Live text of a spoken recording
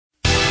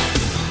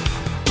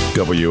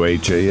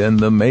WHAN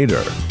The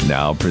Mater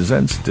now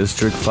presents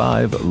District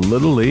 5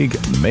 Little League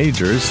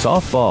Majors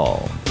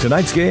Softball.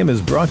 Tonight's game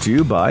is brought to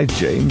you by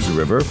James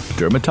River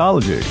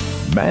Dermatology,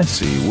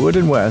 Massey Wood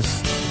 &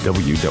 West,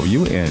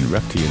 WWN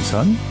Repti &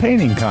 Son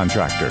Painting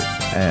Contractor,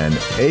 and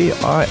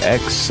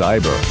ARX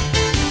Cyber.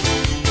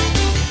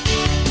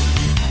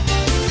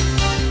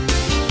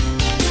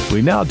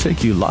 We now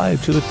take you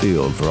live to the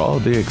field for all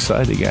the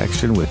exciting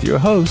action with your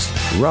host,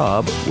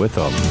 Rob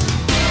Witham.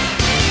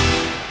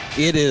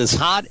 It is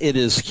hot, it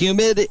is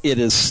humid, it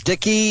is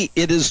sticky,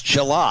 it is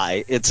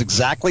July. It's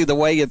exactly the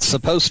way it's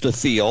supposed to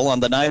feel on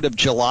the night of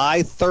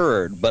July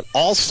 3rd, but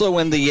also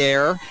in the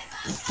air,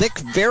 thick,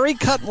 very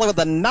cut with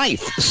a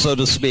knife, so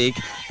to speak,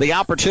 the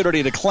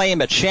opportunity to claim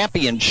a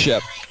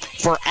championship.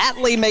 For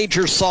Atlee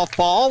Major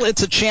Softball,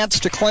 it's a chance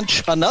to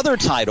clinch another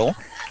title.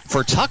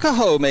 For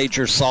Tuckahoe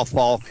Major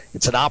Softball,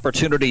 it's an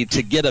opportunity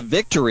to get a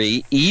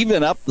victory,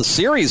 even up the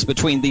series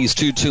between these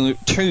two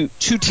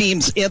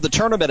teams in the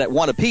tournament at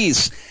one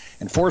apiece,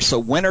 and force a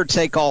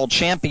winner-take-all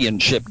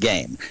championship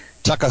game.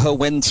 Tuckahoe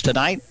wins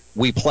tonight,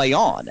 we play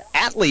on.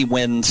 Atlee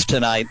wins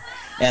tonight,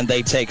 and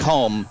they take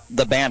home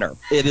the banner.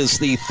 It is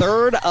the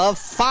third of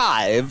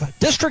 5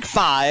 District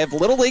 5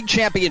 Little League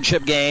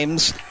Championship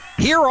games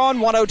here on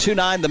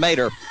 102.9 The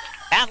Mater.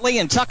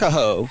 Atlee and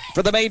Tuckahoe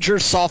for the Major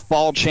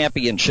Softball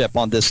Championship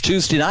on this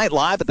Tuesday night,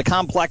 live at the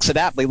complex at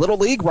Atlee Little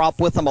League.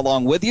 Rob Witham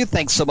along with you.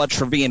 Thanks so much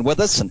for being with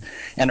us, and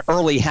an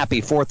early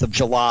happy 4th of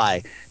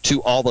July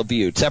to all of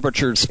you.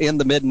 Temperatures in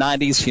the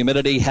mid-90s.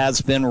 Humidity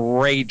has been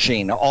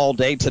raging all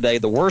day today.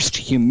 The worst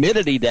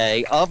humidity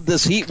day of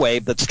this heat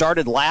wave that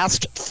started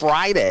last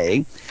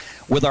Friday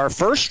with our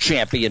first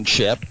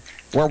championship,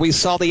 where we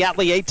saw the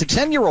Atlee 8 to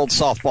 10-year-old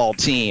softball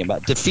team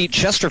defeat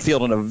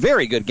Chesterfield in a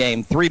very good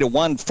game,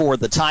 3-1 for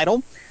the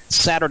title.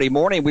 Saturday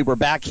morning, we were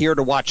back here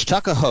to watch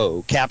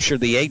Tuckahoe capture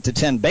the 8 to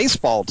 10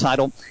 baseball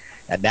title.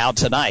 And now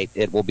tonight,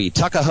 it will be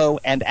Tuckahoe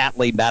and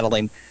Atlee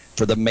battling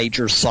for the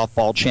Major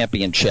Softball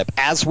Championship.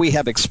 As we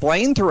have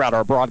explained throughout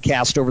our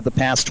broadcast over the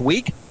past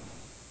week,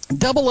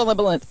 double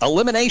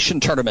elimination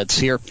tournaments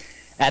here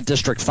at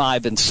District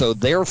 5, and so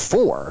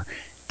therefore,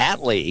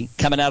 Atlee,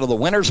 coming out of the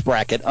winner's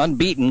bracket,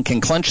 unbeaten,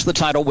 can clinch the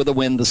title with a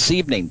win this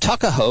evening.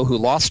 Tuckahoe, who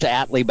lost to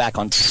Atlee back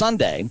on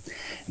Sunday,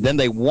 then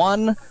they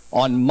won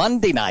on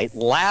Monday night,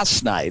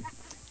 last night,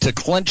 to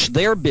clinch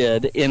their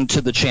bid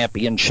into the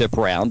championship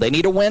round. They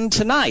need a win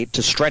tonight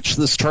to stretch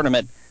this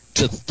tournament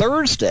to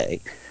Thursday,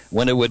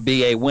 when it would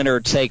be a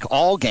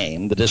winner-take-all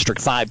game. The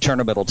District 5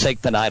 tournament will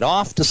take the night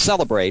off to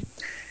celebrate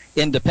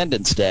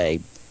Independence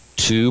Day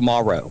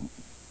tomorrow.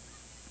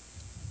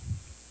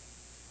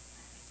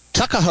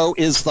 Tuckahoe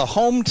is the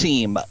home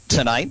team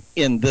tonight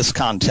in this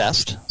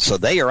contest, so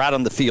they are out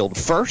on the field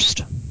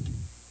first.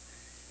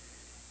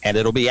 And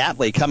it'll be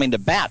Atlee coming to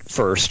bat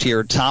first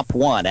here, top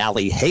one.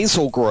 Allie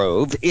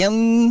Hazelgrove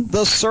in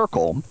the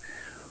circle,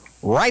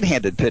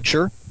 right-handed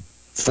pitcher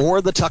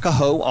for the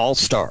Tuckahoe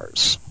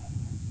All-Stars.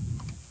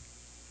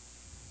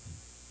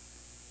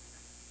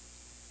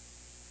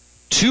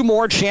 Two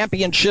more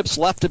championships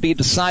left to be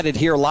decided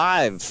here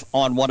live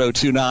on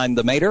 102.9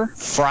 The Mater.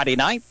 Friday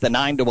night, the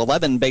 9 to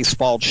 11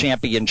 baseball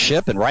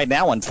championship. And right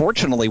now,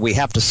 unfortunately, we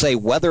have to say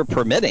weather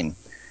permitting,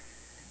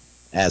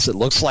 as it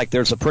looks like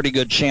there's a pretty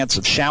good chance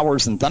of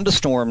showers and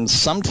thunderstorms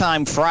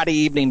sometime Friday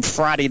evening,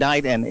 Friday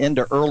night, and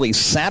into early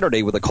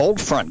Saturday with a cold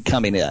front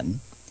coming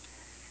in.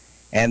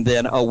 And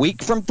then a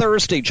week from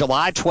Thursday,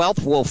 July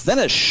 12th, we'll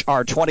finish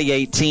our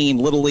 2018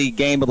 Little League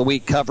Game of the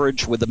Week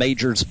coverage with the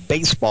Majors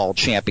Baseball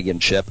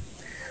Championship.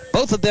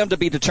 Both of them to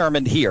be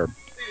determined here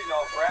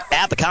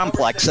at the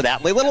complex at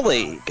Atlee Little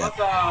League.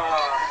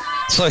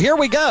 So here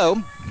we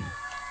go.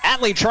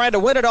 Atlee trying to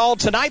win it all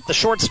tonight. The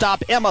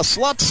shortstop, Emma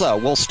Slutza,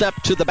 will step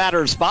to the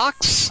batter's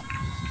box.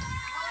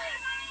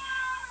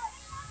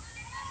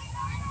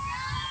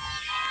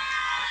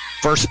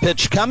 First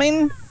pitch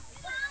coming,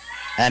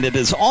 and it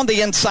is on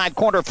the inside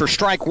corner for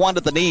strike one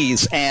to the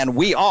knees, and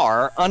we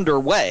are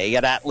underway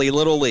at Atlee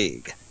Little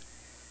League.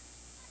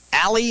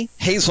 Allie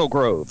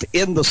Hazelgrove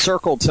in the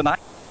circle tonight.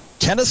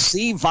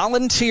 Tennessee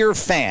Volunteer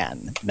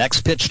fan.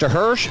 Next pitch to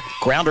Hirsch.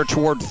 Grounder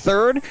toward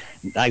third.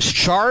 Nice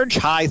charge.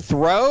 High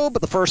throw,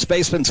 but the first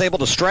baseman's able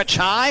to stretch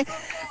high,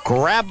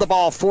 grab the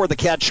ball for the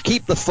catch,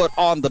 keep the foot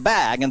on the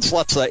bag, and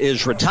Slutza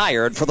is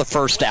retired for the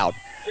first out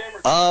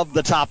of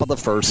the top of the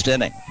first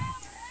inning.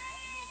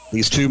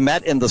 These two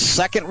met in the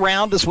second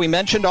round, as we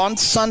mentioned, on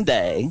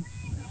Sunday,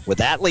 with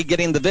Atlee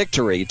getting the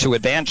victory to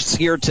advance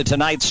here to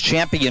tonight's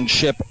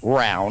championship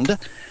round.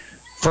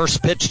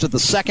 First pitch to the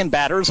second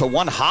batters, a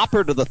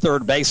one-hopper to the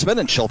third baseman,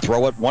 and she'll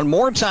throw it one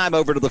more time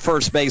over to the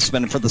first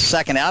baseman for the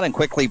second out, and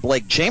quickly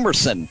Blake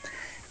Jamerson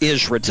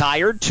is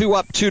retired. 2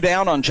 up, 2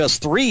 down on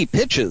just 3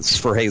 pitches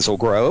for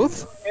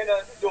Hazelgrove.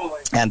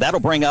 And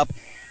that'll bring up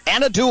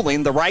Anna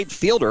Dooling, the right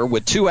fielder,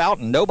 with 2 out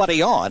and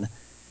nobody on.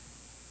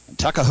 And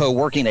Tuckahoe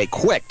working a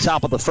quick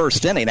top of the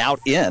first inning out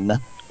in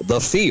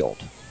the field.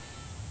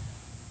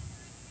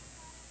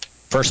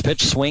 First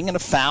pitch swing and a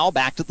foul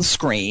back to the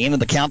screen,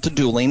 and the count to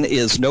Dooling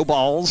is no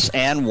balls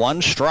and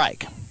 1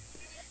 strike.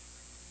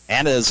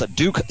 And as a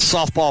Duke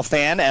softball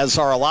fan, as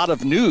are a lot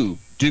of new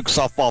Duke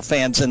softball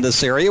fans in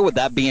this area, with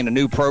that being a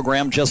new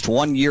program just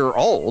 1 year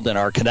old, and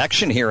our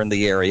connection here in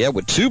the area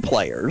with two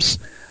players.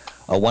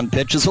 One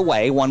pitch is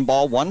away, 1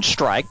 ball, 1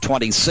 strike.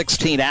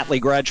 2016 Atlee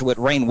graduate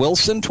Rain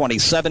Wilson,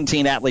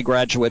 2017 Atlee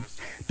graduate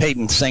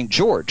Peyton St.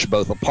 George,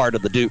 both a part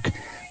of the Duke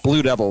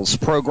Blue Devils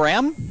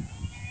program.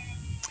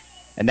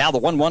 And now the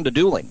 1-1 to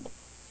Dooling.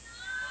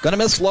 Going to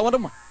miss low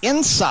and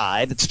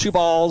inside. It's 2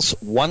 balls,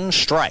 1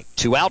 strike.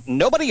 2 out,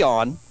 nobody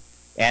on.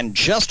 And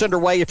just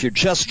underway, if you're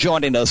just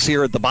joining us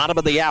here at the bottom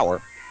of the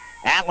hour,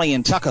 Atlee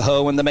and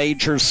Tuckahoe in the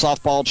Majors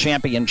Softball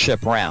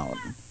Championship round.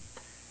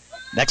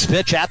 Next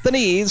pitch at the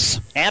knees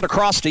and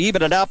across to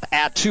even it up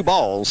at 2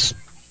 balls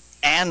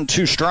and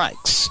 2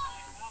 strikes.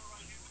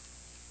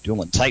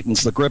 Dooling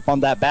tightens the grip on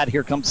that bat.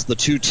 Here comes the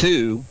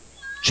 2-2.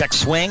 Check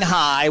swing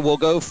high, will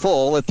go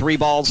full at 3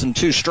 balls and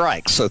 2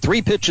 strikes. So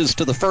 3 pitches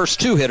to the first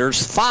 2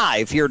 hitters,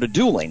 5 here to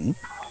Dooling.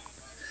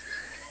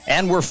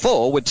 And we're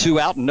full with 2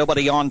 out and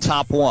nobody on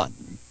top 1.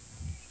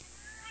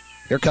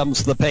 Here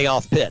comes the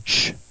payoff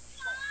pitch.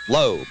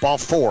 Low, ball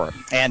 4.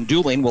 And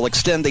Dooling will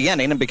extend the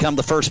inning and become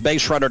the first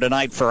base runner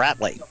tonight for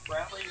Atlee.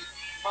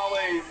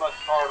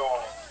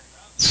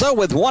 So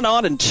with 1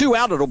 on and 2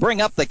 out, it'll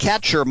bring up the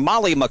catcher,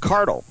 Molly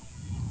McCardle.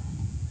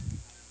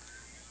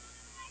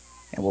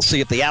 And we'll see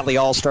if the Atlee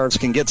All-Stars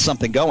can get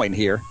something going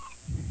here.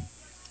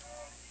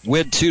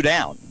 With 2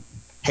 down.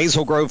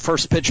 Hazel Grove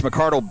first pitch,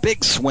 McCardle,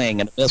 big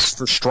swing and miss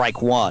for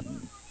strike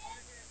 1.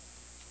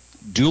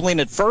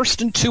 Dooling at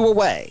first and 2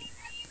 away.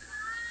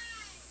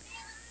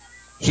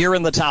 Here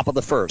in the top of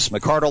the first,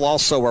 McCardle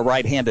also a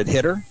right-handed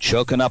hitter,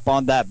 choking up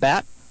on that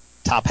bat.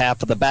 Top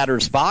half of the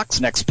batter's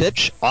box. Next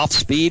pitch, off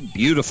speed,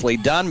 beautifully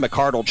done.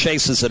 McCardle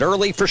chases it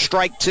early for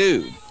strike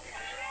 2.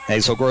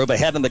 Hazel Grove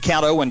ahead in the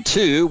count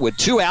 0-2 with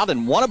 2 out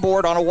and 1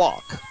 aboard on a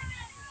walk.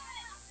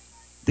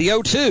 The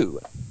 0-2.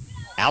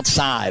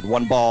 Outside,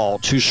 1 ball,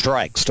 2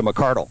 strikes to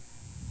McCardle.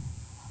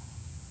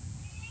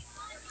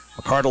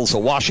 McCardle's a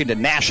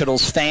Washington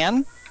Nationals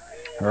fan.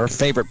 Her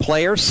favorite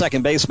player,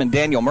 second baseman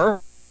Daniel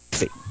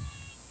Murphy.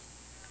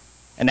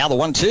 And now the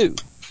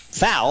 1-2.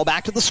 Foul,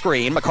 back to the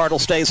screen. McCardle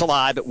stays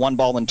alive at 1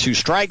 ball and 2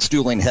 strikes.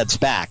 Dooling heads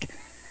back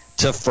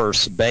to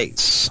first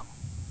base.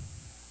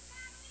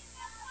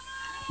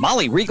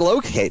 Molly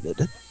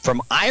relocated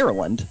from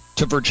Ireland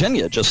to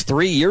Virginia just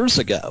 3 years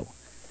ago.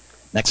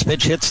 Next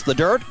pitch hits the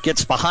dirt,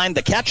 gets behind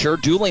the catcher.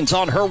 Dooling's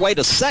on her way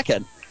to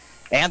second.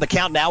 And the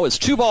count now is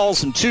 2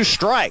 balls and 2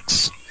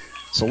 strikes.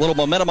 So a little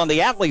momentum on the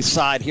Atlee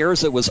side here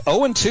as it was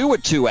 0-2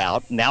 with 2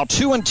 out. Now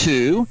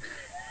 2-2.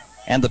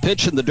 And the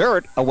pitch in the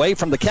dirt away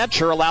from the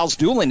catcher allows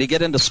Dooling to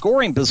get into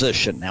scoring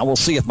position. Now we'll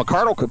see if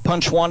McCardle could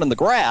punch one in the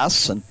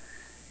grass and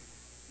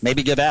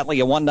maybe give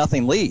Atlee a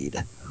 1-0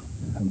 lead.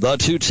 The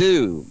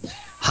 2-2.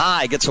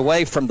 High gets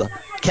away from the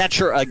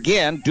catcher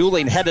again.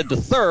 Dooling headed to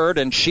third,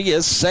 and she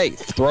is safe.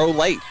 Throw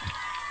late.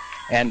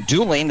 And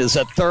Dooling is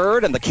at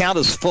third, and the count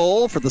is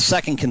full for the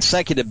second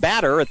consecutive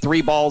batter at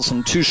 3 balls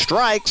and 2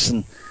 strikes.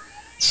 And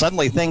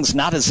suddenly things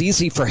not as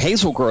easy for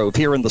Hazel Grove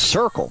here in the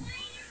circle.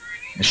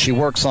 She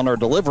works on her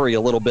delivery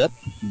a little bit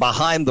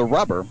behind the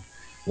rubber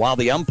while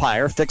the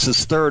umpire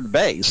fixes third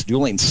base.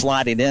 Dooling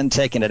sliding in,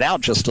 taking it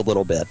out just a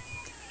little bit.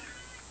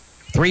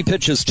 3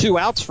 pitches, 2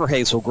 outs for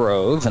Hazel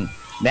Grove, and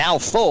now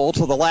full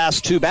to the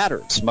last 2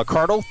 batters.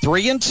 McCardle,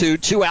 3-2,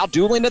 2 out.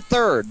 Dooling at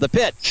third. The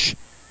pitch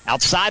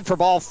outside for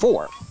ball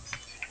 4.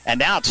 And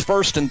now it's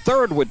first and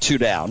third with 2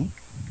 down.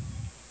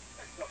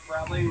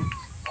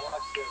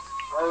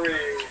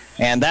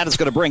 And that is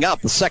going to bring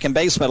up the second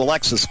baseman,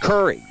 Alexis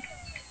Curry.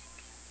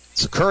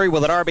 So Curry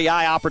with an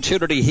RBI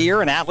opportunity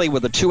here, and Atlee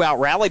with a 2-out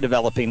rally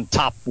developing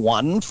top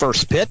 1.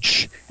 First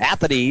pitch at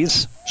the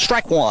knees,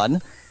 strike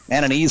 1,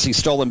 and an easy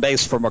stolen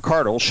base for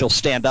McCardle. She'll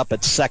stand up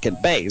at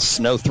second base.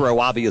 No throw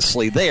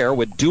obviously there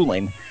with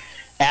Dooling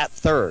at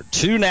third.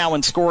 2 now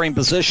in scoring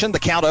position. The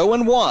count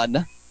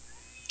 0-1.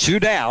 2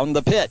 down,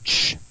 the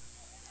pitch.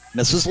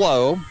 Misses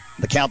low.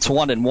 The count's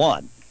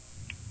 1-1.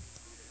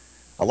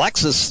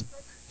 Alexis,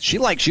 she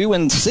likes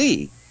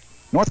UNC.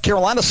 North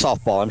Carolina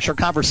softball. I'm sure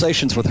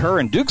conversations with her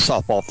and Duke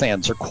softball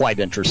fans are quite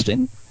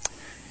interesting.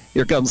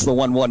 Here comes the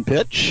 1-1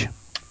 pitch.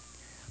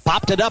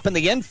 Popped it up in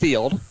the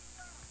infield.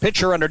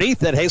 Pitcher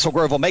underneath it. Hazel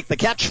Grove will make the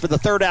catch for the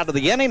 3rd out of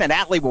the inning, and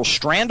Atlee will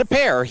strand a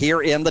pair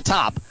here in the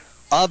top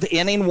of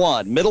inning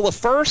 1. Middle of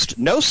first,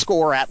 no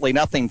score. Atlee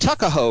nothing.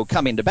 Tuckahoe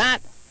coming to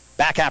bat.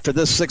 Back after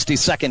this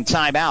 60-second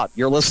timeout.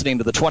 You're listening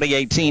to the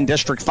 2018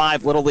 District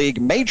 5 Little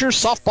League Major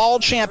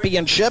Softball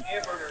Championship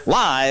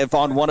live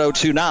on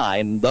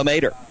 102.9 The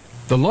Mater.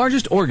 The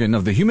largest organ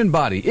of the human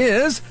body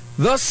is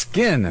the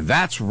skin.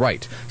 That's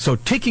right. So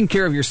taking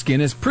care of your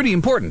skin is pretty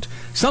important.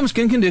 Some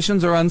skin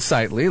conditions are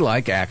unsightly,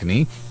 like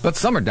acne, but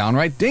some are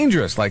downright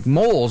dangerous, like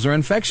moles or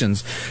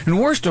infections. And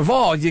worst of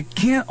all, you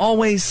can't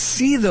always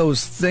see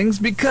those things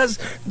because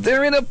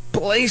they're in a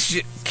place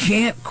you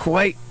can't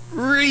quite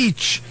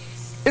reach.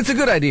 It's a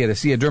good idea to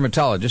see a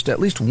dermatologist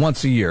at least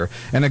once a year,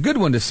 and a good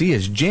one to see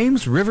is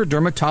James River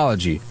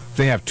Dermatology.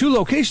 They have 2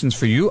 locations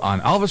for you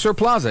on Alvasur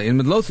Plaza in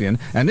Midlothian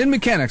and in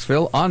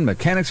Mechanicsville on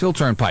Mechanicsville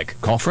Turnpike.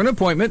 Call for an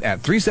appointment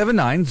at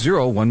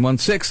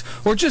 379-0116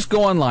 or just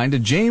go online to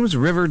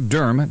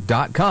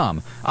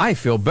jamesriverderm.com. I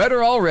feel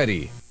better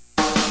already.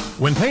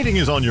 When painting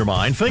is on your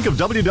mind, think of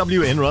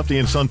WWN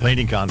Rufty & Son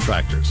Painting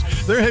Contractors.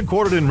 They're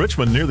headquartered in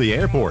Richmond near the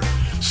airport.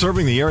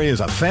 Serving the area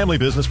as a family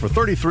business for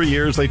 33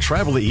 years, they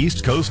travel the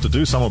East Coast to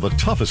do some of the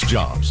toughest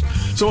jobs.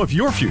 So if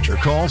your future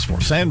calls for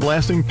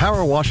sandblasting,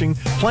 power washing,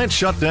 plant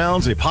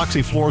shutdowns,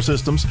 epoxy floor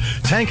systems,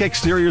 tank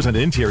exteriors and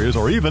interiors,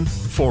 or even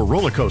for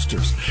roller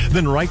coasters,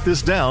 then write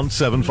this down,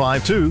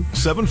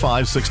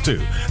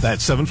 752-7562.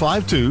 That's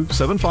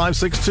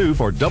 752-7562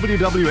 for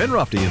WWN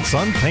Rufty &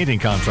 Son Painting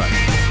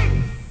Contractors.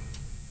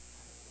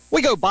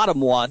 We go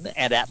bottom 1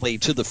 at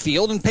Atlee to the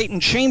field, and Peyton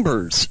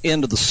Chambers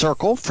into the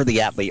circle for the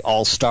Atlee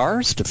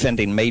All-Stars,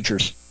 defending major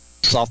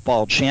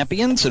softball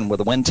champions, and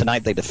with a win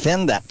tonight, they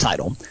defend that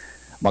title.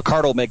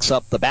 McCardle makes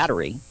up the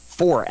battery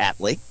for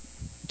Atlee.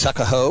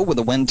 Tuckahoe, with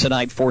a win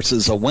tonight,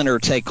 forces a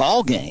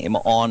winner-take-all game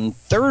on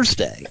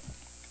Thursday.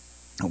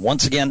 And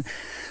once again,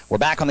 we're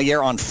back on the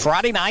air on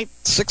Friday night,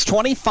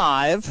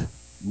 6:25.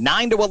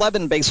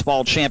 9-11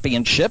 baseball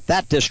championship.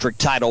 That district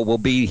title will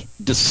be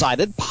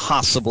decided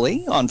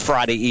possibly on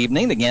Friday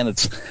evening. Again,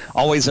 it's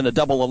always in a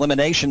double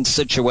elimination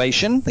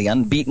situation. The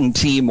unbeaten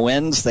team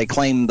wins. They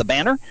claim the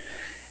banner.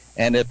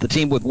 And if the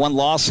team with 1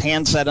 loss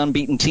hands that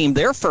unbeaten team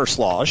their first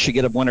loss, you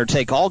get a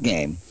winner-take-all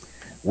game,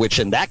 which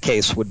in that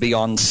case would be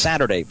on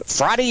Saturday. But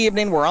Friday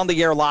evening, we're on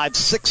the air live,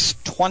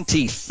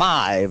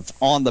 6:25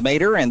 on the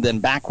Mater, and then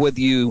back with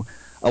you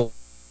a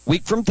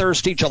week from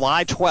Thursday,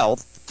 July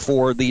 12th,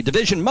 for the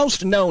division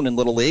most known in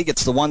Little League.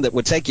 It's the one that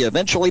would take you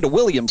eventually to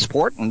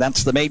Williamsport, and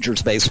that's the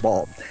Majors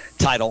baseball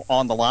title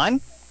on the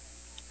line.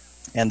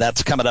 And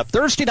that's coming up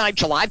Thursday night,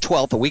 July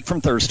 12th, a week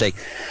from Thursday.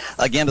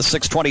 Again, a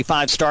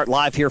 6:25 start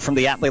live here from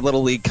the Atlee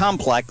Little League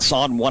Complex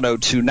on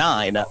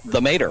 102.9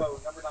 The Mater.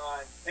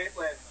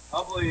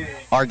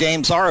 Our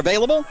games are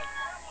available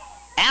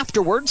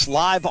afterwards,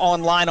 live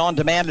online on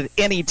demand at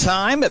any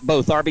time at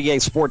both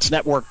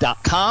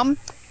RBASportsNetwork.com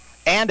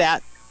and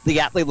at the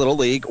Atlee Little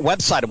League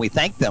website, and we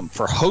thank them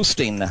for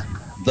hosting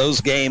those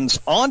games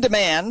on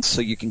demand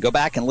so you can go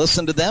back and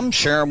listen to them,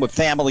 share them with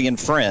family and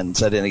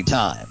friends at any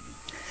time.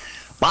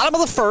 Bottom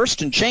of the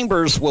first, and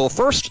Chambers will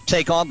first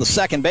take on the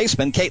second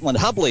baseman, Caitlin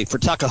Hubley, for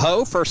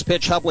Tuckahoe. First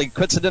pitch, Hubley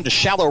puts it into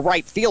shallow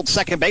right field.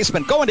 Second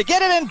baseman going to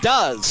get it and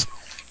does.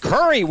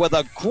 Curry with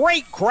a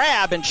great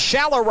grab in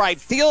shallow right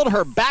field,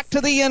 her back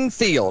to the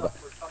infield.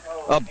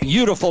 A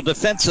beautiful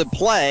defensive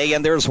play,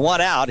 and there's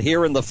one out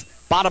here in the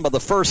bottom of the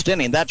first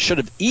inning. That should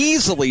have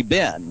easily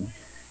been,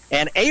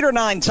 and 8 or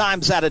 9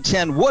 times out of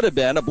 10 would have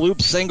been, a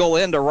bloop single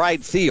into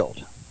right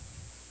field.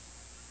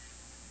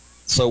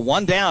 So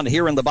 1 down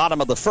here in the bottom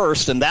of the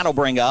first, and that'll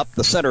bring up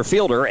the center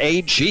fielder,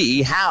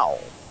 A.G. Howe.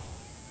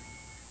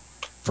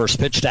 First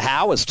pitch to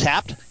Howe is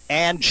tapped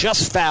and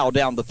just fouled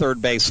down the third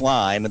base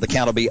line, and the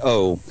count will be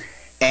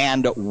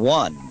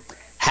 0-1.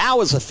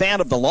 Howe is a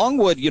fan of the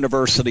Longwood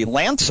University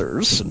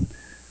Lancers, and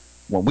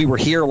when we were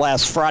here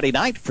last Friday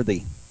night for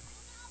the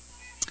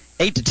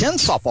 8-10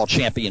 softball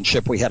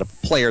championship, we had a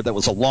player that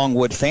was a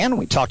Longwood fan.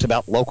 We talked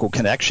about local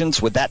connections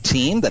with that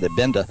team that had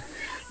been to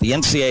the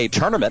NCAA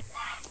tournament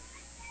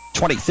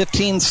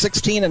 2015,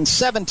 16, and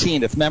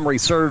 17, if memory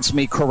serves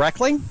me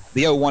correctly.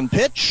 The 0-1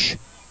 pitch,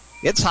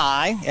 it's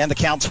high, and the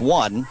count's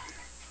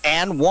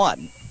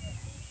 1-1.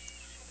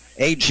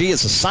 AG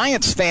is a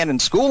science fan in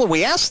school, and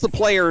we asked the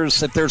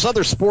players if there's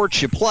other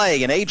sports you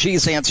play, and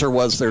AG's answer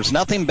was there's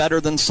nothing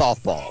better than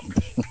softball.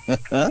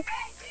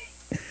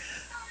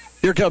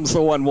 Here comes the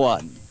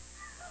 1-1.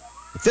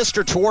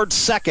 Fister towards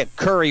second,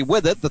 Curry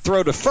with it, the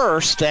throw to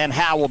first, and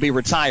Howe will be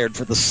retired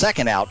for the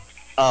second out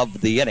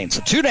of the inning.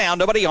 So 2 down,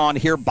 nobody on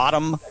here,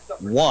 bottom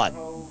 1.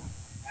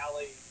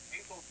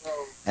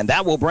 And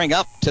that will bring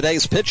up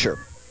today's pitcher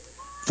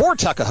for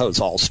Tuckahoe's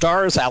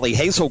All-Stars, Allie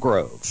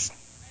Hazelgrove.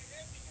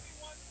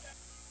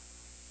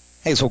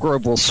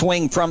 Hazelgrove will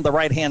swing from the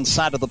right-hand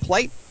side of the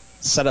plate,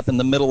 set up in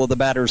the middle of the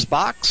batter's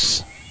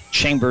box.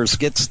 Chambers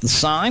gets the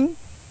sign.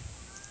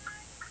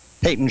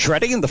 Peyton's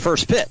ready, and the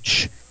first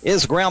pitch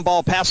is a ground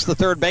ball past the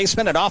third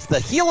baseman and off the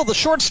heel of the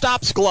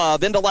shortstop's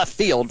glove into left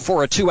field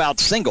for a 2-out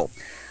single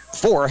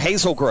for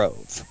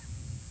Hazelgrove.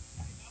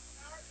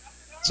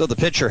 So the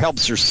pitcher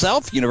helps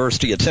herself.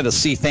 University of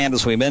Tennessee fan,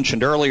 as we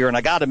mentioned earlier, and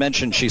I got to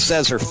mention, she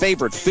says her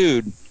favorite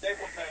food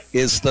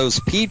is those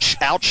peach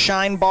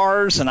outshine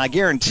bars, and I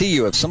guarantee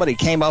you if somebody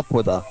came up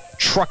with a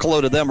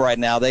truckload of them right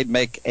now, they'd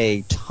make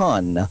a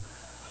ton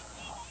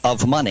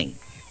of money.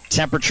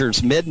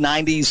 Temperatures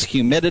mid-90s,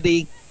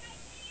 humidity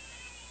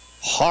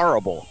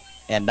horrible,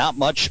 and not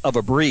much of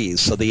a breeze,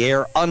 so the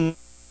air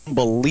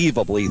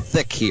unbelievably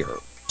thick here.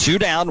 2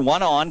 down,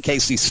 1 on.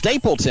 Casey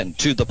Stapleton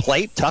to the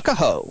plate.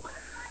 Tuckahoe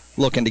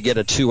looking to get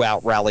a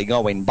 2-out rally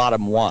going,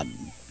 bottom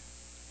 1.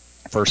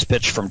 First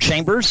pitch from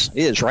Chambers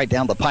is right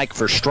down the pike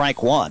for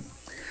strike 1.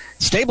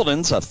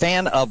 Stapleton's a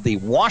fan of the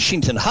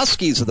Washington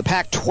Huskies of the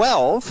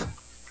Pac-12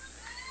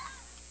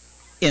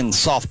 in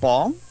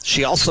softball.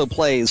 She also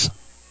plays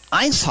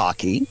ice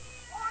hockey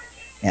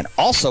and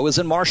also is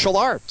in martial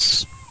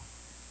arts.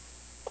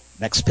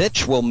 Next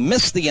pitch will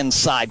miss the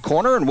inside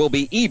corner and will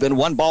be even.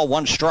 1 ball,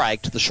 1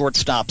 strike to the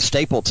shortstop,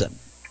 Stapleton.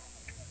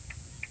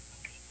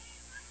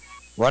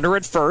 Runner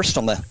at first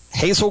on the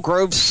Hazel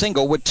Grove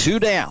single with 2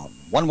 down.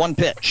 1-1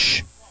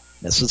 pitch.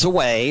 Misses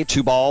away.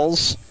 2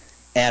 balls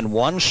and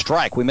 1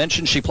 strike. We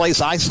mentioned she plays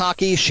ice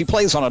hockey. She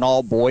plays on an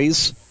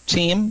all-boys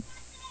team.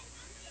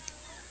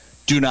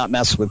 Do not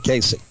mess with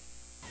Casey.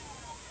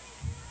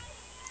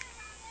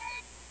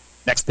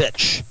 Next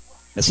pitch.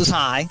 Misses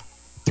high.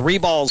 3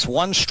 balls,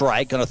 1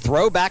 strike. Going to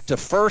throw back to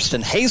first,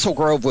 and Hazel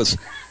Grove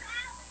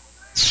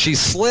she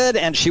slid,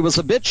 and she was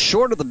a bit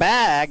short of the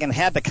bag and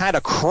had to kind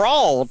of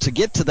crawl to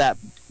get to that,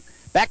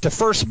 back to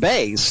first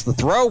base. The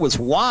throw was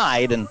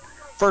wide, and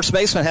first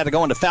baseman had to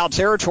go into foul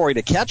territory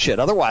to catch it.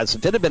 Otherwise,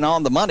 if it had been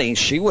on the money,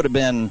 she would have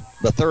been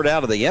the 3rd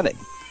out of the inning.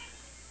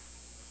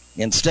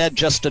 Instead,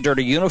 just a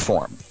dirty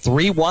uniform.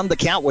 3-1 the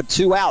count with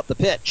 2 out. The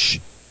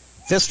pitch.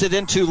 Fisted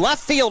into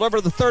left field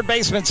over the 3rd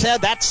baseman's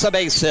head. That's a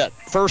base hit.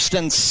 1st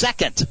and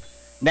 2nd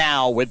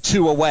now with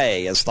 2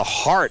 away as the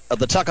heart of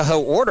the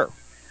Tuckahoe order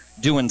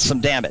doing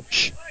some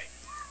damage.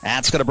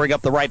 That's going to bring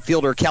up the right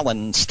fielder,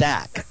 Kellen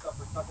Stack.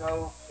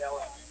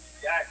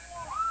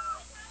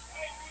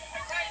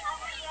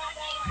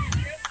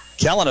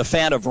 Kellen, a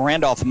fan of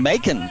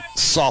Randolph-Macon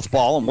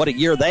softball, and what a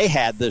year they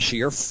had this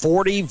year.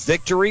 40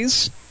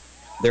 victories.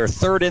 Their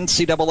 3rd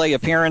NCAA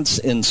appearance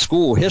in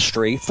school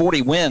history.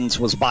 40 wins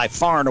was by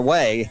far and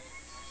away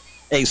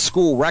a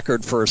school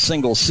record for a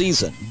single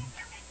season.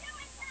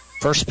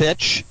 First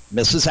pitch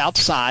misses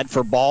outside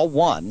for ball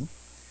 1.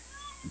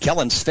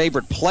 Kellen's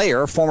favorite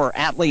player, former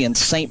Atlee and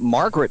St.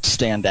 Margaret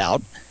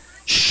standout,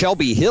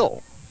 Shelby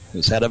Hill,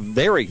 who's had a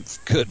very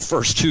good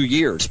first 2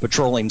 years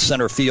patrolling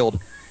center field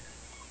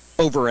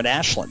over in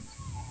Ashland.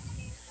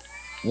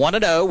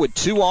 1-0 with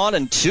 2 on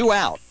and 2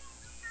 out.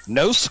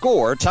 No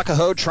score.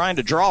 Tuckahoe trying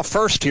to draw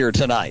first here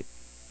tonight.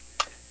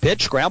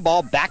 Pitch, ground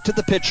ball back to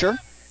the pitcher.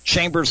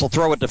 Chambers will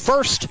throw it to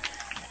first,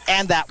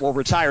 and that will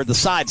retire the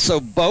side. So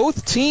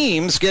both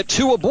teams get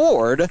 2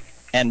 aboard,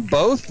 and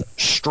both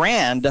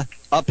strand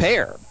a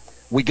pair.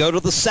 We go to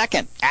the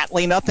 2nd.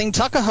 Atlee nothing,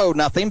 Tuckahoe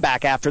nothing.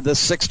 Back after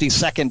this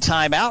 60-second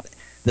timeout.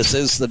 This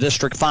is the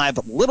District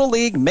 5 Little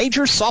League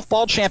Major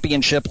Softball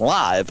Championship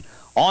live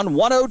on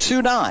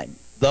 102.9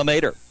 The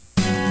Mater.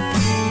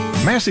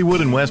 Massey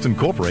Wood & West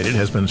Incorporated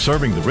has been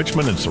serving the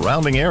Richmond and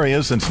surrounding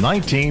areas since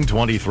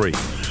 1923.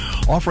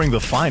 Offering the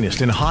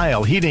finest in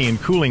Heil heating and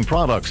cooling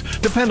products.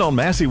 Depend on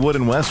Massey Wood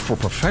 & West for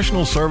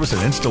professional service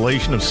and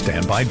installation of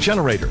standby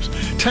generators,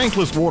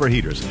 tankless water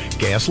heaters,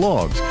 gas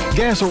logs,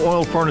 gas or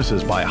oil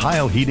furnaces by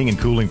Heil Heating and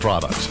Cooling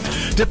Products.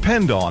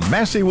 Depend on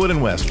Massey Wood &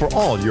 West for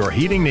all your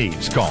heating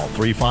needs. Call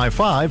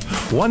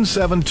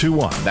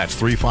 355-1721.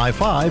 That's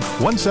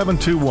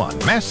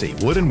 355-1721. Massey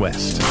Wood &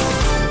 West.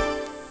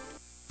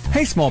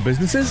 Hey, small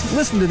businesses,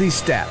 listen to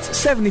these stats.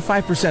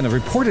 75% of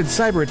reported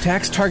cyber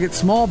attacks target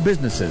small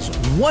businesses.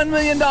 $1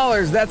 million,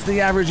 that's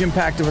the average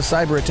impact of a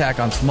cyber attack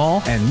on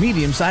small and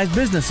medium-sized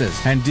businesses.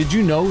 And did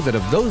you know that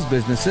of those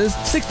businesses,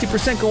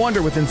 60% go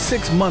under within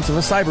 6 months of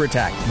a cyber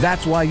attack?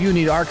 That's why you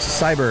need ARCS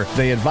Cyber.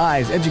 They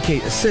advise,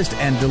 educate, assist,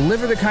 and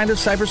deliver the kind of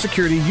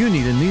cybersecurity you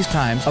need in these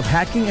times of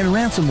hacking and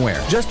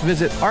ransomware. Just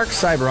visit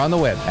ARCS Cyber on the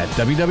web at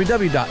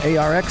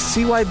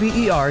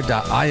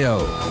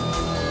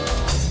www.arxcyber.io.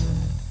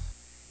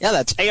 Yeah,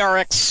 that's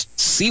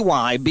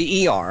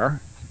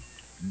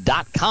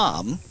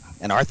arxcyber.com.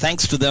 And our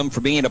thanks to them for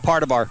being a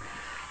part of our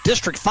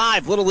District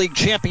 5 Little League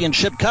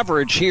Championship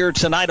coverage here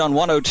tonight on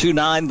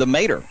 102.9 The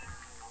Mater.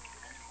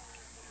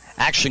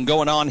 Action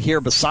going on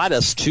here beside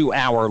us to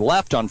our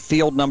left on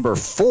field number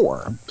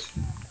 4.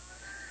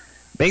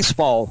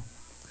 Baseball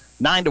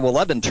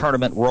 9-11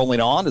 tournament rolling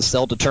on as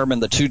they'll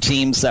determine the 2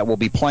 teams that will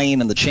be playing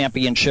in the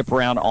championship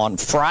round on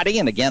Friday.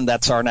 And again,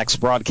 that's our next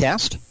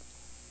broadcast.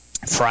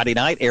 Friday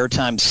night,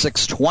 airtime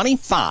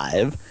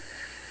 6:25.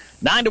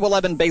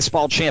 9-11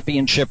 baseball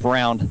championship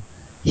round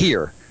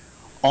here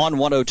on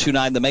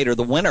 102.9 The Mater.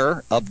 The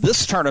winner of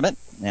this tournament,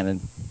 and it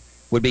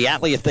would be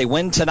Atlee if they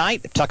win tonight.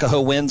 If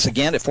Tuckahoe wins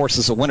again, it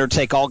forces a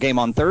winner-take-all game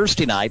on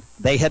Thursday night.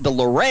 They head to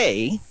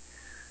Luray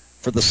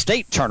for the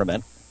state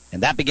tournament,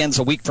 and that begins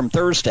a week from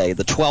Thursday,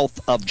 the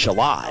 12th of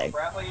July.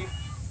 Bradley,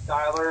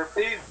 Tyler,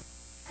 please.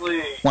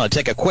 Want to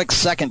take a quick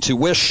second to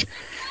wish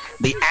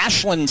the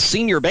Ashland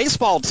senior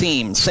baseball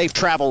team safe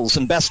travels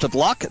and best of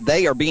luck.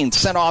 They are being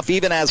sent off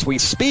even as we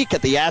speak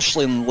at the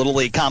Ashland Little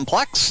League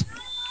Complex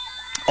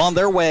on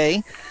their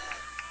way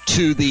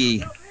to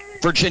the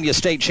Virginia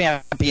State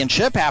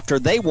Championship after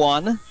they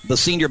won the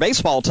senior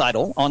baseball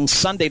title on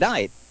Sunday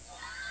night.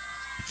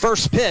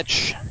 First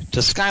pitch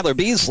to Skylar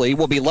Beasley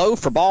will be low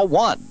for ball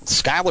 1.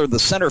 Skylar, the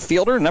center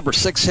fielder, number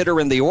 6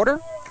 hitter in the order.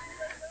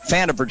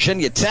 Fan of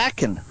Virginia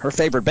Tech, and her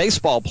favorite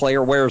baseball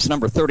player wears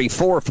number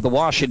 34 for the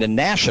Washington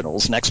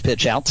Nationals. Next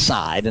pitch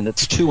outside, and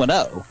it's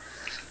 2-0.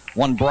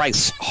 One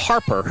Bryce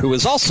Harper, who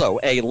is also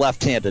a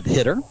left-handed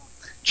hitter,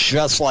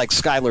 just like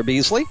Skylar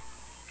Beasley.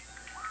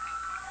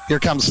 Here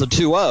comes the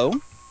 2-0.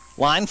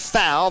 Line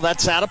foul.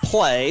 That's out of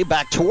play.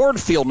 Back toward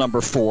field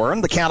number 4.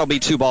 And the count will be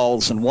 2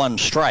 balls and 1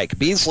 strike.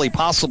 Beasley,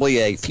 possibly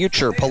a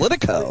future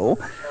Politico,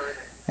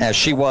 as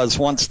she was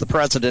once the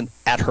president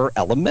at her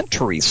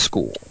elementary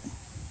school.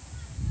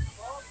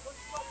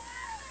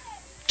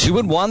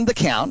 2-1 the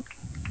count.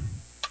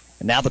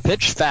 And now the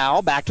pitch,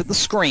 foul, back to the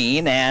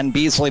screen, and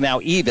Beasley now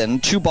even,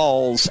 2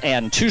 balls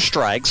and 2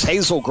 strikes.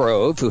 Hazel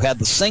Grove, who had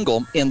the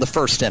single in the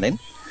first inning,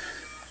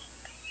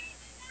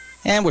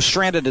 and was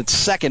stranded at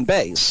second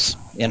base.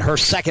 In her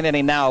second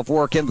inning now of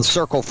work in the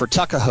circle for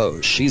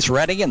Tuckahoe. She's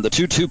ready, and the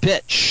 2-2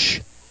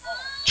 pitch.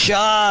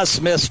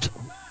 Just missed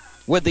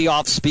with the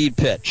off-speed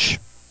pitch.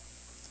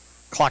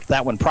 Clocked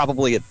that one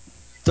probably at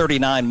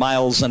 39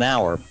 miles an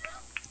hour.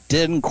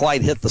 Didn't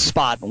quite hit the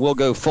spot, and we'll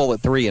go full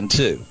at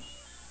 3-2.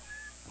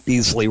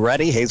 Beasley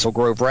ready, Hazel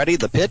Grove ready.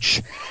 The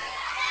pitch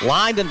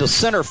lined into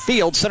center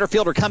field. Center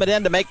fielder coming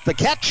in to make the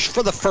catch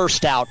for the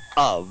first out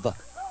of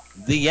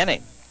the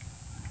inning.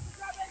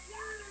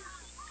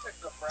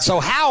 So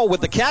Howe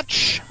with the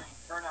catch,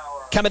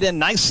 coming in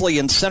nicely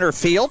in center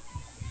field.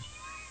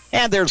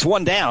 And there's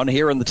one down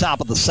here in the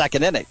top of the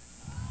second inning.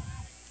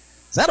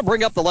 So that'll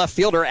bring up the left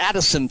fielder,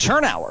 Addison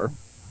Turnauer.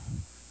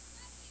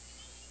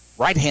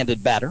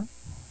 Right-handed batter.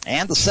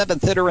 And the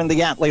 7th hitter in the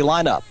Atlee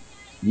lineup.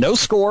 No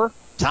score,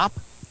 top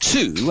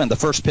 2, and the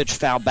first pitch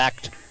fouled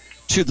back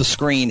to the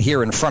screen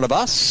here in front of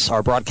us.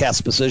 Our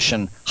broadcast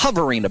position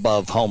hovering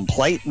above home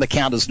plate, and the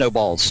count is no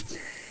balls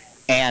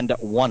and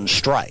 1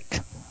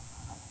 strike.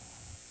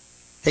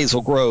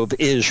 Hazel Grove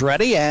is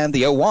ready, and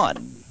the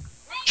 0-1.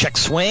 Check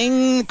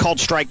swing,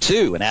 called strike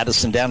 2, and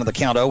Addison down to the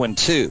count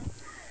 0-2.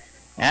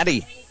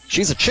 Addie,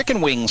 she's a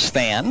chicken wings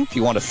fan, if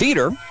you want to feed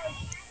her.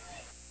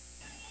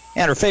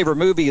 And her favorite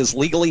movie is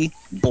Legally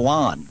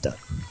Blonde,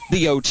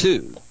 the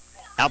 0-2.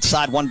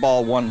 Outside, 1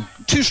 ball,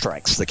 2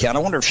 strikes, the count. I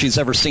wonder if she's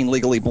ever seen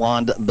Legally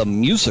Blonde, the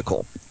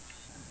musical.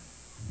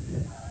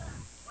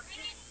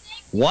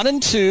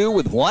 1-2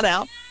 with 1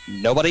 out.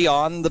 Nobody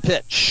on the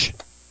pitch.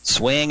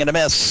 Swing and a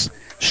miss.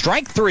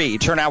 Strike 3.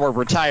 Turnauer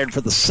retired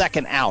for the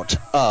second out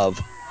of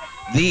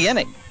the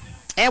inning.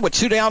 And with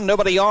 2 down,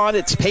 nobody on,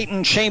 it's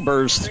Peyton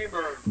Chambers,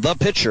 the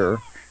pitcher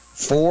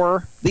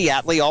for the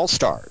Atlee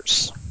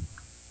All-Stars.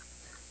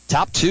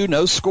 Top 2,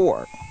 no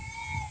score.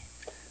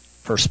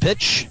 First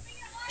pitch.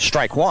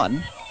 Strike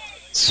 1.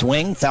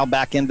 Swing, foul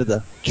back into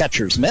the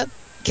catcher's mitt.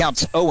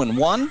 Counts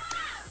 0-1.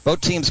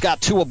 Both teams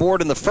got 2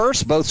 aboard in the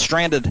first, both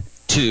stranded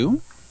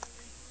 2.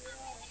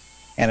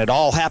 And it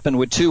all happened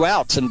with 2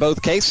 outs in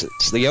both cases.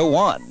 The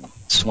 0-1.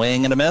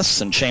 Swing and a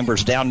miss, and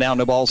Chambers down,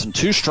 no balls and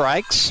 2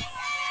 strikes.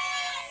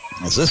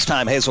 As this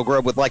time, Hazel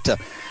Grove would like to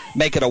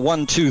make it a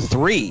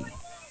 1-2-3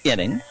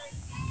 inning.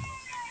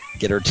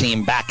 Get her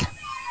team back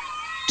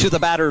to the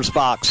batter's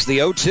box. The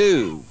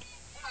 0-2.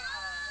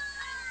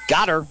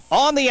 Got her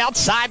on the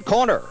outside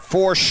corner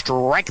for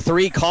strike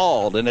 3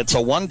 called, and it's a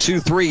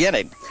 1-2-3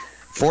 inning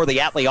for the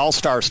Atlee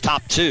All-Stars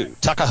top 2.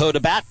 Tuckahoe to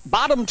bat,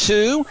 bottom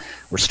 2.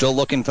 We're still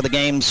looking for the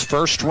game's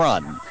first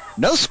run.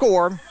 No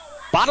score.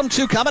 Bottom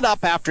 2 coming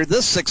up after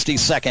this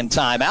 60-second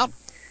timeout.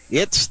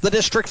 It's the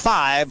District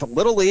 5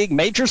 Little League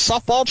Major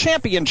Softball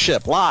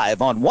Championship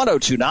live on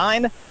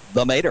 102.9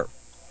 The Mater.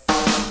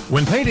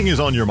 When painting is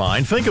on your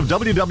mind, think of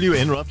WHAN Radio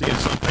and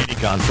Son Painting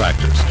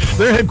Contractors.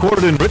 They're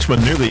headquartered in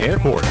Richmond near the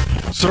airport.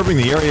 Serving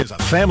the area as a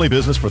family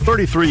business for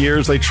 33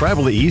 years, they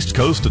travel the East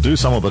Coast to do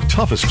some of the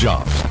toughest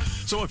jobs.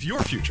 So if your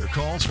future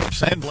calls for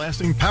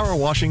sandblasting, power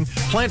washing,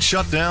 plant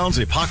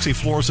shutdowns, epoxy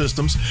floor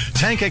systems,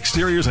 tank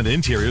exteriors and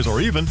interiors, or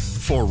even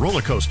for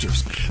roller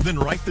coasters, then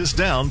write this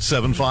down,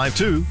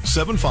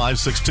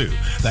 752-7562.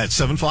 That's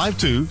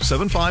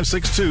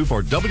 752-7562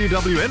 for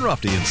WHAN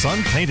Radio and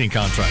Son Painting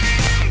Contractors.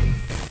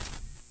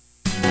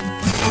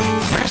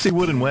 Massey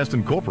Wood & West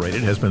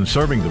Incorporated has been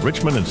serving the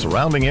Richmond and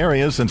surrounding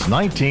areas since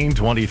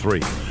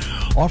 1923.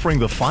 Offering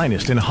the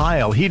finest in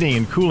Heil heating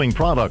and cooling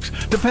products.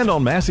 Depend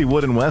on Massey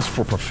Wood & West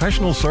for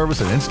professional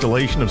service and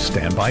installation of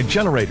standby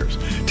generators,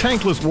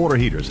 tankless water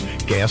heaters,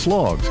 gas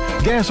logs,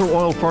 gas or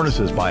oil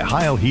furnaces by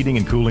Heil Heating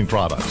and Cooling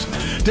Products.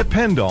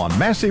 Depend on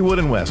Massey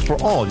Wood & West for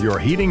all your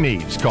heating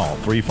needs. Call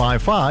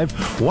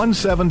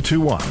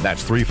 355-1721.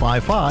 That's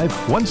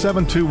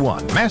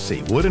 355-1721.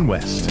 Massey Wood &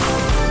 West.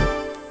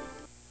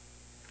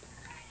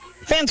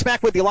 Fans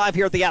back with you live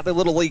here at the Atlee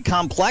Little League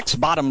Complex.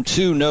 Bottom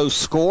 2, no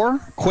score.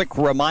 Quick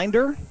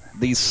reminder,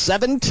 the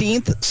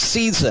 17th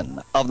season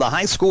of the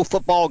high school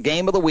football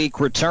game of the week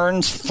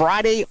returns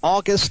Friday,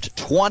 August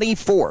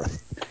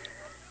 24th.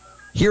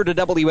 Here to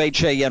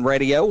WHAN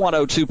Radio,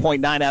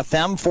 102.9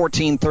 FM,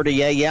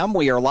 1430 AM.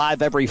 We are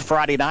live every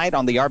Friday night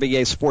on the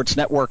RBA Sports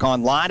Network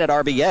online at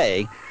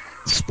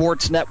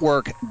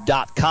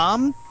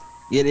RBASportsNetwork.com.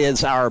 It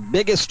is our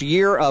biggest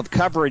year of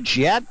coverage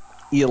yet.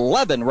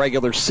 11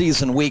 regular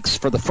season weeks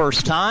for the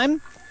first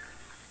time.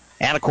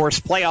 And, of course,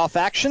 playoff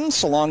action,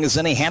 so long as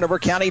any Hanover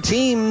County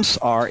teams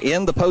are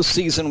in the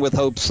postseason with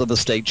hopes of a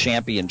state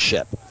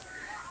championship.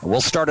 And we'll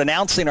start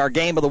announcing our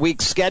Game of the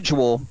Week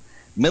schedule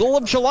middle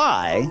of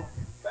July.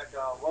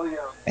 Williams.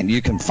 And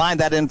you can find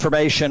that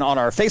information on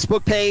our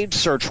Facebook page.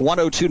 Search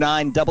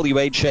 1029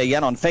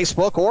 WHAN on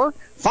Facebook, or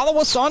follow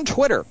us on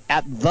Twitter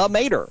at The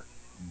Mater,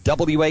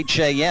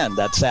 WHAN.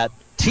 That's at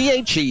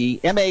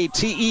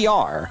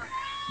THEMATER,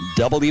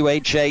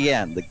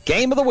 WHAN. The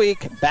game of the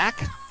week,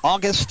 back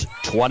August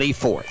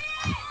 24th.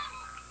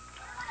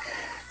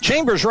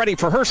 Chambers ready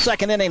for her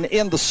second inning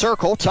in the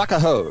circle.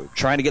 Tuckahoe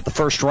trying to get the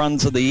first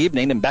runs of the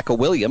evening, and Becca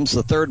Williams,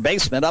 the third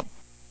baseman, up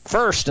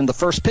first, and the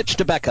first pitch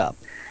to Becca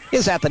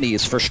is at the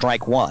knees for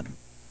strike one.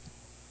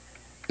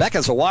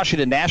 Becca's a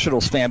Washington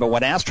Nationals fan, but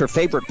when asked her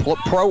favorite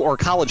pro or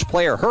college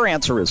player, her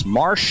answer is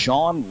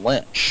Marshawn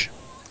Lynch.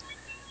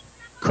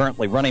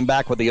 Currently running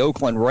back with the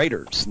Oakland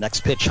Raiders.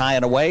 Next pitch high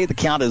and away. The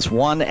count is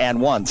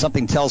 1-1.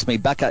 Something tells me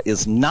Becca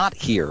is not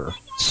here,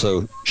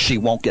 so she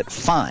won't get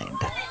fined.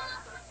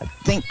 I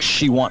think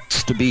she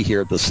wants to be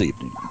here this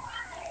evening.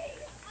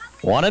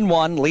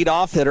 1-1,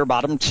 leadoff hitter,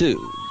 bottom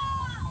two.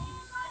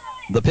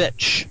 The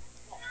pitch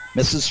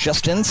misses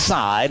just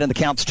inside, and the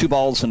count's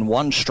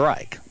 2-1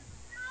 strike.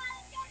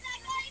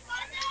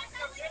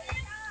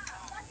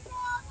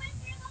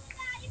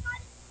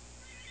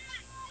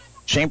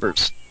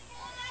 Chambers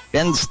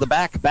bends the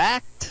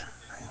back,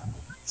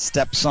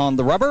 steps on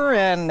the rubber,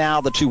 and now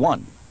the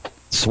 2-1.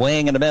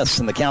 Swing and a miss,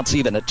 and the count's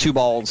even at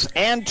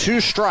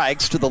 2-2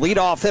 strikes to the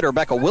leadoff hitter,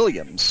 Becca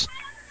Williams.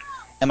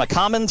 Emma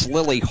Commons,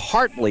 Lily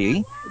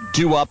Hartley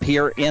due up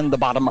here in the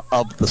bottom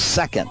of the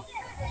second.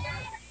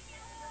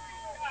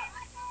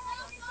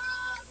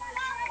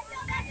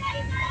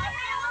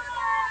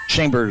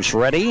 Chambers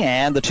ready,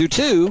 and the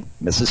 2-2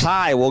 misses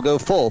high. Will go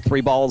full.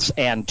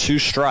 3-2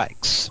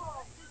 strikes.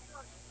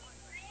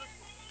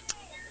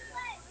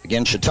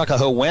 Again, should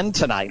Tuckahoe win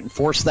tonight and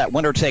force that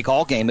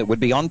winner-take-all game, it would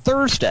be on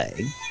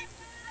Thursday.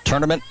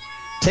 Tournament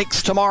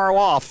takes tomorrow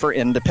off for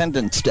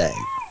Independence Day.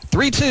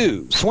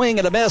 3-2, swing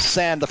and a miss,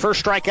 and the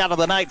first strikeout of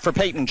the night for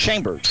Peyton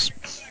Chambers,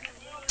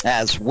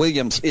 as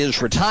Williams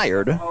is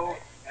retired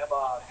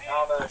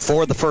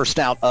for the first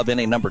out of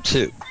inning number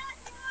 2.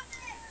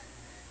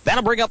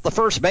 That'll bring up the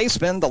first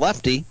baseman, the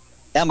lefty,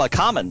 Emma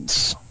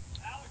Commons.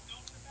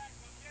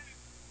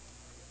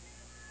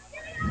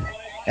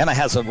 Emma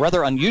has a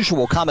rather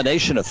unusual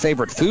combination of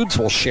favorite foods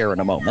we'll share in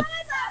a moment.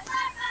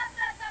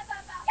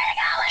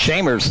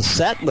 Chambers is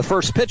set, and the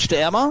first pitch to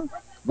Emma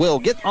will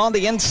get on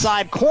the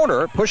inside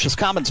corner. It pushes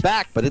Commons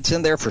back, but it's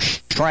in there for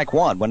strike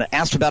one. When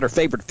asked about her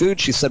favorite food,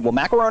 she said, well,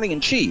 macaroni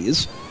and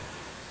cheese,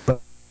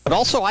 but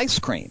also ice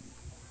cream.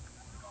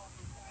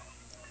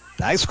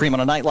 The ice cream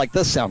on a night like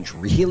this sounds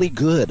really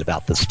good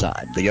about this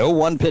time. The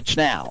 0-1 pitch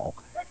now.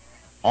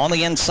 On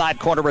the inside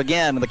corner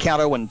again, and the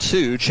count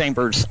 0-2.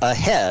 Chambers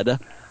ahead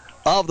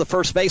of the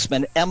first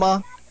baseman,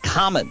 Emma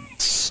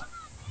Commons.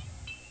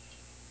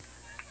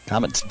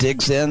 Commons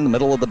digs in the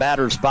middle of the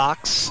batter's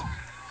box.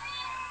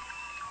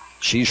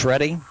 She's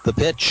ready. The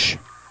pitch,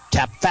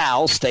 tap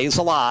foul, stays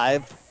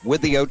alive with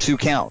the 0-2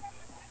 count.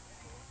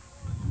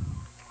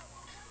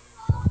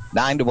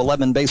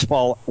 9-11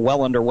 baseball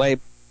well underway.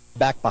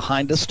 Back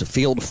behind us to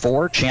Field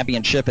 4,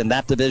 championship in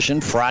that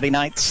division, Friday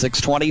night,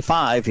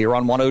 6:25 here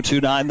on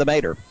 1029 The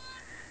Mater.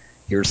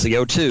 Here's the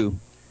 0-2.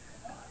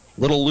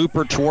 Little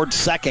looper towards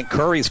second.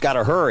 Curry's got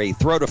to hurry.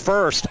 Throw to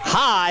first.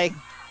 High.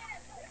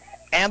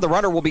 And the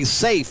runner will be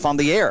safe on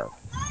the air.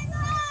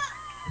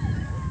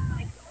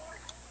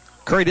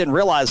 Curry didn't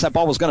realize that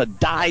ball was going to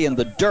die in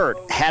the dirt.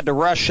 Had to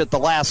rush at the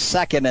last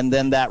second, and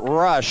then that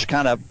rush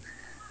kind of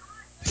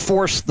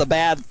forced the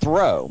bad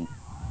throw.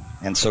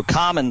 And so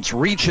Commons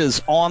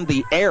reaches on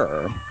the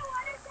air.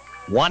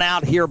 One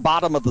out here,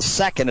 bottom of the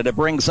second, and it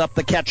brings up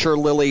the catcher,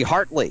 Lily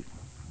Hartley.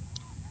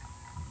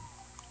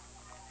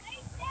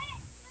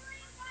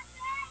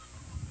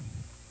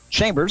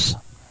 Chambers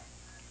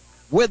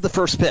with the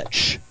first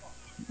pitch.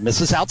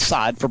 Misses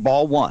outside for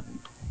ball one.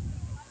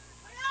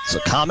 So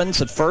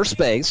Commons at first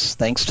base,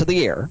 thanks to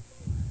the air.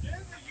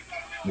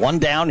 One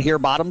down here,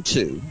 bottom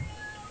two.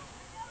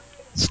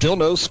 Still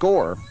no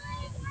score.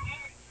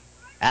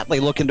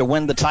 Atlee looking to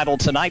win the title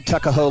tonight.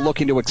 Tuckahoe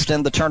looking to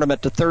extend the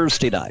tournament to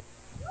Thursday night.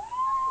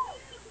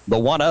 The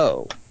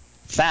 1-0.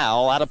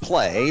 Foul out of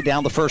play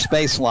down the first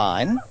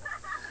baseline.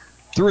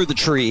 Through the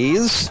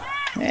trees.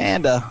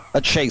 And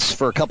a chase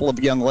for a couple of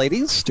young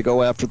ladies to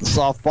go after the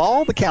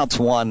softball. The count's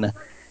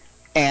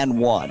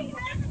 1-1.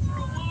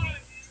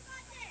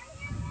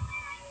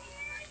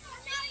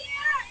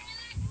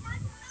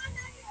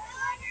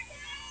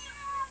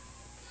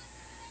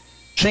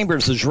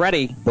 Chambers is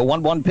ready. The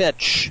 1-1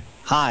 pitch.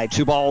 High,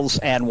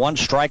 2-1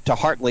 strike to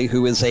Hartley,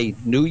 who is a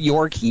New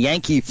York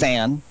Yankee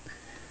fan.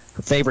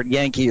 Her favorite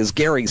Yankee is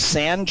Gary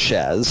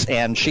Sanchez,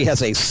 and she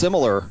has a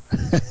similar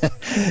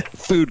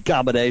food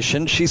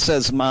combination. She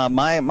says,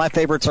 my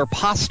favorites are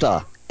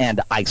pasta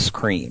and ice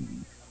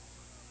cream.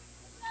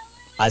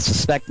 I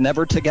suspect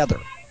never together.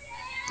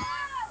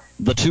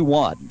 The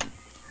 2-1.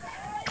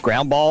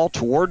 Ground ball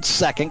towards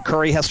second.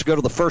 Curry has to go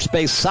to the first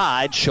base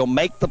side. She'll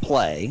make the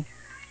play.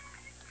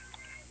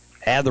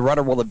 And the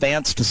runner will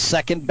advance to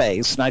second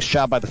base. Nice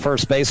job by the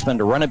first baseman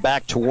to run it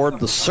back toward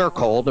the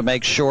circle to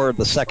make sure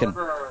the second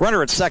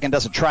runner at second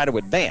doesn't try to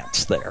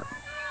advance there.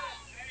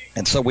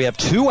 And so we have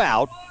 2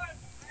 out.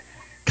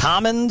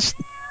 Commons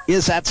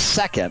is at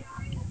second.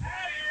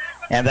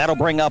 And that'll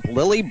bring up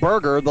Lily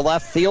Berger, the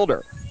left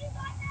fielder.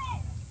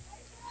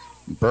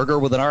 Berger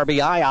with an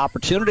RBI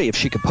opportunity if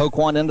she could poke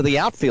one into the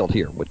outfield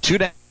here. With 2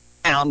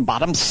 down,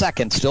 bottom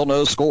second, still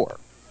no score.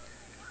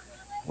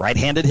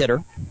 Right-handed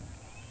hitter.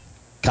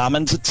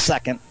 Commons at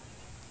second.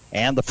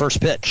 And the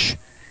first pitch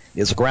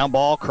is a ground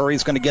ball.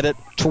 Curry's going to get it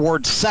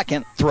towards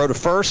second, throw to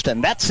first,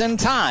 and that's in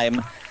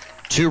time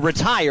to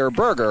retire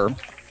Berger.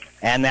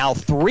 And now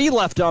 3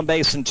 left on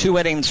base in 2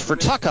 innings for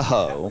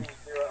Tuckahoe.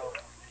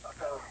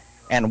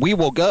 And we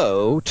will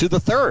go to the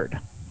third.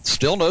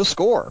 Still no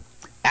score.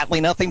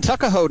 Atlee nothing,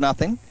 Tuckahoe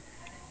nothing.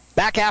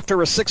 Back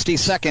after a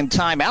 60-second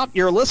timeout,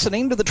 you're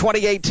listening to the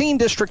 2018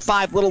 District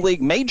 5 Little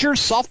League Major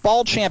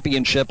Softball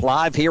Championship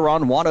live here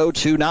on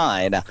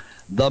 102.9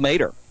 The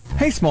Mater.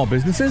 Hey, small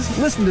businesses,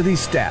 listen to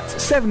these stats.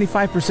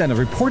 75% of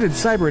reported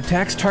cyber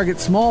attacks target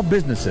small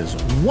businesses.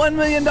 $1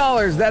 million,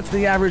 that's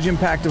the average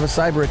impact of a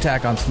cyber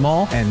attack on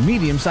small and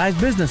medium-sized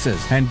businesses.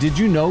 And did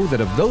you know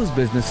that of those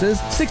businesses,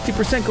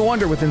 60% go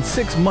under within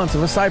 6 months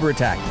of a cyber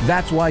attack?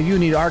 That's why you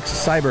need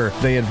ARCS Cyber.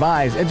 They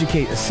advise,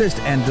 educate, assist,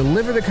 and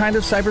deliver the kind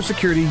of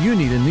cybersecurity you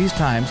need in these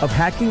times of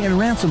hacking and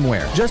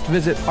ransomware. Just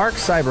visit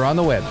ARCS Cyber on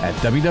the web at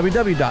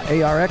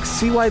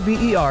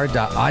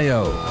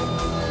www.arxcyber.io.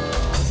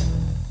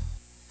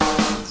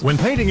 When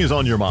painting is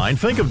on your mind,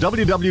 think of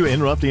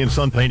WWN Rufty &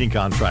 Son Painting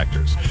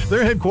Contractors.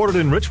 They're headquartered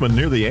in Richmond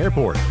near the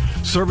airport.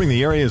 Serving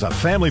the area as a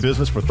family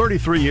business for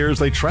 33 years,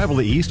 they travel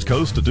the East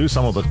Coast to do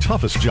some of the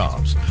toughest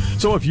jobs.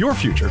 So if your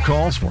future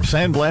calls for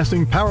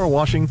sandblasting, power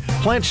washing,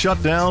 plant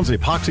shutdowns,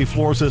 epoxy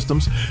floor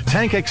systems,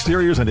 tank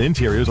exteriors and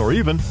interiors, or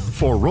even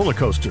for roller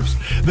coasters,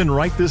 then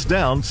write this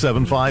down,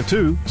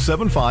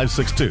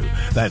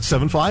 752-7562. That's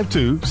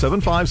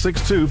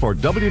 752-7562 for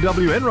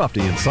WWN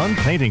Rufty & Son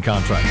Painting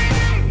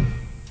Contractors.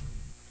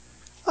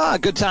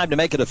 Good time to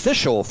make it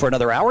official for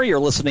another hour. You're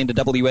listening to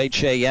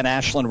WHAN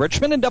Ashland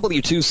Richmond and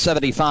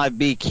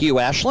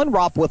W275BQ Ashland.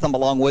 Rob Witham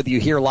along with you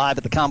here live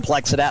at the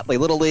complex at Atlee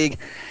Little League.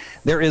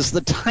 There is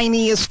the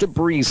tiniest of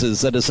breezes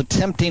that is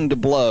attempting to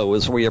blow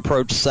as we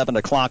approach 7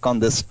 o'clock on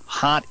this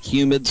hot,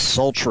 humid,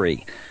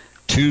 sultry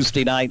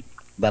Tuesday night,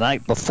 the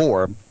night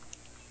before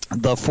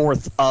the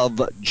 4th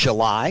of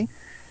July.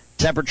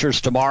 Temperatures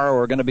tomorrow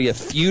are going to be a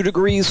few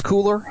degrees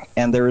cooler,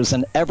 and there is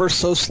an ever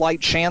so slight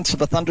chance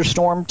of a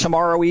thunderstorm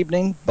tomorrow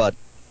evening, but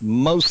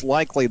most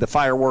likely the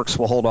fireworks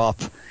will hold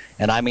off,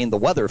 and I mean the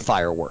weather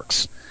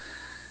fireworks,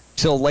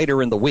 till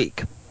later in the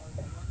week. A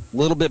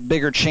little bit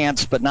bigger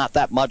chance, but not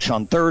that much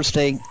on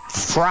Thursday.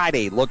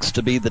 Friday looks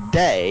to be the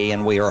day,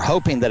 and we are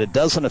hoping that it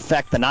doesn't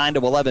affect the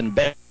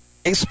 9-11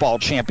 baseball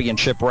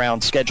championship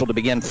round scheduled to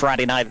begin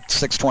Friday night at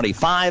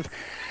 6:25,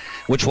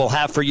 which we'll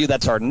have for you.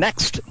 That's our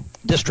next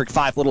District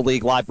 5 Little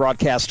League live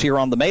broadcast here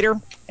on the Mater,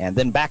 and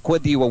then back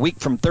with you a week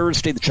from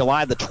Thursday,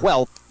 July the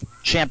 12th,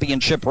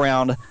 championship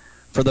round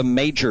for the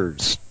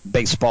Majors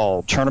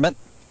baseball tournament.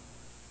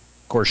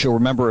 Of course, you'll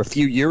remember a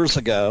few years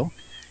ago,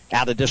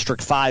 out of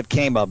District 5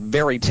 came a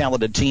very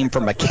talented team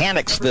from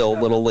Mechanicsville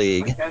Little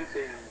League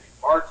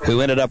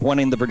who ended up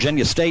winning the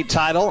Virginia State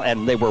title,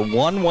 and they were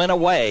 1 win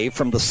away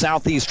from the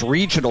Southeast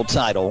Regional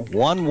title,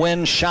 1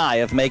 win shy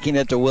of making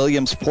it to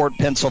Williamsport,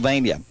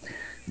 Pennsylvania.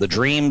 The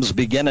dreams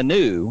begin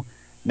anew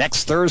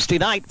next Thursday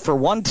night for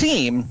one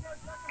team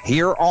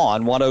here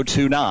on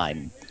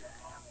 102.9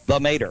 The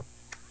Mater.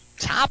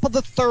 Top of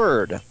the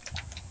third.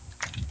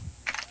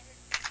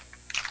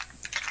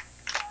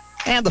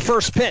 And the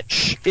first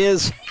pitch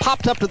is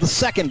popped up to the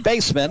second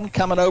baseman,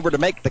 coming over to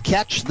make the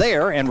catch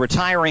there and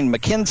retiring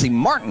Mackenzie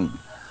Martin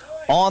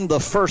on the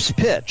first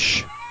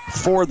pitch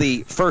for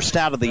the first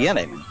out of the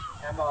inning.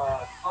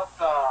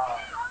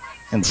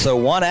 And so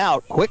 1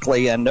 out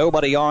quickly and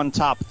nobody on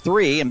top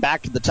 3, and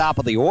back to the top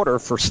of the order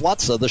for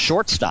Slutza, the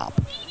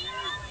shortstop.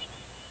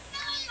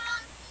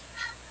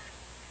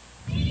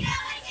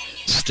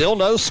 Still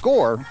no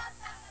score.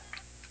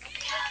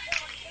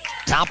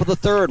 Top of the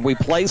third, we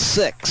play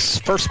 6.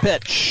 First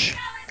pitch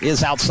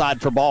is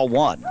outside for ball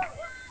 1.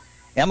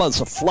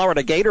 Emma's a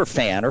Florida Gator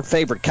fan. Her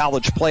favorite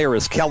college player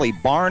is Kelly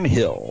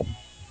Barnhill.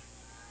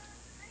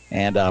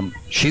 And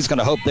she's going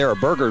to hope there are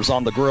burgers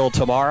on the grill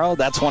tomorrow.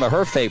 That's one of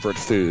her favorite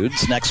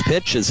foods. Next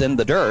pitch is in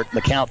the dirt. The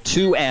count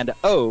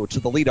 2-0 to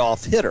the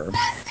leadoff hitter.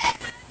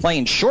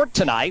 Playing short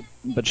tonight,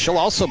 but she'll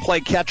also play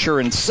catcher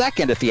and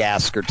second if you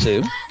ask her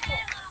to.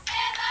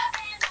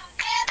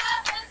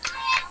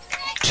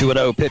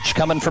 2-0 pitch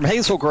coming from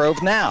Hazel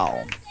Grove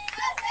now.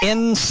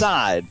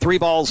 Inside, 3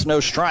 balls, no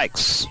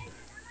strikes.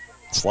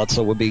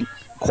 Slutza would be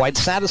quite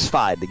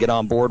satisfied to get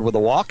on board with a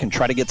walk and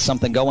try to get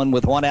something going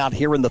with 1 out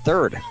here in the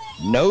third.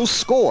 No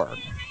score.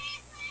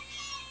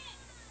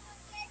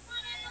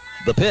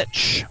 The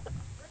pitch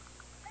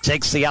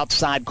takes the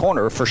outside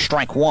corner for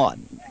strike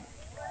 1.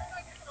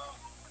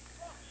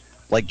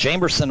 Blake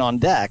Jamerson on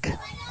deck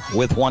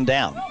with 1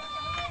 down.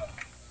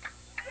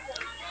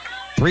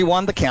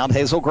 3-1 the count.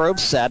 Hazel Grove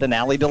set, and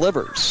Allie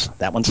delivers.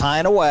 That one's high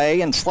and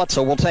away, and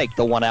Slutza will take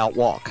the 1 out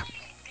walk.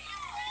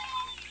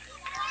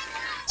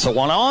 So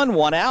 1 on,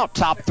 1 out,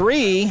 top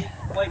 3.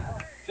 Blake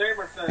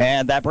Jamerson.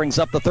 And that brings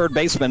up the third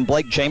baseman,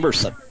 Blake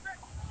Jamerson.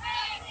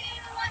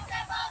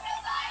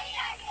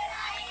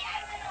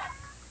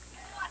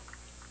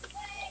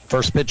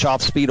 First pitch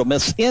off speed will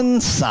miss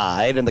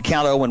inside, and the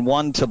count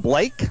 0-1 to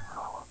Blake.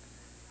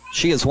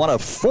 She is one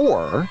of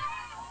 4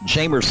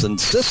 Jamerson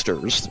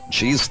sisters.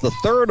 She's the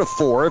third of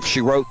 4 if she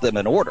wrote them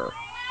in order.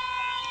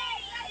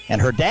 And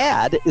her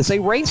dad is a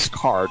race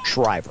car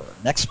driver.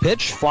 Next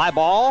pitch, fly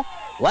ball,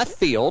 left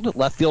field.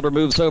 Left fielder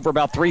moves over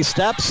about 3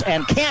 steps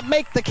and can't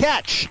make the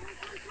catch.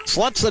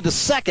 Slutza to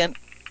second.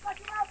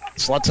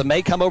 Slutza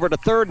may come over to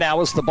third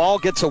now as the ball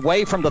gets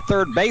away from the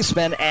third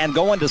baseman, and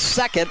going to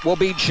second will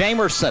be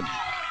Jamerson.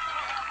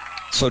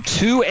 So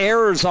 2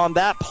 errors on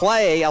that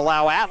play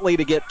allow Atlee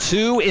to get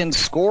 2 in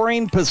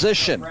scoring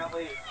position.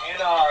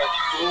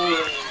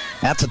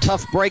 That's a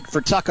tough break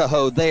for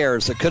Tuckahoe there,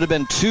 as it could have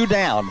been 2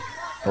 down.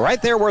 Right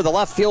there where the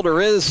left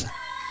fielder is,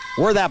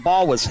 where that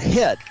ball was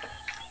hit,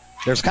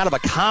 there's kind of a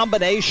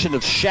combination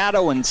of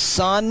shadow and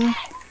sun.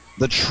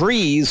 The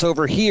trees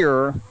over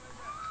here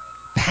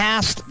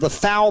past the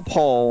foul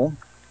pole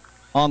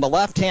on the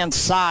left-hand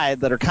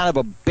side that are kind of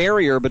a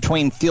barrier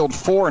between field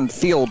 4 and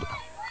field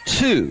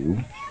 2.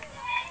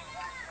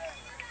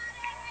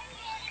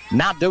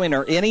 Not doing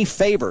her any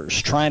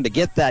favors, trying to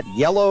get that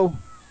yellow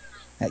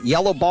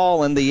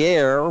ball in the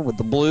air with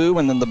the blue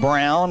and then the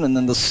brown and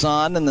then the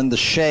sun and then the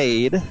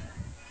shade.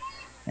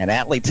 And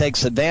Atlee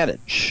takes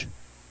advantage.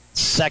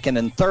 Second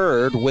and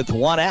third with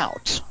 1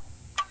 out.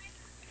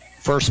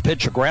 First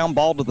pitch, a ground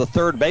ball to the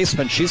third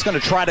baseman. She's going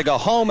to try to go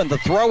home, and the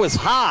throw is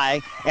high,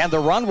 and the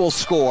run will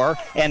score,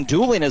 and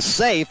Dooling is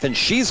safe, and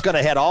she's going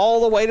to head all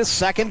the way to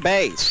second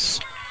base.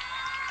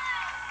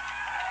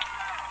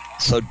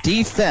 So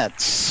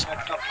defense,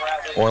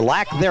 or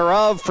lack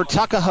thereof, for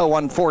Tuckahoe,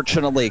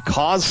 unfortunately,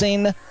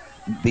 causing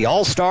the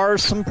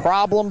All-Stars some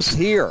problems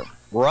here.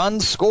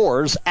 Run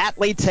scores.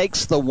 Atlee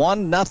takes the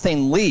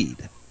 1-0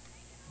 lead.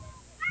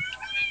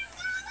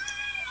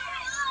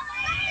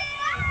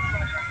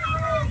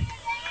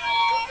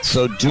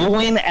 So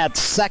Dooling at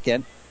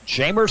second,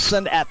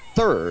 Jamerson at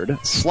third,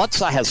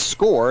 Slutza has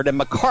scored, and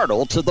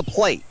McCardle to the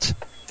plate.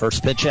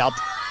 First pitch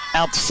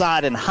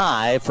outside and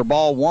high for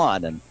ball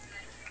 1, and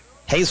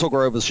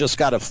Hazelgrove has just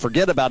got to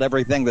forget about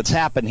everything that's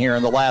happened here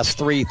in the last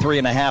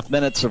 3.5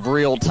 minutes of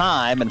real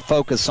time and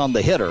focus on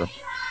the hitter.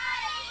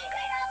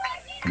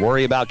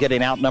 Worry about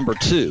getting out number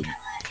 2.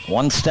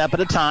 1 step at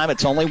a time.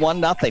 It's only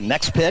 1-0.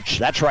 Next pitch,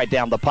 that's right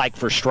down the pike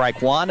for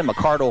strike 1, and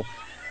McCardle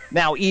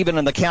now even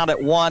in the count at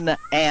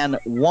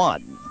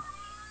 1-1.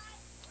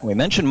 We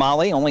mentioned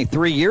Molly, only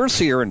 3 years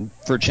here in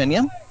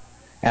Virginia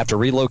after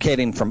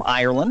relocating from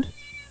Ireland.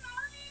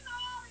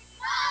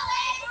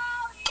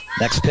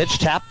 Next pitch,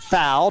 tap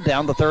foul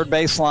down the third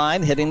base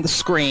line, hitting the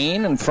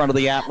screen in front of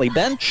the Atlee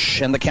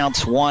bench, and the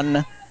count's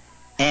 1-2.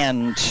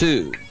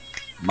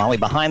 Molly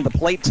behind the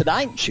plate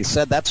tonight. She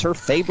said that's her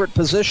favorite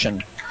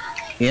position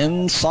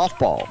in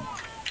softball.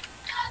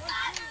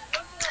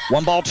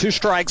 1 ball, 2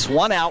 strikes,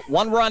 1 out,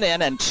 1 run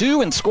in, and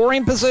 2 in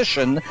scoring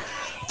position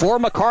for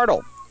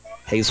McCardle.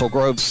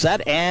 Hazelgrove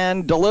set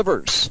and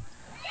delivers.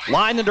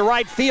 Line into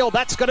right field.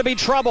 That's going to be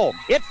trouble.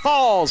 It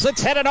falls.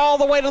 It's headed all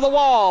the way to the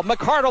wall.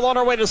 McCardle on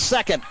her way to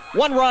second.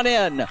 1 run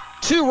in.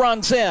 2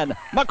 runs in.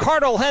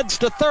 McCardle heads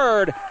to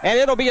third, and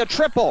it'll be a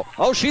triple.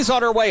 Oh, she's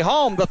on her way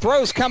home. The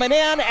throw's coming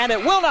in, and it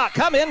will not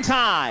come in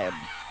time.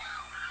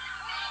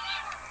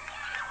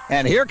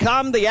 And here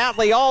come the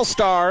Atlee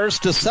All-Stars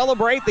to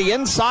celebrate the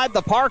inside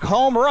the park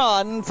home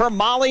run for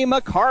Molly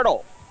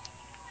McCardle.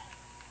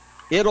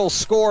 It'll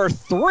score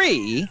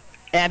 3,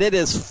 and it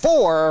is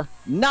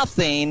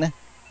 4-0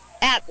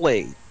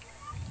 Atlee.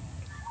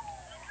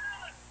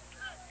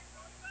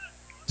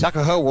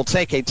 Tuckahoe will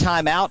take a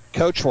timeout.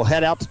 Coach will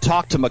head out to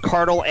talk to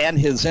McCardle and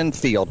his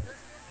infield.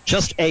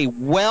 Just a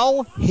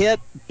well-hit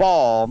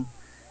ball.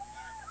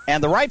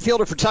 And the right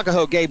fielder for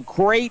Tuckahoe gave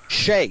great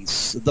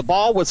chase. The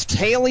ball was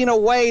tailing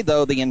away,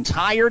 though, the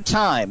entire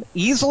time.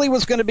 Easily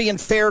was going to be in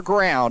fair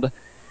ground.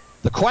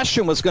 The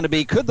question was going to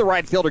be, could the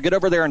right fielder get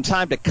over there in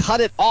time to cut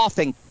it off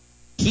and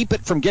keep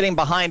it from getting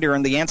behind her?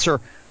 And the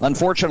answer,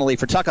 unfortunately,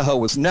 for Tuckahoe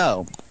was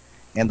no.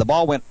 And the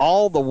ball went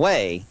all the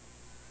way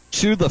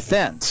to the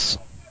fence.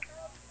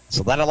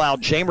 So that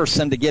allowed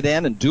Jamerson to get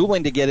in and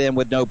Dooling to get in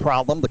with no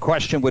problem. The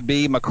question would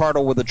be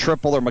McCardle with a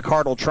triple or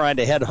McCardle trying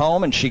to head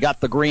home, and she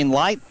got the green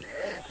light.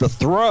 The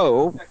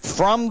throw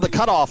from the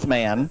cutoff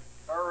man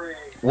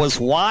was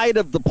wide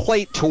of the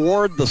plate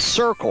toward the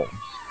circle,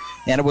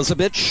 and it was a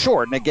bit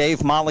short, and it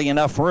gave Molly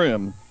enough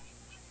room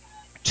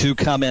to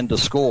come in to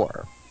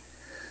score.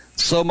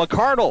 So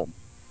McCardle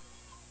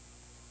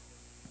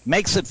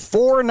makes it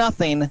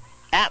 4-0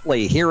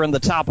 Atlee here in the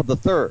top of the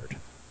third.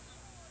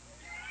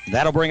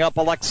 That'll bring up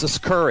Alexis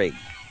Curry.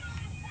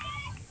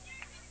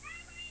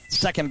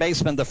 Second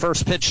baseman, the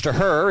first pitch to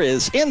her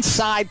is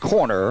inside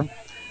corner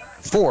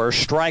for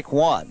strike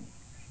 1.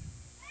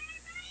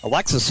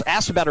 Alexis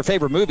asked about her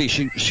favorite movie.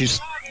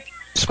 She's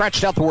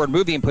scratched out the word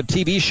movie and put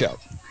TV show.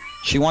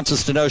 She wants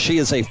us to know she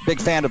is a big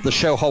fan of the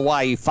show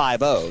Hawaii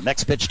Five-0.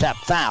 Next pitch, tap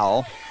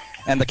foul.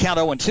 And the count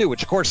 0-2,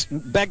 which, of course,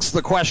 begs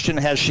the question,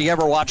 has she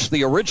ever watched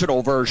the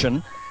original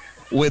version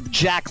with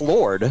Jack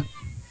Lord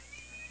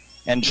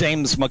and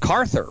James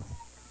MacArthur?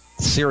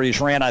 The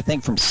series ran, I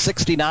think, from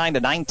 69 to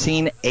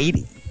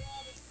 1980.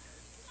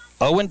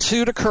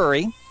 0-2 to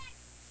Curry.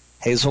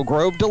 Hazel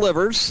Grove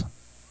delivers.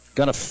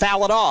 Going to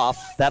foul it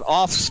off, that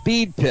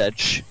off-speed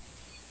pitch.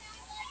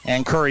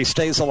 And Curry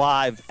stays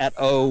alive at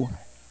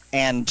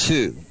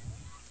 0-2.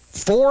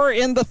 4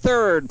 in the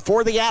third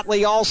for the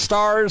Atlee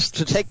All-Stars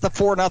to take the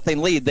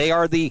 4-0 lead. They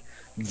are the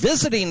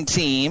visiting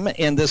team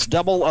in this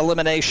double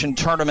elimination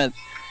tournament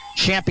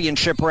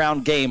championship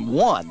round game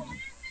 1.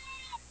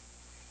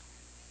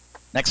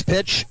 Next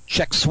pitch,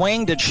 check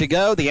swing. Did she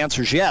go? The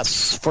answer is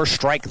yes for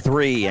strike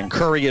 3, and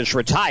Curry is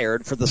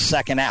retired for the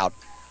second out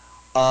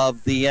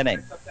of the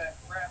inning.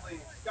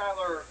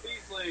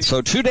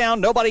 So 2 down,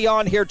 nobody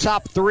on here,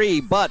 top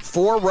 3, but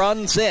 4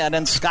 runs in,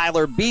 and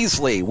Skylar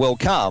Beasley will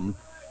come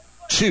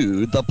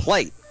to the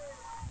plate.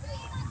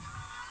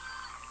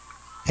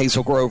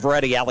 Hazel Grove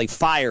ready. Allie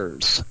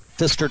fires.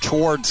 Pfister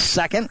towards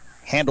second.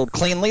 Handled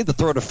cleanly. The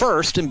throw to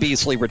first, and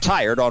Beasley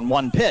retired on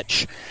 1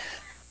 pitch.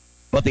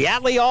 But the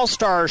Atlee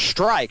All-Stars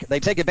strike.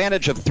 They take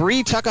advantage of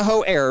 3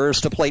 Tuckahoe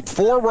errors to plate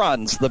 4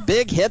 runs. The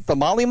big hit, the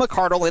Molly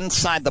McCardle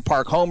inside the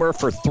park homer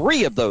for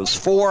 3 of those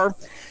 4.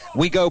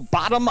 We go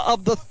bottom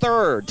of the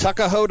third.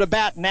 Tuckahoe to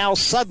bat now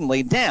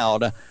suddenly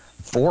down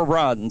 4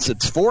 runs.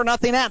 It's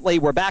 4-0 Atlee.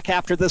 We're back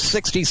after this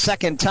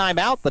 60-second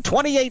timeout. The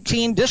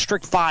 2018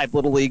 District 5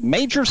 Little League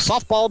Major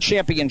Softball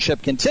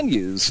Championship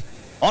continues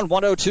on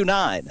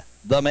 102.9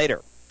 The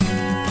Mater.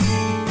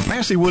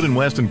 Massey Wood &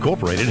 West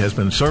Incorporated has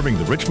been serving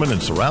the Richmond and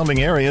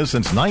surrounding areas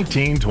since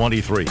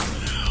 1923.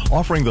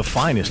 Offering the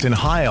finest in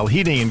Heil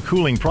heating and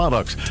cooling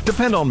products.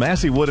 Depend on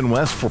Massey Wood &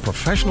 West for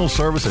professional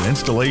service and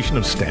installation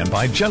of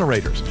standby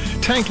generators,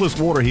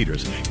 tankless water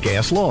heaters,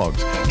 gas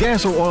logs,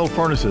 gas or oil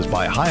furnaces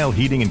by Heil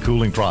Heating and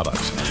Cooling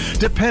Products.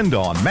 Depend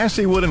on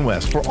Massey Wood &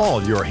 West for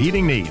all your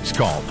heating needs.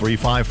 Call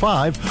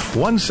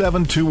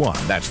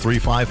 355-1721. That's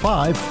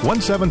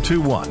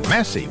 355-1721.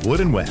 Massey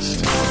Wood &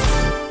 West.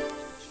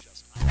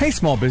 Hey,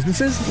 small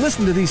businesses,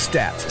 listen to these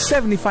stats.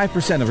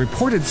 75% of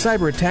reported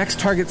cyber attacks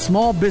target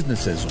small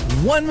businesses.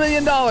 $1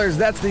 million,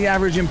 that's the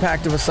average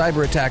impact of a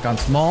cyber attack on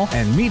small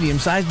and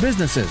medium-sized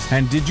businesses.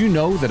 And did you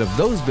know that of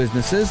those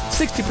businesses,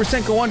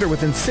 60% go under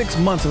within 6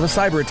 months of a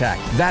cyber attack?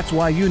 That's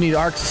why you need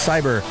ARCS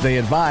Cyber. They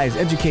advise,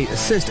 educate,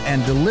 assist,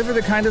 and deliver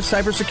the kind of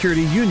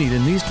cybersecurity you need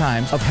in these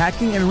times of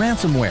hacking and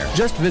ransomware.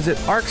 Just visit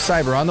ARCS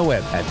Cyber on the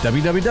web at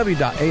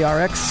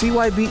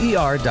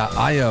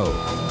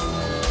www.arxcyber.io.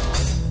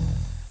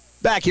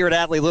 Back here at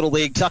Atlee Little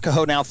League,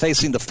 Tuckahoe now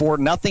facing the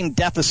 4-0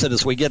 deficit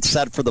as we get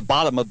set for the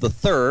bottom of the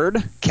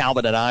third.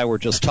 Calvin and I were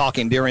just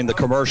talking during the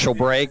commercial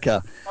break.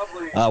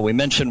 We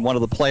mentioned one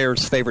of the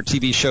players' favorite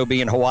TV show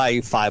being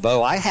Hawaii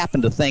Five-0. I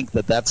happen to think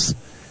that that's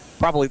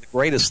probably the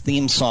greatest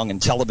theme song in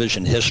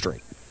television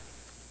history.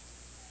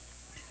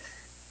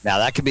 Now,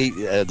 that could be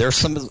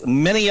there's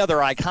many other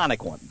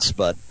iconic ones,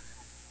 but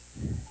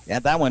yeah,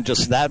 that one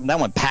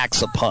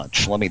packs a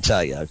punch, let me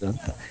tell you.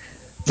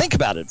 Think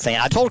about it,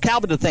 fan. I told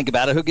Calvin to think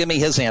about it. He'll give me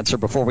his answer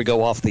before we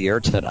go off the air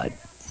tonight.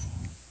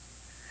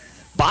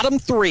 Bottom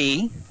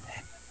 3.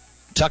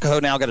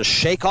 Tuckahoe now got to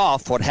shake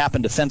off what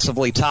happened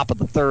defensively top of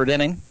the third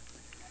inning.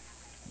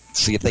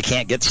 See if they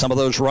can't get some of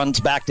those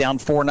runs back down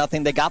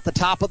 4-0. They got the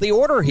top of the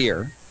order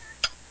here.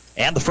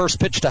 And the first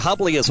pitch to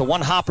Hubley is a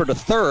one-hopper to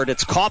third.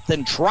 It's caught,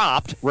 then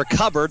dropped,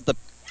 recovered. The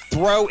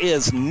throw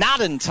is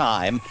not in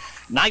time.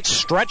 Nice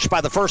stretch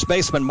by the first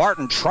baseman,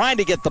 Martin, trying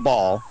to get the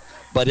ball.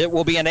 But it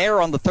will be an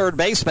error on the third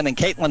baseman, and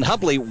Caitlin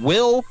Hubley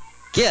will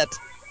get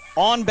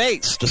on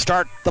base to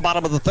start the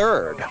bottom of the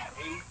third.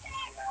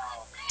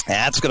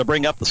 That's going to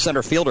bring up the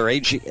center fielder,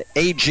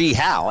 A.G.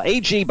 Howe.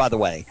 A.G., by the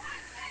way,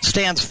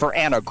 stands for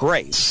Anna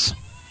Grace.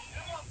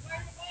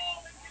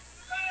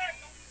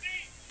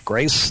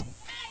 Grace,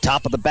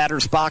 top of the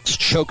batter's box,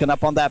 choking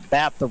up on that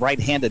bat, the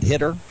right-handed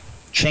hitter.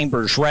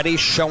 Chambers ready,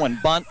 showing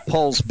bunt,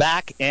 pulls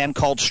back, and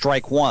called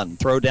strike 1.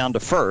 Throw down to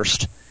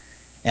first,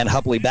 and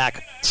Hubley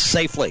back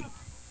safely.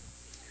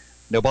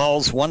 No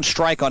balls, 1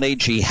 strike on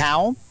A.G.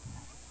 Howe.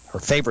 Her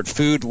favorite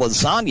food,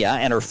 lasagna,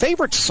 and her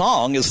favorite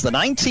song is the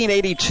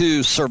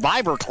 1982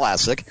 Survivor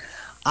classic,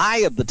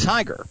 Eye of the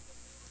Tiger,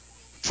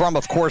 from,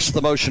 of course,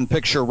 the motion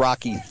picture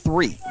Rocky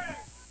III.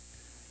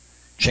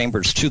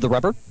 Chambers to the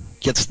rubber,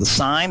 gets the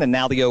sign, and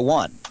now the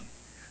 0-1.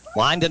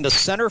 Lined into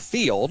center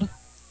field,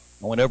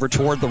 going over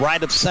toward the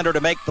right of center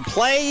to make the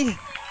play.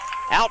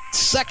 Out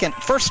second,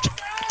 first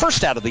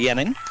out of the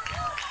inning.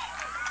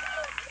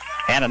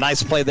 And a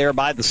nice play there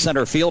by the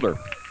center fielder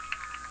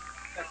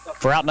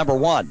for out number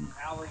 1.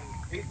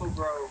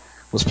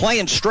 Was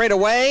playing straight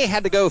away,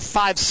 had to go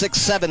 5,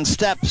 6, 7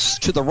 steps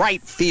to the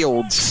right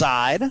field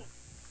side,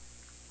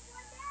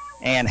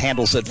 and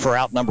handles it for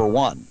out number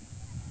 1.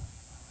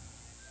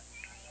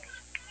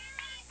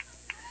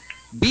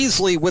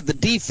 Beasley with the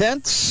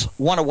defense,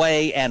 1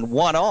 away and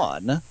 1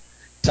 on.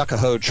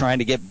 Tuckahoe trying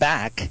to get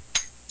back.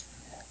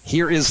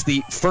 Here is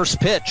the first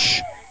pitch.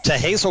 to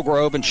Hazel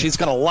Grove, and she's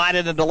going to line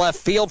it into left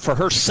field for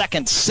her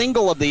second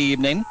single of the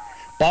evening.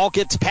 Ball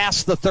gets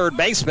past the third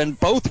baseman.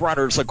 Both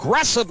runners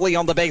aggressively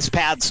on the base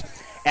paths,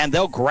 and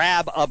they'll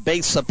grab a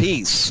base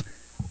apiece.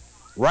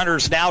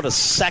 Runners now to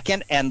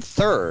second and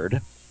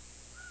third.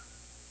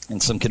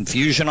 And some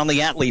confusion on the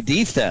Atlee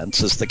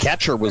defense as the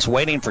catcher was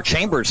waiting for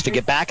Chambers to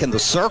get back in the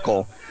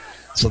circle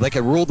so they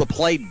could rule the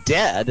play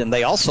dead, and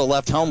they also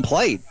left home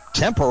plate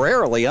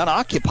temporarily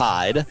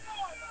unoccupied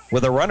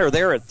with a runner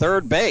there at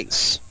third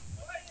base.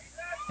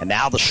 And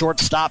now the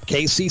shortstop,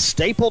 Casey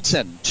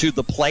Stapleton, to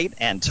the plate,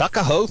 and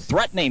Tuckahoe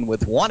threatening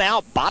with one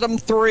out, bottom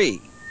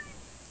three.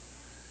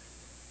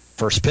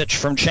 First pitch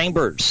from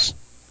Chambers.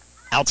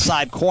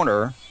 Outside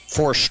corner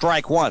for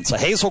strike one. So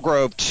Hazel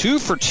Grove 2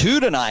 for 2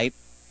 tonight.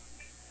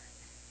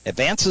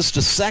 Advances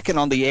to second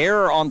on the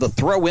error on the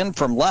throw-in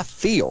from left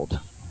field.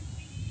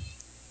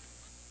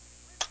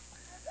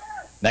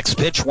 Next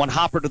pitch, one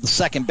hopper to the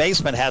second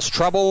baseman, has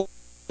trouble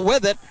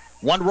with it.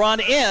 One run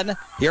in.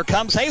 Here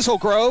comes Hazel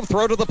Grove.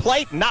 Throw to the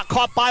plate, not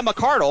caught by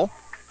McCardle.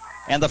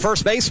 And the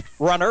first base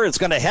runner is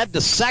going to head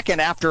to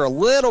second after a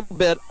little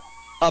bit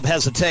of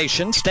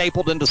hesitation.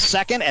 Stapled into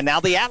second, and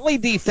now the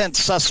Atlee defense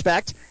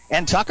suspect,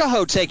 and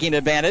Tuckahoe taking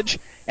advantage.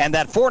 And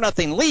that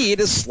 4-0 lead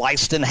is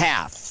sliced in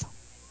half.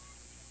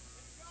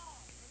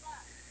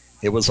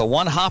 It was a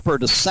one-hopper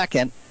to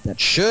second that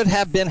should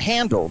have been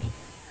handled,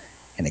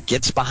 and it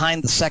gets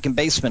behind the second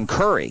baseman,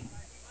 Curry.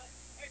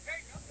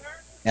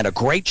 And a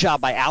great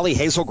job by Allie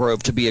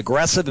Hazelgrove to be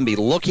aggressive and be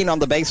looking on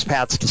the base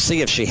paths to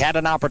see if she had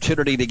an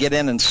opportunity to get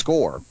in and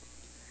score.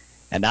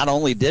 And not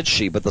only did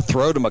she, but the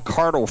throw to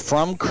McCardle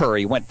from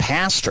Curry went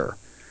past her.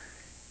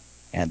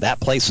 And that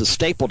places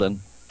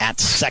Stapleton at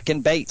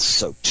second base.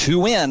 So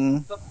 2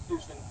 in.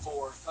 Substitution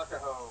for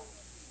Tuckahoe,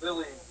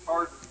 Lily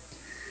Harden.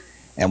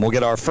 And we'll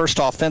get our first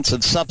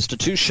offensive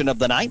substitution of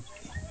the night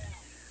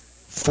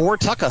for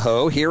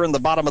Tuckahoe here in the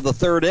bottom of the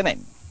third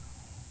inning.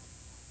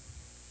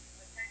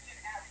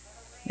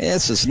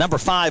 This is number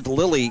 5,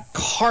 Lily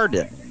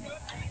Carden.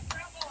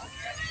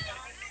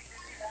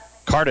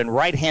 Carden,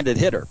 right-handed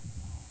hitter.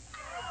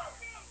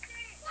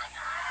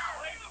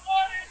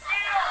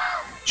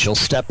 She'll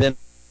step into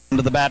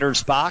the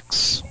batter's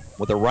box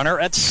with a runner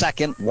at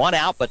second, 1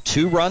 out, but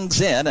 2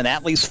 runs in, and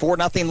Atlee's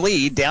 4-0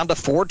 lead down to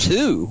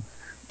 4-2.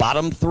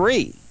 Bottom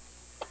 3.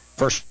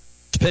 First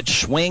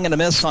pitch, swing and a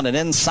miss on an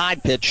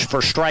inside pitch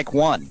for strike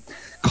 1.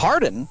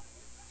 Carden,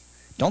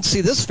 don't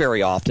see this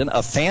very often,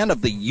 a fan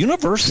of the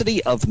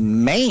University of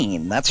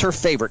Maine. That's her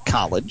favorite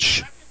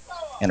college.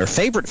 And her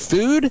favorite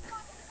food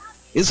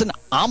is an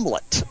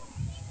omelet.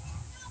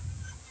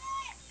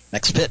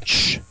 Next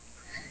pitch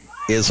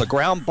is a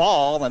ground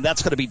ball, and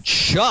that's going to be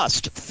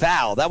just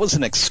foul. That was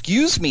an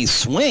excuse-me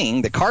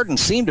swing that Carden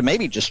seemed to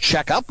maybe just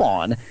check up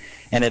on,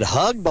 and it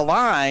hugged the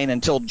line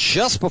until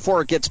just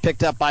before it gets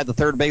picked up by the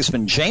third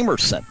baseman,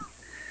 Jamerson.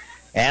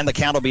 And the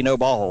count will be no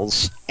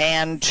balls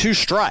and 2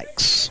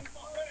 strikes.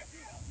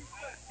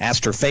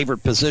 Asked her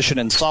favorite position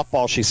in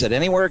softball. She said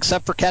anywhere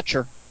except for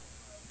catcher.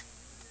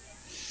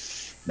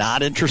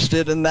 Not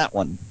interested in that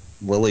one.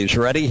 Lily's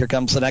ready. Here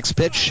comes the next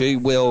pitch. She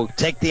will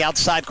take the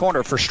outside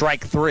corner for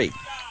strike 3.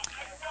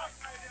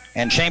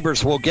 And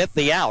Chambers will get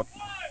the out.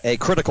 A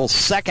critical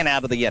second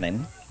out of the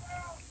inning.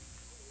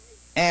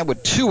 And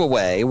with 2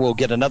 away, we'll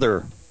get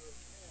another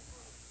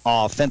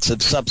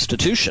offensive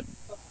substitution.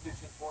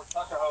 Substitution for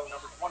Tuckahoe,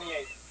 number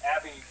 28,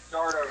 Abby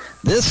Darter.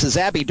 This is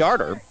Abby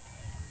Darter.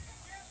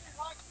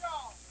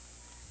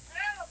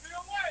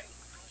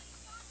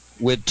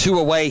 With 2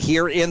 away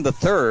here in the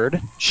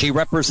third, she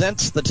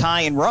represents the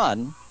tying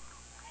run.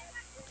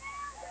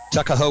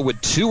 Tuckahoe with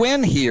 2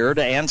 in here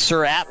to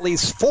answer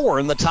Atlee's 4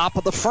 in the top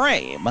of the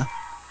frame.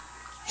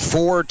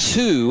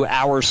 4-2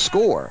 our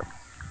score.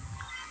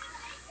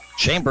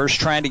 Chambers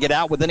trying to get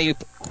out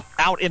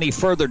any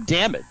further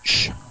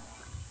damage.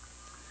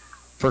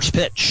 First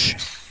pitch,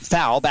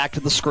 foul, back to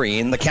the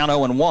screen. The count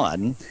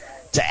 0-1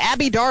 to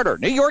Abby Darter,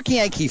 New York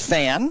Yankee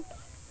fan.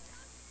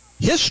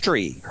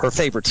 History, her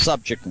favorite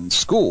subject in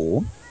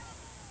school.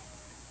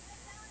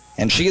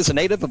 And she is a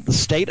native of the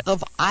state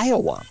of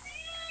Iowa.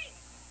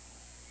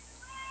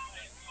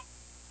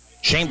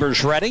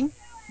 Chambers ready.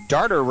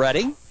 Darter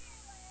ready.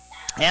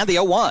 And the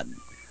 0-1.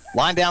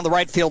 Line down the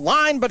right field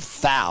line, but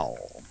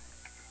foul.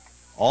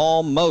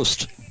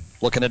 Almost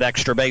looking at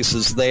extra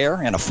bases there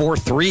and a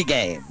 4-3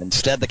 game.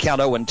 Instead, the count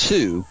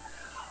 0-2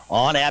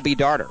 on Abby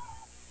Darter.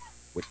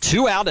 With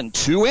 2 out and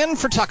 2 in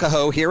for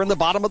Tuckahoe here in the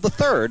bottom of the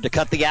third to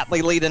cut the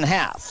Atlee lead in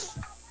half.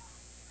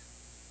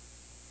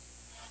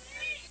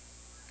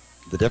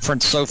 The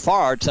difference so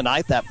far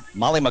tonight, that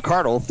Molly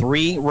McCardle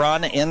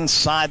 3-run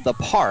inside the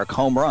park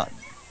home run.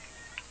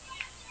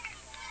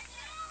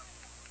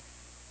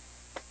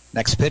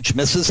 Next pitch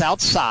misses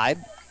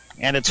outside,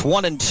 and it's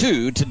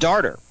 1-2 to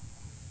Darter.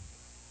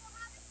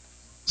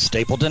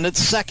 Stapleton at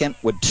second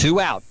with 2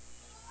 out.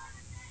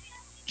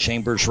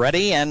 Chambers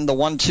ready, and the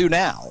 1-2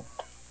 now.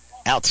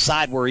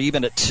 Outside, we're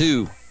even at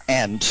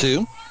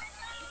 2-2.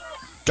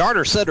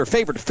 Darter said her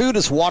favorite food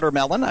is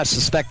watermelon. I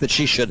suspect that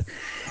she should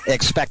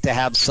expect to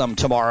have some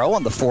tomorrow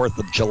on the 4th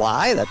of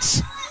July.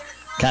 That's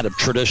kind of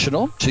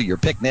traditional to your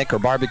picnic or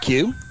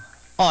barbecue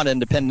on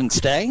Independence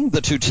Day.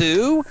 The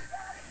 2-2.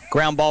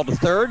 Ground ball to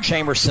third.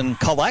 Jamerson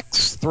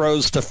collects,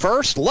 throws to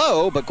first.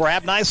 Low, but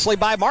grabbed nicely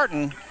by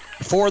Martin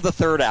for the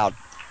third out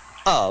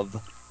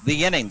of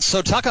the inning.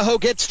 So Tuckahoe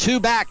gets two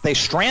back. They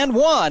strand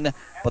one,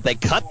 but they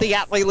cut the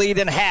Atlee lead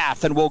in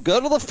half, and we'll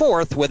go to the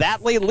fourth with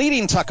Atlee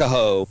leading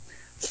Tuckahoe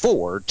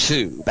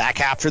 4-2.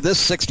 Back after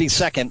this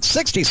 60-second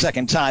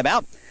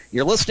timeout.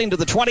 You're listening to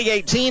the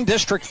 2018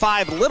 District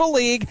 5 Little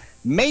League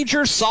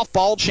Major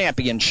Softball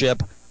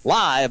Championship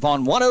live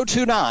on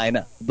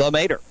 102.9 The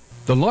Mater.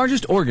 The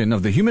largest organ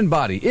of the human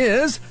body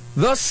is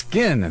the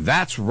skin.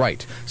 That's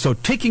right. So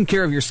taking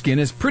care of your skin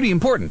is pretty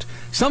important.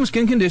 Some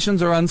skin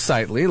conditions are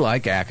unsightly,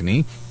 like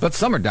acne, but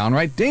some are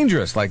downright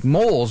dangerous, like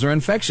moles or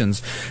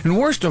infections. And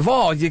worst of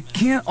all, you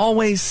can't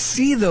always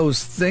see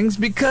those things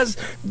because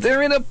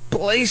they're in a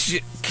place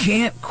you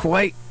can't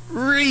quite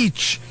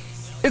reach.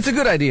 It's a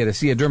good idea to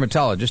see a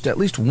dermatologist at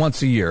least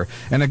once a year,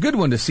 and a good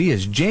one to see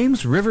is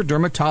James River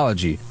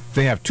Dermatology.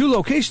 They have two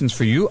locations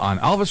for you on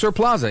Alvasor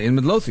Plaza in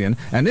Midlothian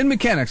and in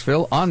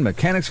Mechanicsville on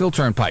Mechanicsville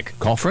Turnpike.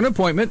 Call for an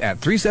appointment at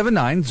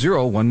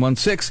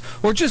 379-0116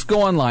 or just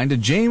go online to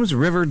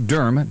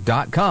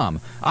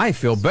jamesriverderm.com. I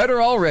feel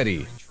better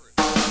already.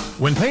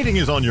 When painting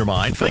is on your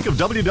mind, think of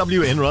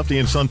WHAN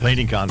Radio Son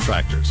Painting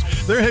Contractors.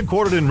 They're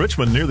headquartered in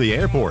Richmond near the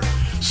airport.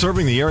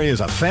 Serving the area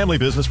as a family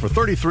business for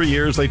 33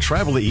 years, they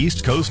travel the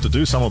East Coast to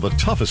do some of the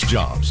toughest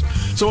jobs.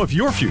 So if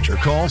your future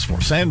calls for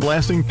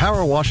sandblasting,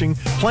 power washing,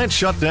 plant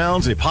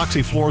shutdowns,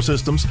 epoxy floor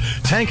systems,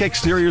 tank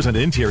exteriors and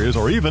interiors,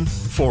 or even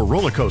for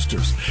roller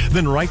coasters,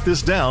 then write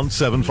this down,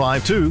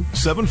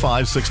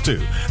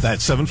 752-7562.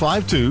 That's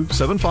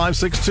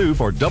 752-7562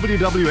 for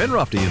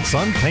WHAN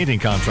Son Painting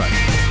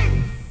Contractors.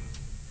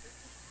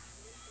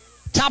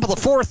 Top of the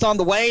fourth on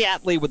the way.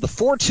 Atlee with the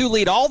 4-2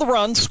 lead. All the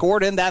runs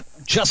scored in that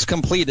just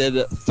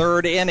completed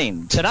third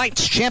inning.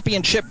 Tonight's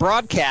championship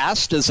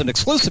broadcast is an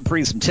exclusive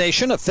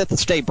presentation of Fifth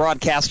Estate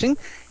Broadcasting,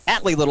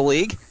 Atlee Little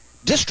League,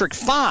 District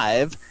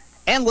 5,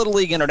 and Little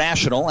League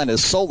International, and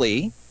is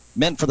solely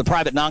meant for the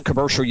private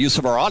non-commercial use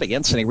of our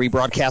audience. Any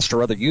rebroadcast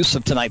or other use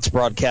of tonight's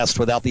broadcast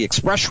without the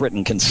express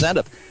written consent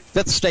of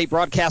Fifth Estate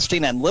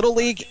Broadcasting and Little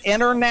League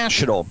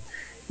International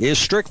is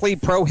strictly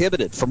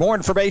prohibited. For more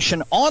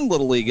information on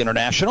Little League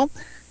International,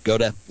 go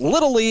to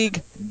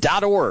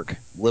littleleague.org,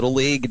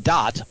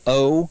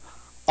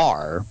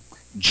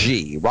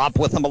 littleleague.org. Rob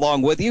Witham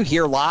along with you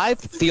here live,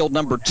 field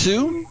number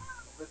 3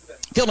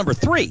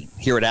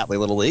 here at Atlee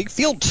Little League.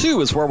 Field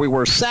 2 is where we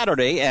were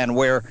Saturday and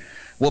where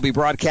we'll be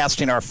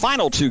broadcasting our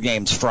final two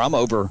games from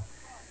over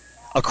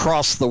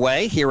across the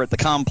way here at the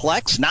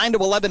complex. 9 to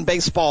 11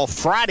 baseball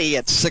Friday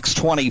at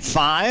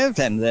 6:25,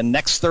 and then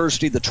next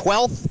Thursday the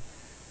 12th,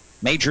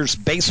 Majors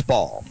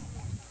Baseball.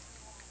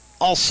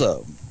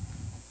 Also,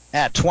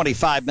 at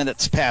 25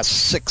 minutes past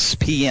 6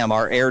 p.m.,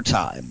 our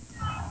airtime.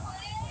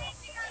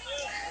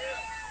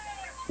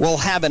 We'll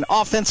have an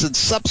offensive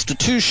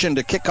substitution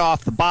to kick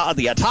off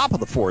the top of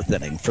the fourth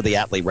inning for the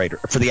Atlee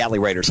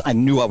Raiders. I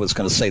knew I was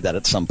going to say that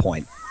at some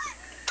point.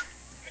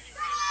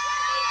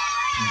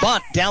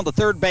 Bunt down the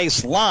third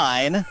base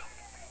line,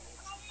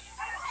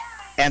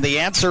 and the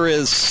answer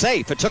is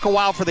safe. It took a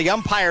while for the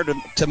umpire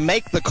to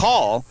make the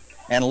call.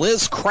 And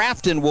Liz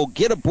Crafton will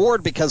get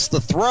aboard because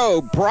the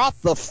throw brought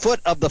the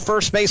foot of the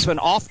first baseman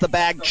off the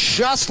bag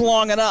just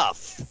long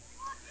enough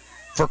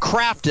for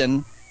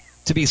Crafton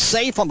to be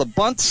safe on the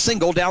bunt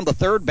single down the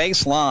third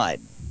base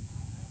line.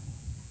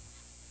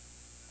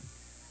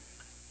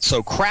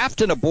 So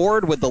Crafton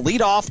aboard with the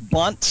leadoff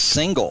bunt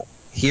single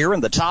here in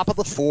the top of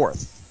the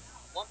fourth.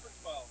 1 for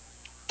 12.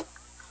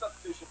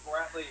 Substitution for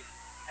Atlee,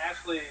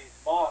 Ashley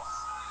Moss.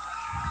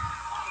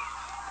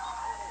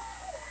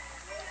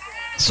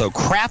 So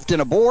Crafton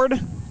aboard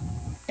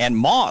and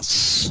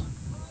Moss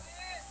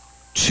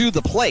to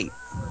the plate.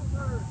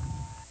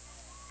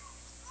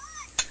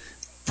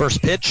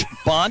 First pitch,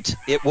 bunt.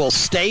 It will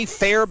stay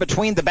fair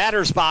between the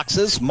batter's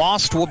boxes.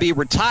 Moss will be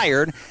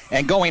retired,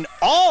 and going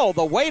all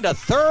the way to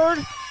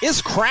third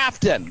is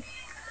Crafton,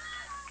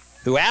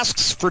 who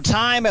asks for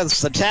time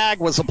as the tag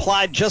was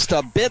applied just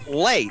a bit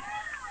late.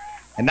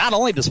 And not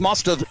only does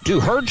Moss do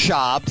her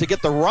job to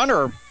get the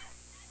runner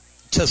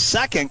to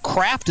second,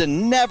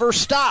 Crafton never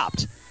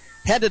stopped.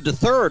 Headed to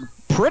third.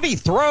 Pretty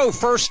throw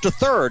first to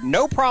third.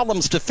 No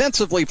problems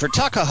defensively for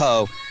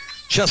Tuckahoe.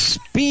 Just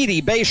speedy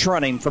base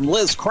running from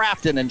Liz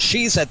Crafton, and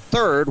she's at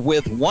third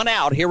with one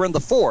out here in the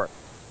fourth.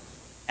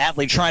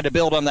 Atlee trying to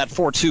build on that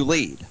 4-2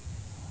 lead.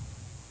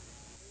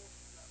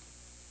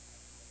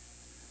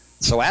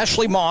 So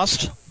Ashley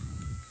Moss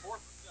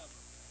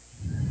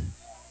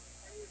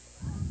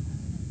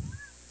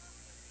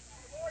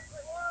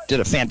did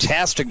a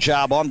fantastic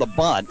job on the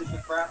bunt,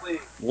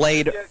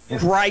 laid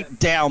right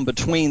down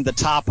between the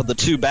top of the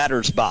two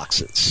batters'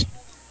 boxes.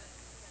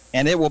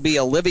 And it will be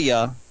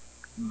Olivia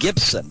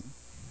Gibson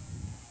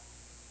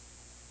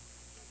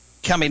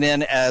coming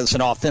in as an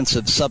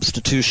offensive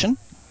substitution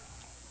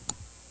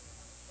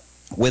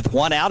with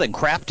one out, and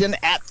Crafton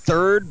at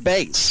third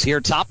base.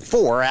 Here top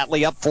four,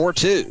 Atlee up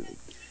 4-2.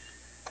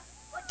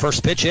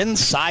 First pitch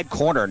inside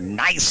corner.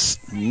 Nice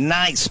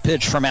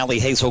pitch from Allie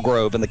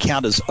Hazelgrove, and the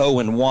count is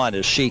 0-1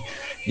 as you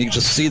can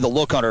just see the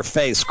look on her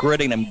face,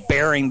 gritting and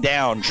bearing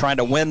down, trying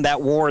to win that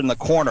war in the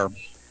corner.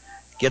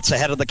 Gets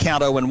ahead of the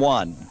count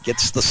 0-1.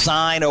 Gets the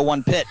sign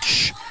 0-1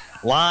 pitch.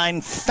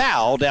 Line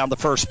foul down the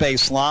first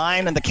base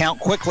line, and the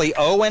count quickly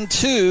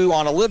 0-2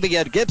 on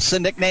Olivia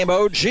Gibson, nicknamed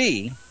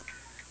OG.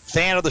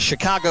 Fan of the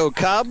Chicago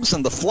Cubs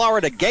and the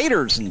Florida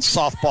Gators in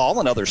softball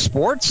and other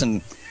sports,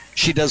 and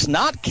she does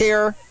not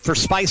care for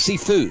spicy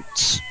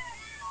foods.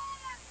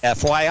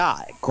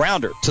 FYI.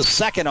 Grounder to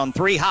second on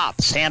 3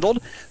 hops.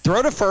 Handled.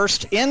 Throw to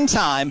first in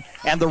time,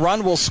 and the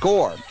run will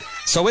score.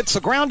 So it's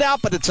a ground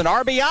out, but it's an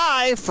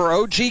RBI for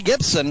OG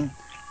Gibson.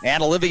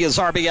 And Olivia's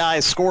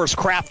RBI scores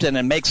Crafton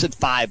and makes it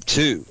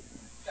 5-2.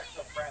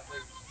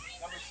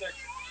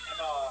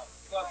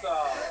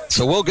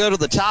 So we'll go to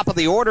the top of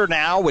the order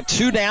now with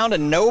 2 down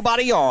and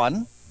nobody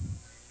on.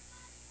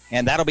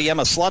 And that'll be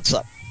Emma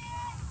Slutza.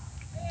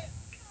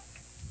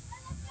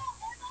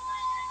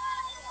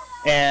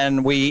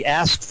 And we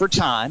asked for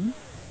time.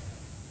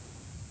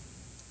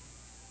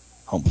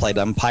 Home plate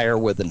umpire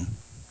with a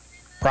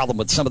problem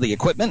with some of the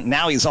equipment.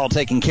 Now he's all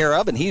taken care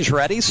of, and he's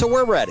ready, so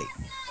we're ready.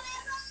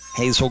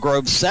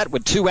 Hazelgrove set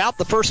with 2 out,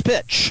 the first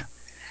pitch.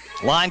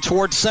 Line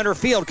towards center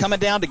field, coming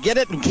down to get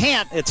it and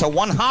can't. It's a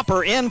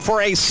one-hopper in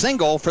for a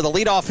single for the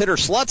leadoff hitter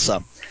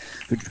Slutza,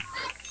 who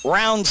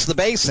rounds the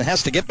base and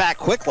has to get back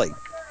quickly.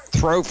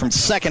 Throw from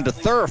second to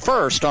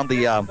first on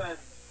the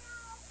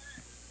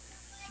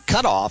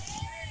cutoff.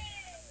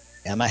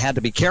 Emma had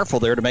to be careful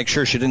there to make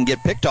sure she didn't get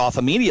picked off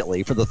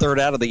immediately for the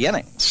 3rd out of the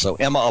inning. So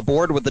Emma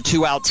aboard with the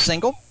 2-out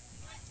single.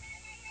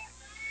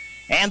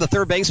 And the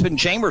third baseman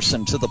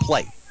Jamerson to the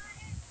plate.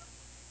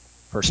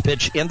 First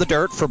pitch in the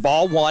dirt for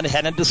ball 1,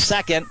 headed to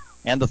second.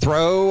 And the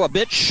throw a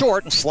bit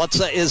short, and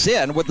Slutza is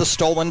in with the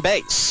stolen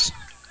base.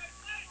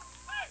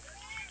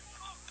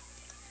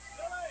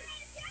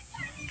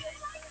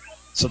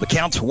 So the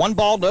count's 1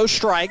 ball, no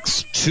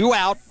strikes, 2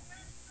 out.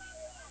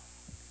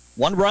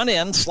 1 run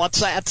in,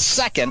 Slutza at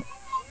second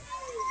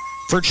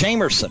for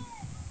Jamerson.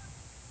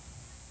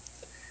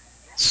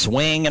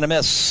 Swing and a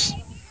miss.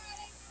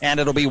 And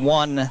it'll be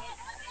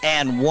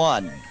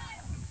 1-1.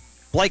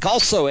 Blake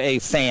also a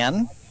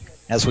fan.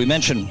 As we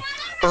mentioned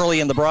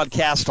early in the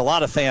broadcast, a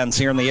lot of fans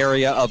here in the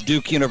area of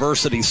Duke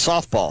University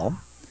softball.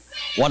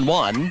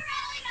 1-1.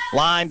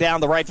 Line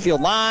down the right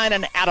field line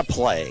and out of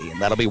play.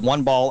 And that'll be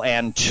 1 ball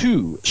and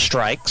 2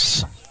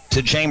 strikes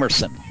to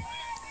Jamerson.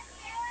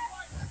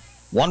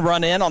 1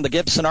 run in on the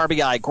Gibson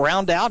RBI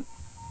ground out.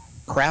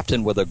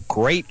 Crafton with a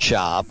great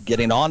job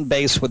getting on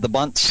base with the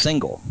bunt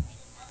single.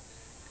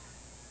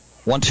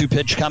 1-2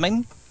 pitch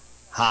coming.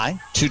 High,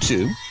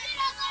 2-2.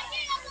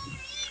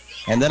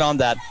 And then on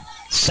that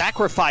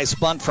sacrifice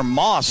bunt from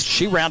Moss,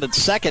 she rounded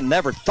second,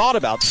 never thought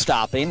about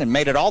stopping, and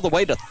made it all the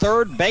way to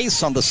third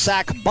base on the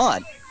sac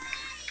bunt.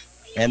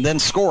 And then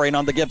scoring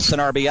on the Gibson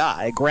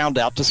RBI, ground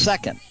out to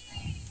second.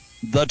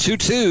 The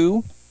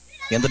 2-2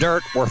 in the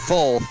dirt were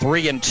full,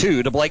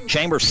 3-2 to Blake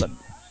Jamerson.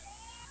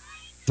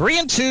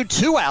 3-2,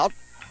 2 out.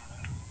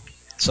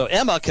 So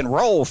Emma can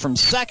roll from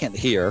second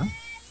here.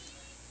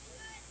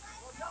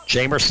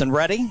 Jamerson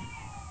ready.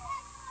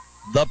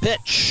 The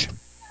pitch.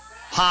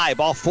 High,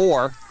 ball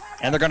 4.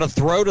 And they're going to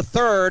throw to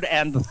third,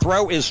 and the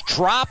throw is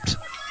dropped.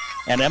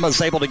 And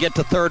Emma's able to get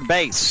to third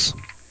base.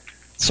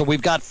 So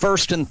we've got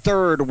first and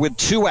third with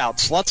 2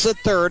 outs. Lutz at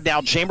third,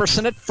 now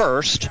Jamerson at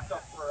first.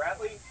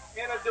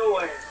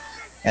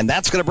 And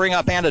that's going to bring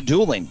up Anna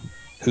Dooling,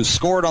 who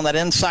scored on that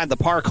inside the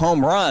park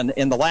home run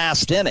in the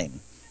last inning.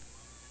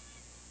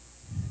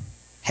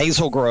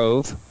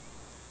 Hazelgrove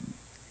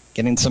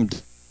getting some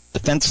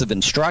defensive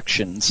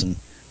instructions and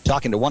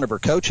talking to one of her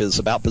coaches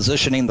about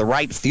positioning the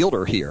right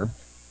fielder here.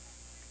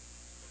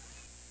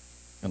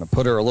 Going to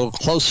put her a little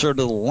closer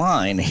to the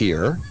line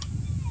here.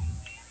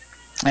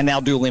 And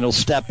now Dooling will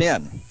step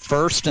in.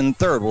 First and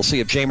third. We'll see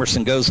if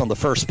Jamerson goes on the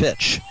first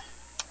pitch.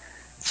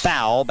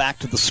 Foul back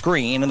to the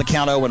screen, and the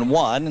count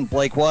 0-1, and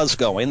Blake was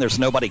going. There's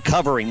nobody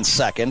covering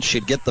second.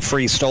 She'd get the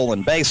free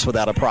stolen base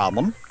without a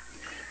problem.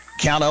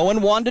 Count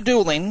 0-1 to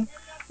Dooling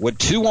with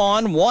 2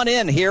 on, 1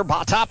 in here,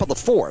 top of the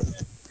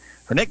 4th.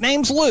 Her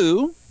nickname's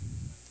Lou,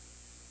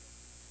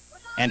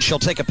 and she'll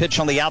take a pitch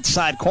on the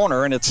outside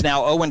corner, and it's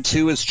now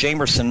 0-2 as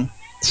Jamerson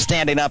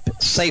standing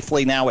up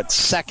safely now at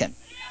second.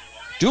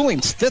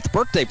 Dooling's 5th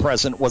birthday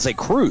present was a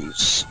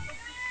cruise.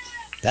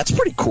 That's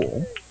pretty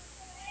cool.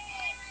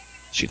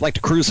 She'd like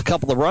to cruise a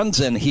couple of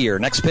runs in here.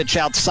 Next pitch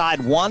outside,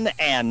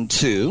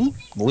 1-2.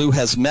 Lou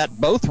has met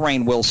both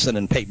Rain Wilson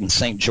and Peyton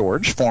St.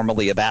 George,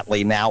 formerly of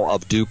Atlee, now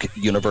of Duke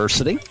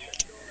University.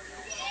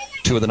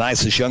 2 of the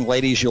nicest young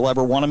ladies you'll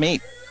ever want to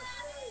meet.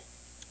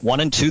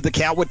 1-2, the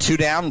count with 2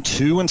 down,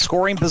 2 in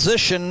scoring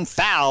position.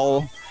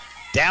 Foul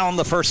down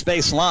the first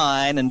base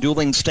line, and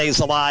Dooling stays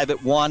alive at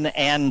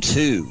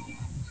 1-2.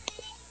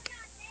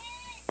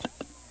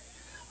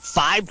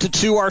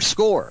 5-2 our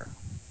score.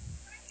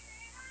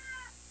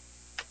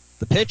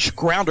 The pitch,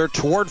 grounder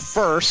toward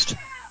first.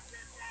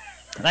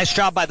 Nice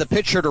job by the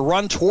pitcher to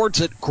run towards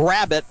it,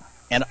 grab it,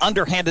 and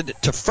underhanded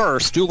it to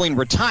first. Dooling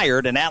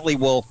retired, and Atlee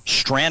will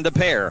strand a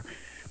pair.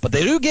 But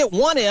they do get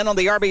one in on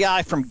the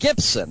RBI from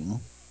Gibson.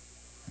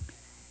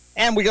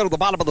 And we go to the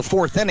bottom of the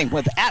fourth inning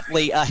with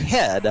Atlee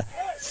ahead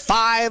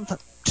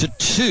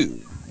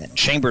 5-2. And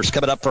Chambers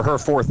coming up for her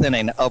fourth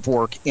inning of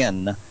work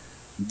in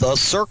the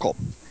circle.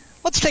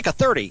 Let's take a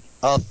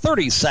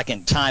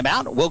 30-second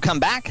timeout. We'll come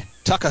back.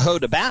 Tuckahoe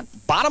to bat.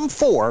 Bottom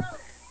four,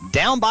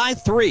 down by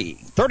 3.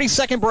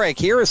 30-second break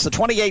here as the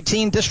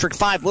 2018 District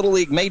 5 Little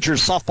League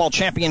Majors Softball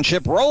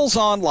Championship rolls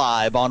on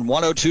live on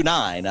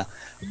 102.9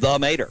 The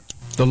Mater.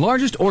 The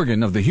largest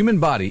organ of the human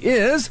body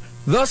is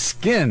the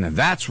skin.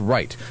 That's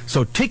right.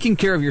 So taking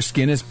care of your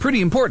skin is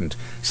pretty important.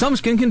 Some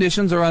skin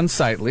conditions are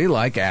unsightly,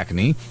 like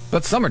acne,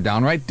 but some are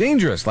downright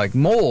dangerous, like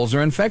moles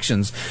or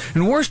infections.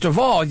 And worst of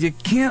all, you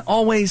can't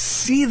always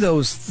see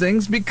those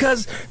things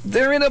because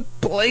they're in a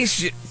place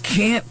you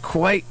can't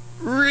quite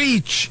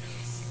reach.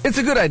 It's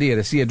a good idea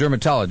to see a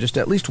dermatologist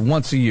at least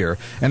once a year,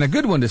 and a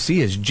good one to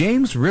see is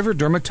James River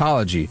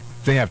Dermatology.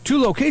 They have 2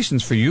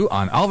 locations for you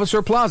on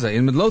Alvasor Plaza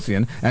in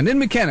Midlothian and in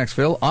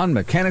Mechanicsville on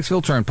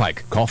Mechanicsville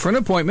Turnpike. Call for an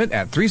appointment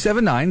at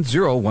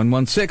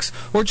 379-0116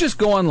 or just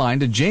go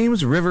online to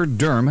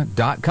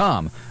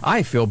jamesriverderm.com.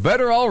 I feel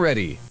better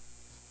already.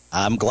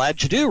 I'm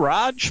glad you do,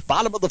 Raj.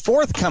 Bottom of the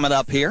fourth coming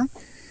up here.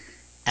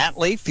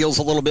 Atlee feels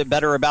a little bit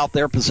better about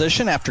their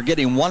position after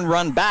getting 1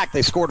 run back.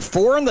 They scored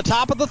 4 in the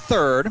top of the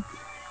third.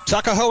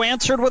 Tuckahoe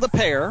answered with a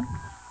pair.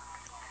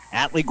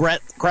 Atlee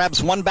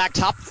grabs 1 back,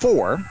 top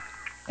 4.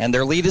 And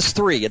their lead is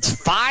 3. It's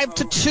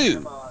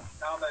 5-2.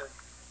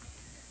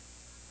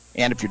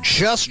 And if you're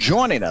just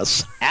joining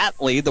us,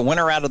 Atlee, the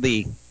winner out of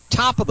the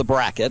top of the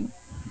bracket,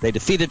 they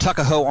defeated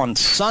Tuckahoe on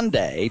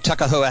Sunday.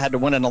 Tuckahoe had to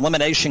win an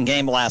elimination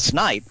game last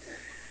night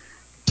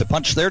to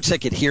punch their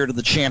ticket here to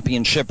the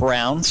championship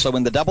round. So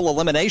in the double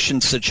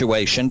elimination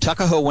situation,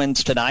 Tuckahoe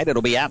wins tonight.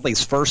 It'll be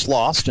Atlee's first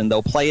loss, and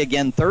they'll play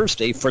again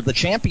Thursday for the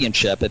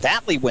championship. If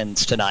Atlee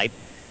wins tonight,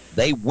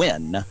 they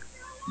win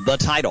the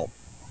title.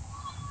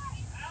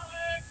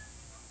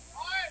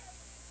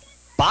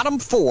 Bottom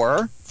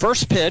 4,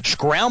 first pitch,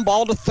 ground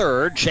ball to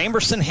third.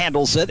 Chamberson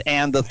handles it,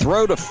 and the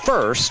throw to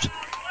first.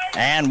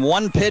 And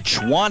 1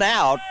 pitch, 1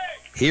 out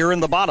here in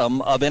the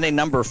bottom of inning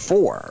number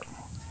 4.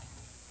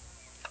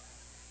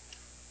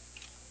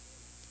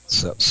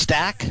 So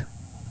Stack,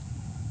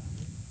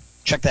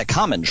 check that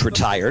Commons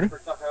retired.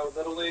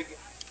 Little League,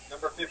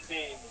 number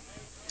 15,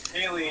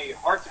 Kaylee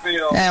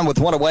Hartsfield. And with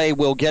 1 away,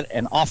 we'll get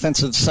an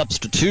offensive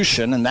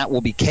substitution, and that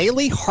will be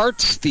Kaylee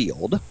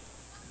Hartsfield.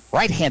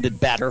 Right-handed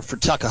batter for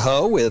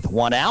Tuckahoe with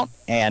 1 out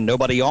and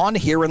nobody on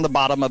here in the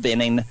bottom of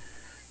inning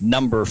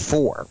number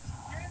 4.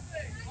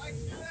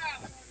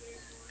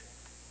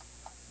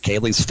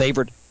 Kaylee's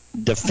favorite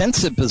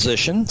defensive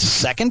position,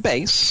 second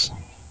base.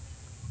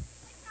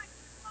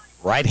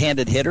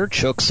 Right-handed hitter,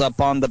 chokes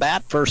up on the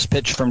bat. First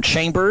pitch from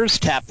Chambers,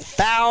 tap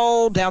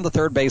foul down the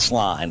third base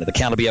line. The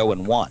count will be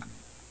 0-1.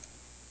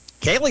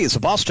 Kaylee is a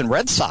Boston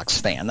Red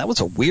Sox fan. That was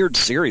a weird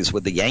series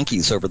with the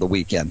Yankees over the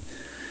weekend.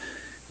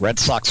 Red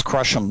Sox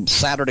crush them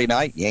Saturday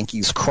night.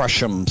 Yankees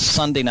crush them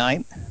Sunday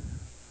night.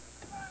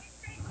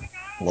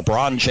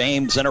 LeBron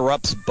James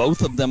interrupts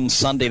both of them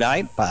Sunday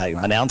night by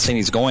announcing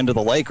he's going to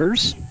the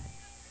Lakers.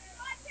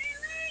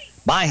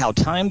 My, how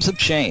times have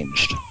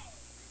changed.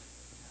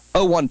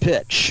 0-1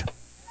 pitch.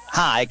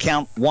 High,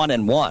 count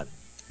 1-1.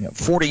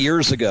 40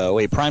 years ago,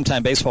 a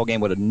primetime baseball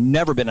game would have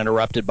never been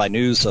interrupted by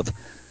news of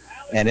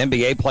an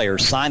NBA player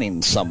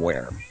signing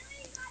somewhere.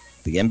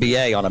 The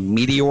NBA on a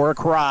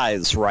meteoric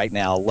rise right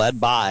now, led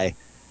by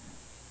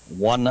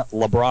one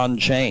LeBron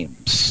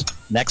James.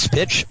 Next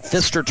pitch,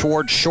 Pfister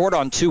towards short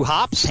on 2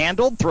 hops,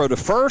 handled, throw to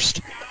first,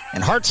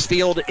 and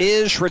Hartsfield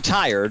is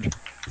retired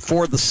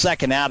for the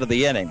second out of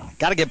the inning.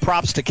 Got to give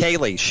props to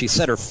Kaylee. She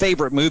said her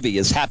favorite movie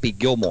is Happy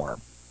Gilmore.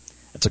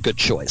 That's a good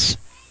choice.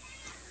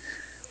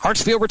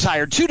 Hartsfield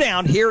retired, 2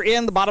 down here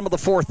in the bottom of the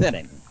 4th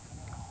inning.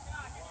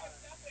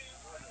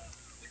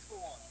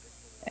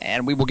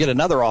 And we will get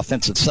another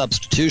offensive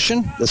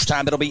substitution. This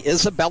time it'll be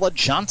Isabella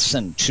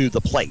Johnson to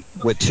the plate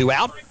with 2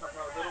 out.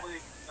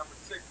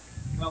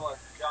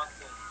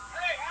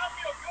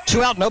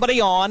 2 out,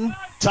 nobody on.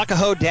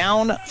 Tuckahoe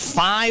down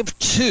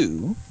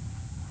 5-2.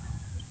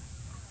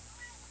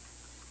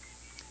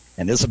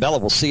 And Isabella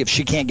will see if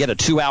she can't get a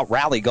 2-out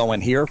rally going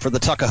here for the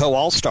Tuckahoe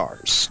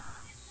All-Stars.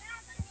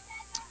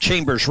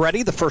 Chambers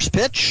ready, the first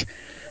pitch.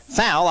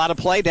 Foul, out of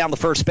play down the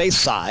first base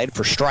side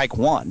for strike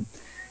 1.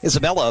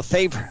 Isabella,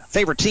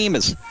 favorite team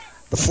is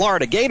the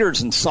Florida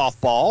Gators in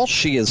softball.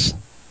 She is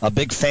a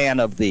big fan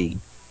of one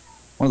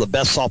of the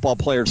best softball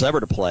players ever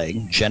to play,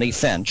 Jenny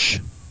Finch.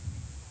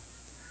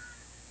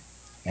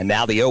 And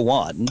now the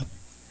 0-1.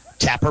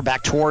 Tapper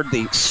back toward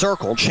the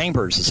circle.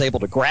 Chambers is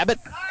able to grab it,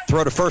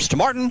 throw to first to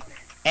Martin,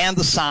 and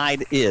the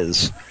side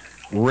is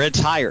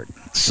retired.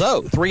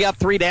 So 3 up,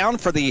 3 down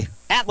for the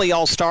Atlee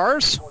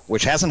All-Stars,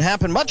 which hasn't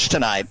happened much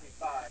tonight.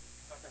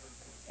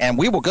 And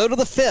we will go to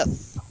the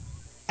 5th.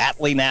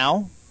 Atlee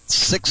now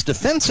 6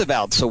 defensive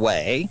outs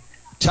away.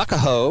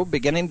 Tuckahoe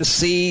beginning to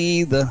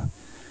see the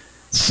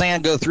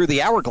sand go through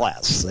the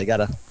hourglass. They got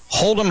a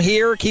hold them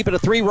here, keep it a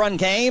 3-run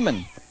game,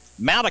 and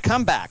mount a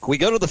comeback. We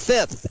go to the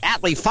 5th.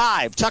 Atlee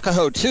 5,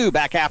 Tuckahoe 2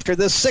 back after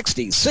this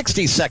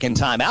 60-second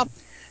timeout.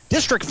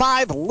 District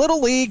 5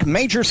 Little League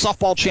Major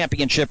Softball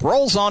Championship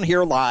rolls on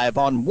here live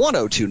on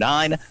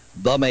 102.9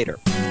 The Mater.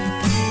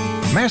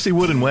 Massey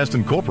Wood & West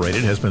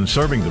Incorporated has been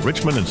serving the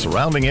Richmond and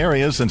surrounding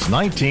areas since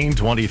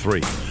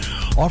 1923.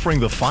 Offering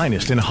the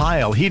finest in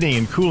Heil heating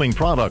and cooling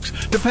products.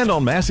 Depend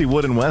on Massey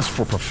Wood & West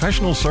for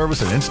professional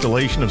service and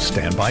installation of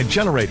standby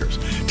generators,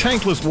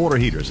 tankless water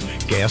heaters,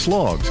 gas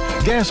logs,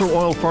 gas or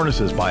oil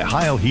furnaces by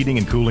Heil Heating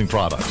and Cooling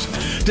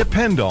Products.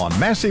 Depend on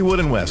Massey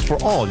Wood & West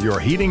for all your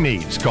heating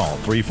needs. Call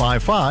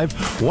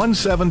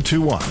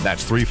 355-1721.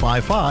 That's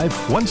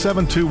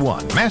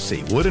 355-1721.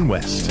 Massey Wood &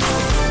 West.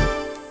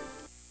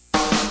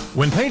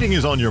 When painting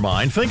is on your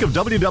mind, think of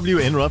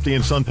WHAN Realty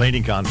and Son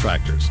Painting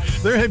Contractors.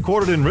 They're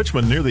headquartered in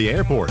Richmond near the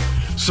airport.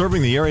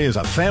 Serving the area as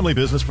a family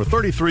business for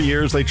 33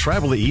 years, they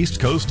travel the East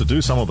Coast to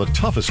do some of the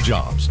toughest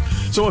jobs.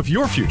 So if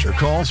your future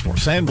calls for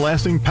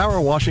sandblasting, power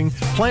washing,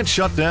 plant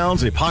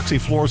shutdowns, epoxy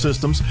floor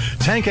systems,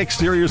 tank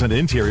exteriors and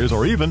interiors,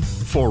 or even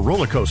for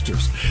roller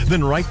coasters,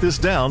 then write this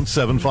down,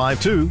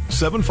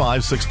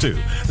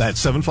 752-7562.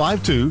 That's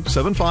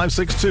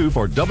 752-7562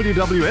 for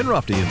WHAN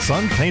Realty and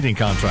Son Painting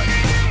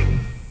Contractors.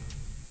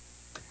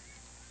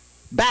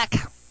 Back,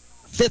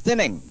 5th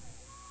inning,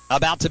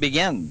 about to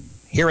begin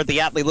here at the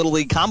Atlee Little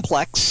League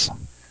Complex,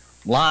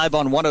 live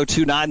on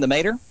 102.9 The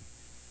Mater.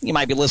 You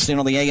might be listening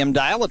on the AM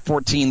dial at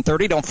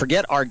 1430. Don't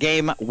forget, our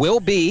game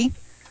will be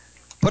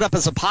put up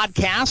as a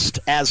podcast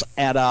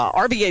at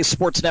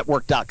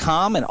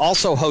rvasportsnetwork.com and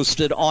also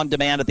hosted on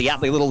demand at the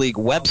Atlee Little League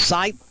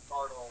website.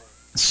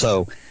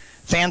 So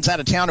fans out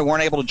of town who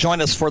weren't able to join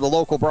us for the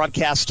local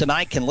broadcast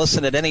tonight can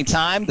listen at any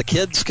time. The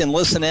kids can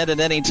listen in at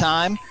any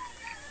time.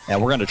 And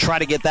we're going to try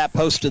to get that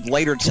posted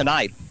later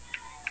tonight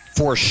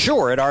for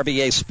sure at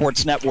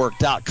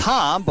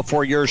rvasportsnetwork.com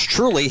before yours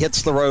truly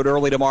hits the road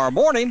early tomorrow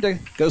morning to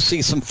go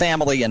see some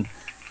family in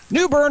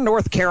New Bern,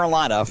 North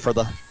Carolina for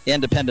the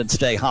Independence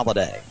Day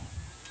holiday.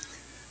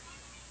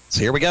 So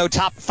here we go,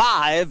 top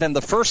 5, and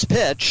the first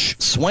pitch,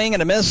 swing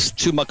and a miss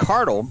to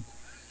McCardle.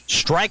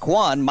 Strike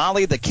 1,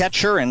 Molly the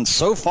catcher, and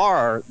so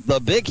far the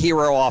big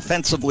hero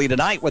offensively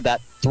tonight with that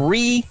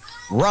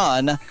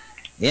 3-run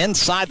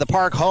inside the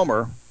park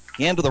homer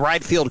into the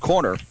right field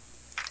corner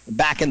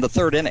back in the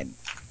 3rd inning.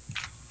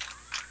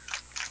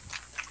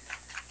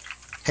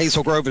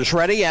 Hazel Grove is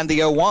ready, and the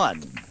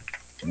 0-1.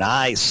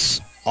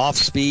 Nice.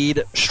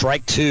 Off-speed,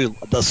 strike 2.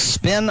 The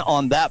spin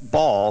on that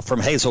ball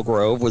from Hazel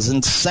Grove was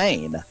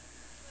insane.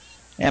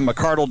 And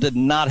McCardle did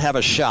not have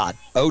a shot.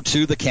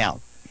 0-2 the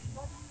count.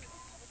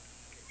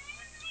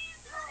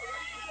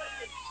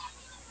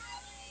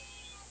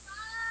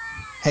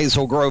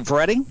 Hazel Grove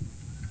ready.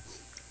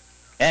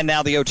 And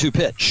now the 0-2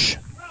 pitch.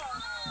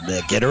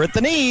 The getter at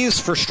the knees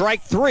for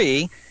strike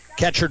 3.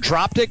 Catcher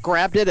dropped it,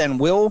 grabbed it, and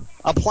will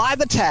apply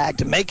the tag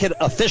to make it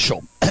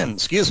official.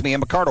 Excuse me,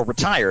 and McCardle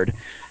retired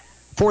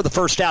for the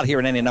first out here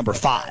in inning number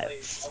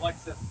 5.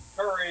 Alexis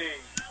Curry.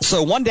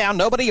 So 1 down,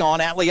 nobody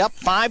on. Atlee up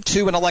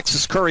 5-2, and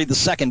Alexis Curry, the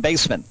second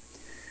baseman,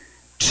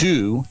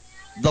 to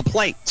the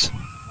plate.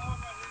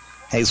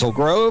 Hazel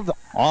Grove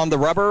on the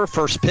rubber.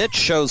 First pitch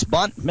shows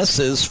bunt,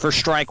 misses for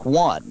strike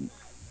 1.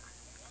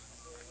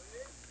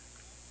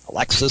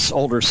 Alexis'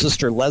 older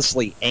sister,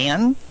 Leslie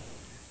Ann,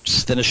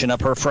 just finishing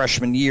up her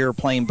freshman year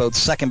playing both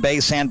second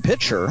base and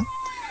pitcher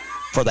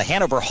for the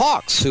Hanover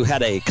Hawks, who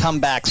had a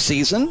comeback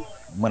season,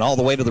 went all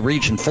the way to the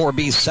Region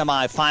 4B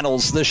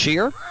semifinals this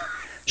year.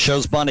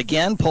 Shows bunt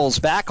again, pulls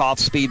back,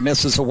 off-speed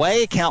misses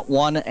away, count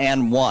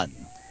 1-1.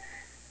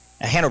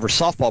 The Hanover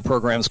softball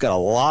program's got a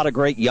lot of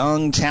great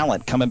young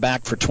talent coming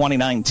back for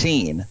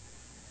 2019.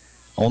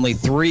 Only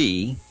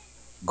 3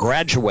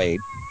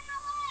 graduate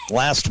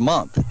last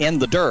month in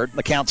the dirt.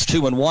 The count's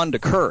 2-1 to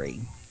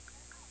Curry.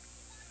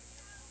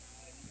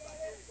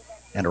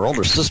 And her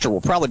older sister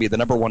will probably be the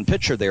number 1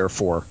 pitcher there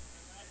for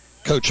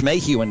Coach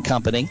Mayhew and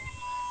company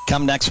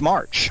come next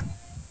March.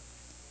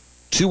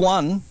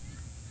 2-1.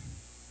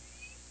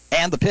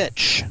 And the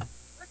pitch.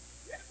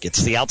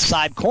 Gets the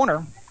outside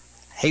corner.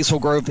 Hazel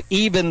Grove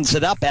evens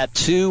it up at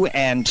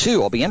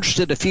 2-2. I'll be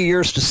interested in a few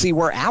years to see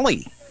where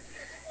Allie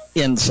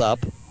ends up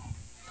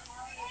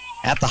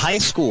at the high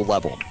school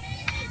level.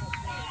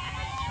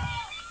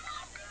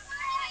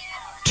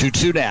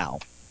 2-2 now.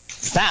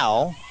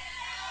 Foul.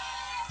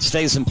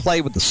 Stays in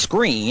play with the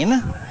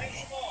screen.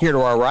 Here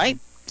to our right.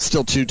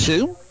 Still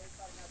 2-2.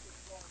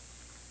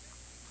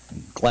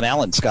 Glen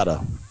Allen's got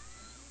a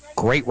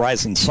great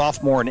rising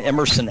sophomore in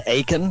Emerson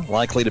Aiken,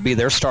 likely to be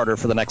their starter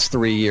for the next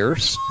 3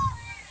 years.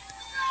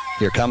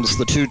 Here comes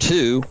the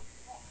 2-2.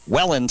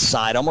 Well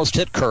inside, almost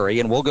hit Curry,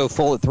 and we'll go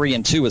full at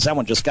 3-2 as that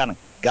one just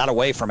got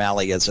away from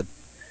Allie as it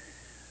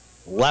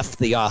left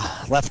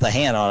the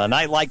hand on a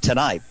night like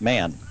tonight.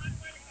 Man,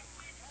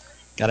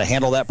 got to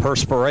handle that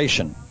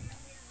perspiration.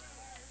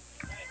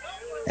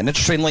 And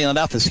interestingly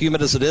enough, as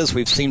humid as it is,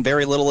 we've seen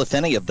very little, if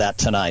any, of that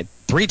tonight.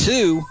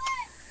 3-2.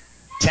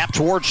 Tap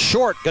towards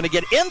short, going to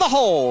get in the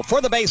hole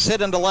for the base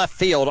hit into left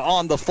field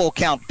on the full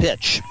count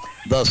pitch.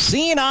 The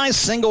C&I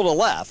single to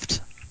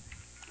left.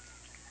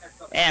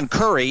 And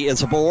Curry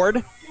is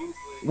aboard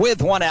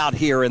with one out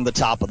here in the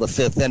top of the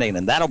fifth inning.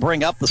 And that'll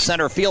bring up the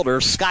center fielder,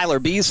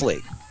 Skylar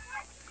Beasley.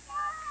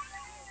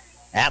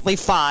 Atlee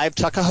 5,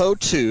 Tuckahoe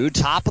 2,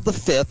 top of the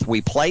fifth.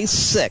 We play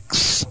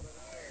 6.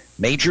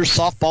 Major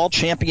softball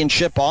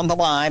championship on the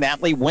line.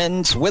 Atlee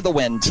wins with a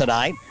win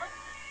tonight.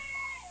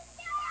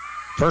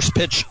 First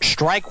pitch,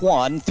 strike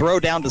one. Throw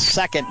down to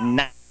second,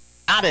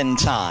 not in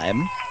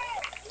time.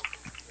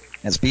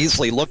 As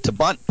Beasley looked to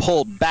bunt,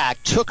 pulled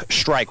back, took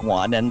strike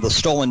one, and the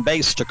stolen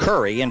base to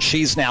Curry, and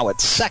she's now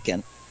at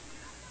second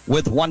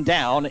with one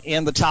down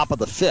in the top of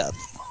the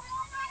fifth.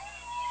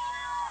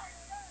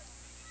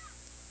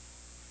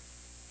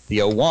 The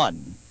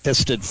 0-1,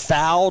 fisted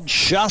foul,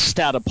 just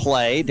out of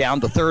play,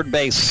 down to third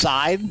base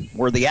side,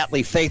 where the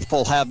Atlee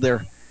faithful have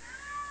their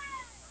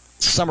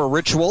summer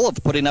ritual of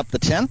putting up the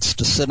tents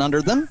to sit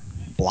under them,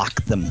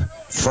 block them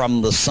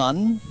from the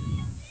sun.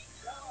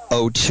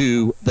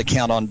 0-2, the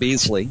count on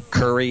Beasley.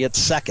 Curry at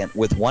second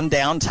with one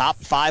down,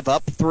 top 5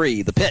 up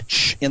 3. The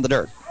pitch in the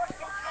dirt.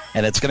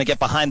 And it's going to get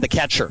behind the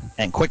catcher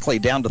and quickly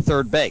down to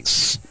third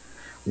base.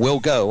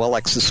 Will go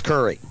Alexis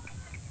Curry.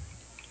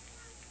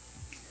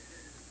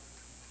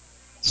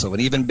 So an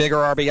even bigger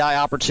RBI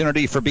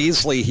opportunity for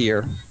Beasley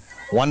here.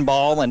 1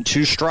 ball and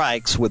 2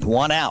 strikes with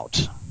 1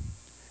 out.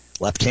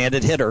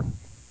 Left-handed hitter.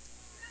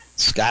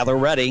 Skylar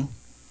ready.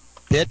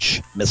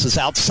 Pitch misses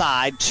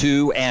outside.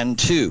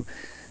 2-2.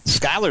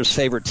 Skylar's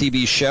favorite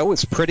TV show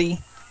is Pretty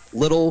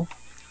Little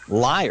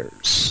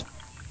Liars.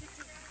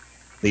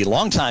 The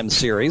longtime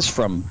series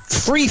from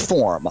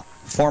Freeform,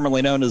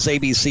 formerly known as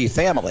ABC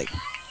Family.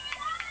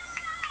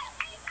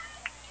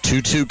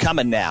 2-2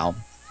 coming now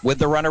with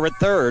the runner at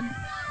third.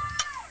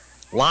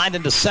 Lined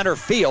into center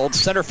field.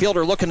 Center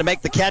fielder looking to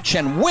make the catch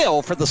and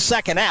will for the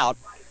second out.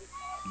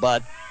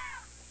 But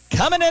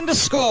coming in to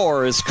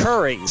score is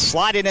Curry,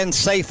 sliding in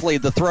safely.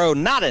 The throw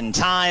not in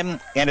time,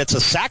 and it's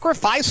a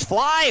sacrifice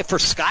fly for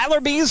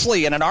Skylar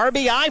Beasley and an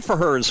RBI for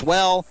her as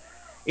well.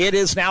 It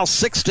is now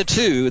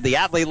 6-2. The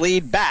Atlee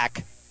lead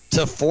back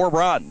to 4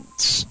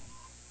 runs.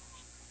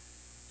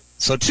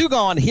 So 2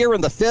 gone here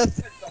in the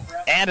fifth,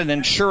 and an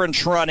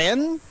insurance run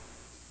in.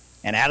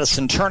 And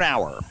Addison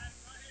Turnauer,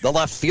 the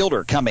left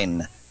fielder,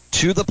 coming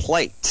to the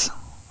plate.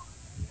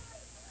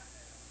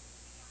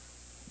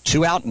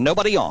 2 out,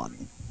 nobody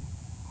on.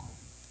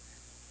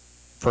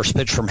 First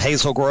pitch from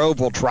Hazel Grove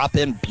will drop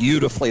in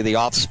beautifully. The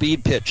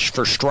off-speed pitch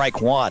for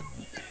strike one.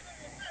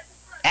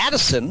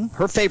 Addison,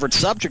 her favorite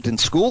subject in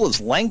school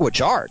is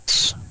language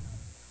arts.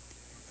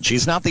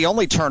 She's not the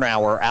only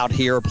Turnauer out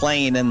here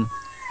playing in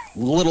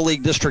Little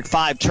League District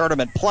 5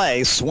 tournament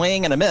play.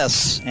 Swing and a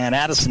miss, and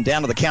Addison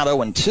down to the count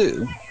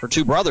 0-2. Her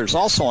 2 brothers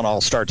also on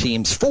all-star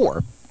teams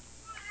for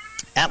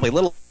Atlee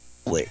Little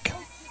League.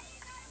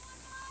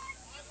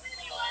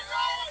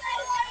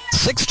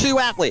 6-2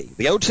 Atlee,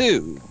 the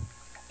 0-2.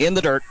 In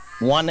the dirt,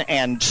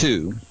 1-2.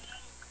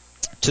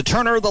 To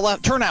Turnauer,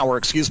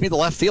 the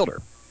left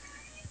fielder.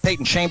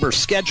 Peyton Chambers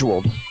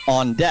scheduled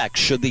on deck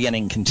should the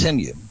inning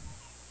continue.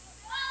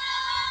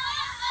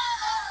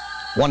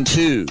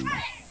 1-2.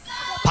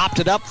 Popped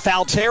it up,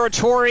 foul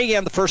territory,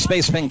 and the first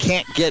baseman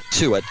can't get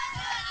to it.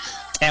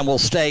 And will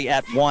stay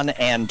at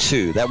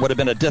 1-2. That would have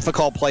been a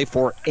difficult play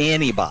for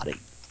anybody.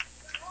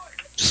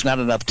 Just not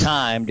enough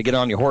time to get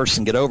on your horse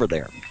and get over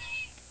there.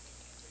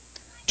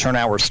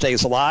 Turnauer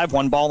stays alive.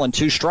 1 ball and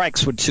 2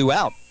 strikes with 2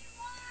 out.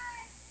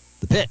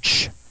 The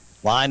pitch.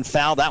 Line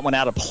foul. That one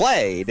out of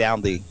play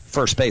down the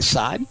first base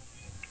side.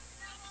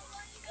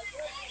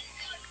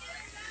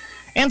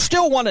 And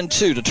still 1-2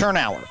 to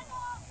Turnauer.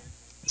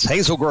 It's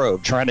Hazel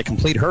Grove trying to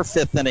complete her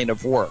 5th inning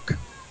of work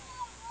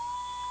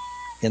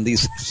in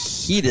these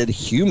heated,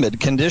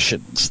 humid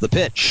conditions. The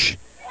pitch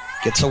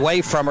gets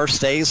away from her,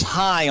 stays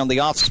high on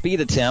the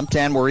off-speed attempt,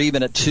 and we're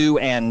even at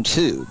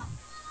 2-2.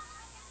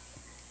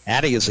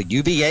 Addie is a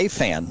UVA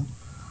fan.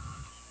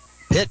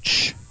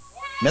 Pitch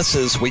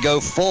misses. We go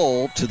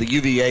full to the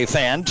UVA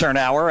fan.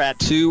 Turnauer at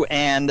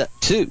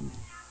 2-2.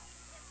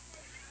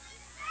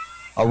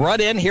 A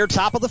run in here,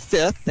 top of the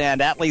 5th,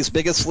 and Atlee's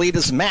biggest lead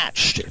is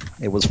matched.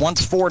 It was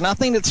once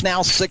 4-0. It's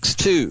now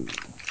 6-2.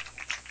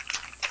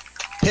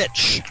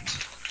 Pitch.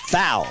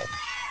 Foul.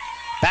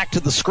 Back to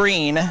the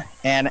screen,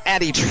 and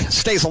Addie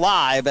stays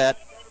alive at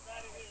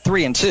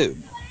 3-2.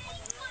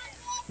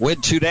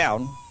 With 2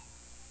 down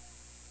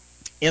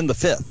in the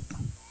 5th.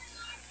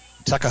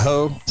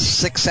 Tuckahoe,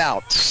 6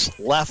 outs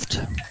left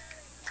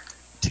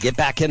to get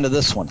back into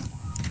this one.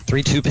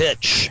 3-2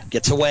 pitch.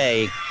 Gets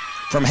away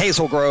from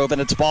Hazel Grove,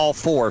 and it's ball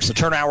 4. So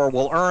Turnauer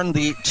will earn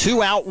the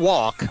 2-out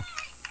walk.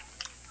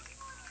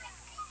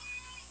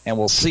 And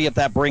we'll see if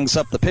that brings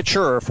up the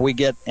pitcher or if we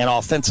get an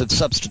offensive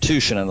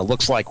substitution, and it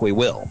looks like we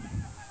will.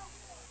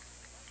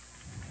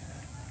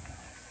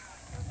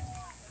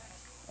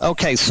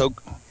 Okay, so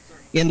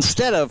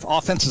instead of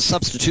offensive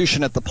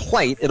substitution at the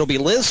plate, it'll be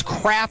Liz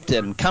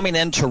Crafton coming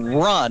in to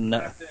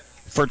run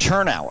for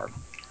Turnauer.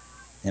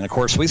 And, of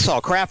course, we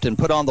saw Crafton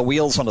put on the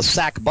wheels on a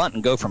sac bunt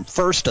and go from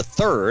first to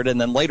third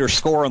and then later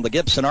score on the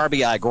Gibson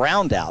RBI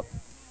ground out.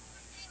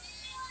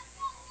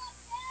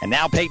 And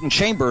now Peyton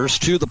Chambers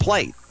to the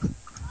plate.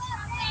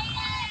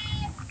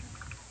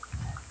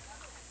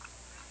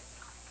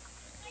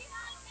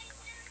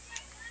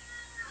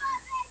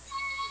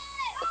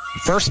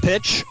 First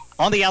pitch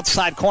on the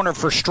outside corner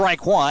for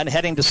strike one,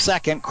 heading to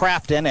second,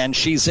 Crafton, and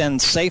she's in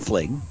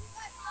safely.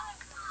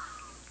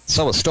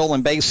 So a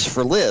stolen base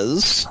for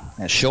Liz,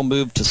 as she'll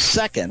move to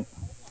second.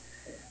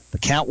 The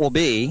count will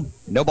be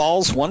no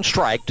balls, one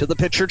strike to the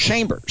pitcher,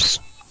 Chambers.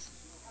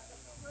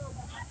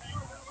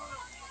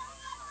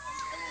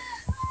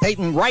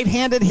 Peyton,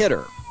 right-handed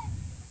hitter.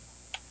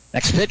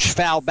 Next pitch,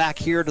 foul back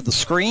here to the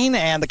screen,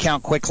 and the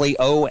count quickly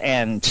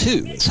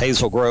 0-2. As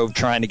Hazel Grove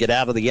trying to get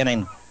out of the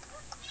inning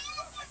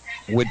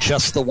with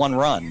just the one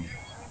run.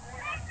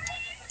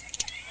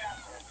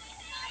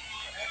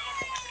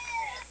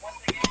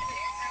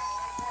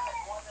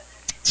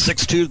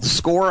 (6-2) the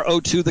score,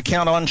 0-2 the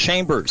count on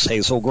Chambers.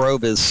 Hazel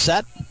Grove is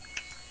set,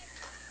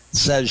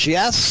 says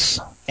yes,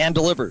 and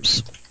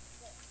delivers.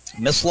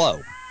 Miss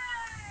low.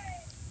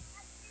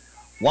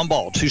 1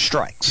 ball, 2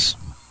 strikes.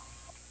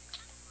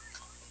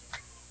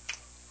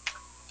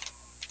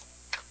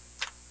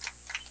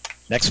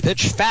 Next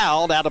pitch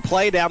fouled, out of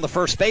play down the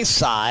first base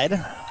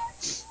side.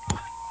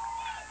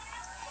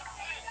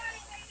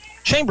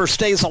 Chambers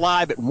stays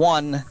alive at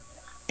 1-2.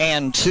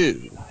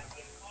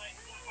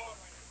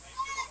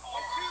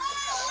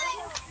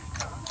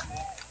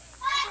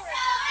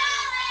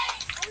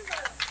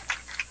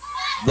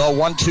 The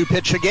 1-2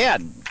 pitch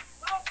again.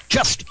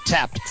 Just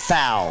tapped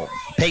foul.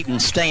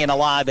 Peyton staying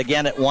alive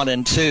again at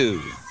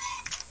 1-2.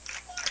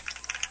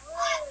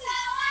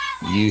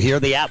 You hear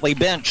the Atlee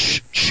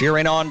bench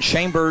cheering on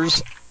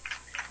Chambers,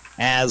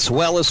 as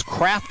well as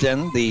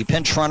Crafton, the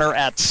pinch runner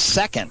at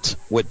second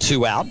with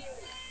 2 out.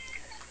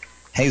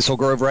 Hazel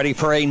Grove ready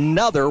for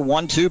another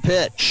 1-2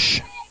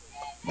 pitch.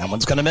 That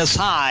one's going to miss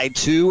high,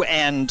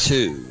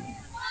 2-2.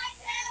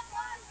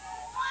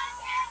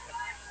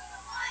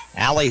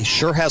 Allie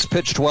sure has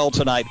pitched well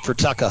tonight for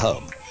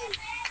Tuckahoe.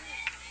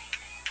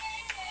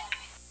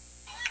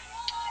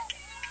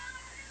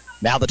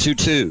 Now the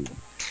 2-2.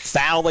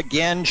 Foul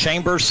again.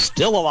 Chambers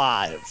still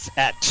alive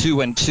at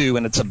 2-2,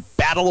 and it's a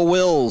battle of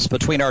wills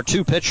between our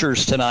two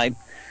pitchers tonight.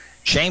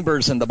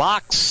 Chambers in the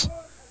box.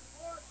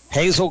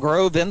 Hazel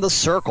Grove in the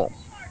circle.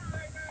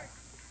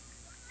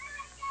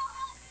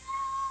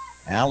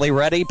 Allie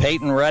ready,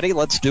 Peyton ready.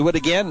 Let's do it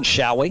again,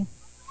 shall we?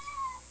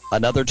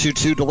 Another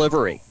 2-2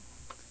 delivery.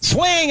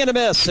 Swing and a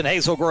miss, and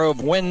Hazel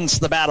Grove wins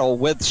the battle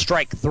with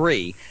strike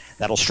 3.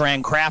 That'll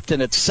strand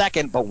Crafton at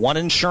second, but one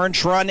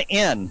insurance run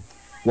in.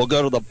 We'll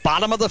go to the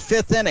bottom of the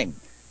 5th inning.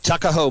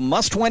 Tuckahoe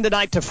must win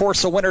tonight to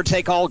force a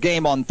winner-take-all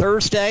game on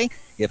Thursday.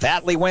 If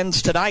Atlee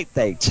wins tonight,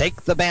 they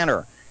take the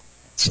banner.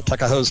 So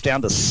Tuckahoe's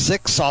down to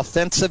 6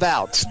 offensive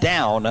outs,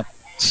 down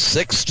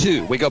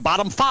 6-2. We go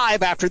bottom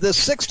 5 after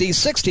this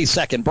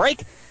 60-second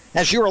break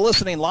as you are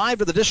listening live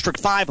to the District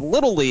 5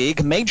 Little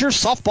League Major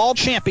Softball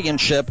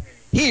Championship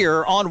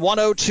here on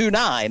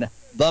 102.9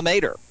 The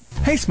Mater.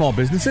 Hey, small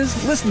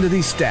businesses, listen to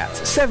these stats.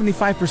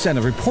 75%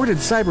 of reported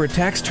cyber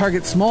attacks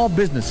target small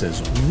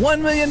businesses.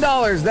 $1 million,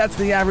 that's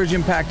the average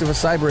impact of a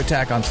cyber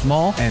attack on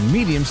small and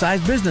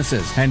medium-sized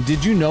businesses. And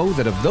did you know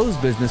that of those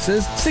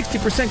businesses,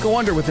 60% go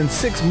under within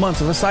 6 months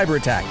of a cyber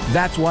attack?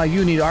 That's why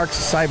you need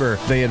ARCS Cyber.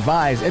 They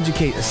advise,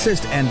 educate,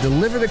 assist, and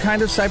deliver the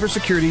kind of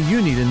cybersecurity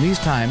you need in these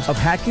times of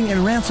hacking and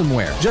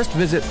ransomware. Just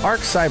visit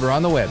ARCS Cyber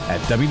on the web at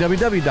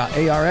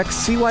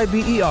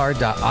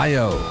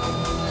www.arxcyber.io.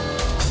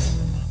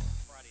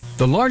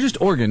 The largest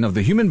organ of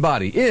the human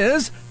body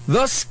is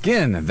the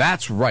skin.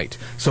 That's right.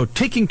 So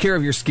taking care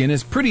of your skin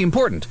is pretty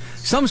important.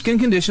 Some skin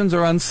conditions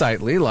are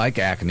unsightly, like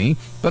acne,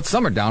 but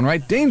some are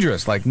downright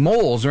dangerous, like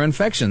moles or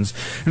infections.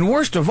 And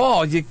worst of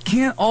all, you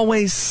can't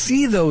always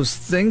see those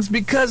things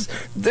because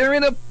they're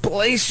in a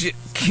place you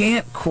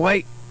can't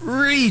quite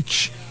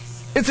reach.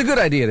 It's a good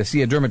idea to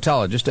see a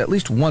dermatologist at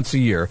least once a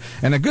year,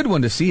 and a good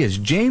one to see is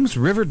James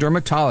River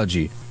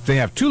Dermatology. They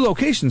have 2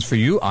 locations for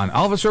you on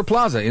Alvasor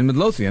Plaza in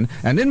Midlothian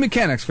and in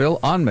Mechanicsville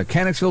on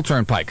Mechanicsville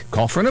Turnpike.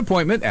 Call for an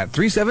appointment at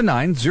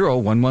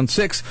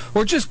 379-0116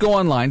 or just go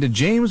online to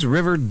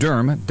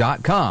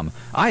jamesriverderm.com.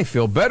 I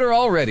feel better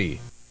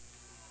already.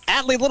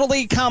 Atlee Little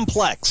League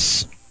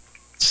Complex.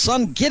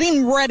 Sun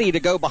getting ready to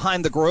go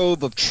behind the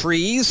grove of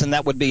trees, and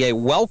that would be a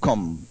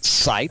welcome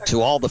sight to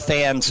all the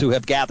fans who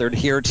have gathered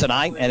here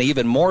tonight, and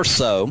even more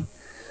so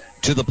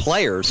to the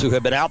players who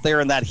have been out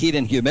there in that heat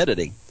and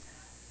humidity.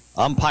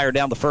 Umpire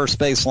down the first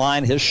base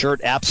line, his shirt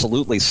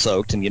absolutely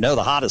soaked, and you know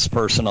the hottest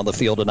person on the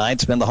field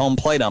tonight's been the home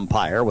plate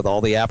umpire with all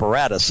the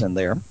apparatus in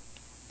there.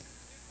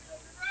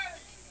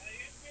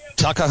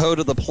 Tuckahoe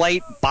to the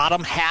plate,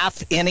 bottom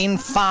half, inning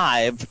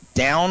 5,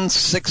 down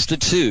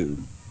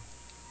 6-2.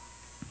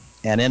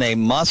 And in a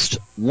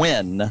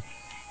must-win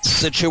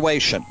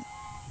situation.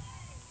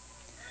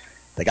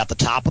 They got the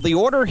top of the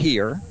order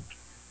here.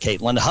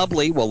 Caitlin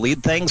Hubley will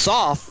lead things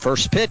off.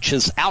 First pitch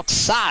is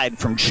outside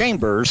from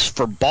Chambers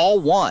for ball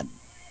 1.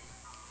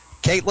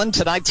 Caitlin,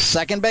 tonight's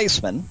second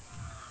baseman.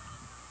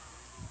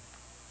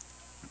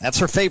 That's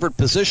her favorite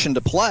position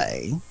to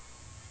play.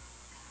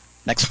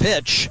 Next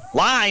pitch,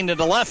 line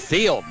into left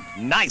field.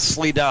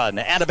 Nicely done.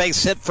 And a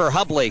base hit for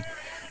Hubley.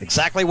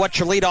 Exactly what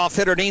your leadoff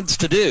hitter needs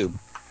to do.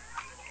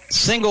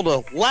 Single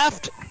to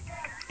left,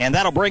 and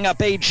that'll bring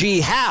up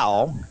A.G.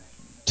 Howe.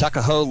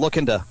 Tuckahoe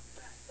looking to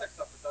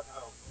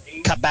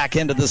cut back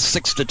into this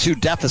 6-2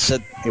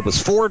 deficit. It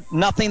was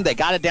 4-0. They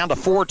got it down to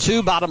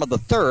 4-2, bottom of the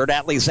third.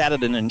 Atlee's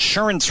added an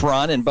insurance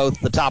run in both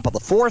the top of the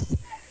fourth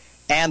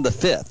and the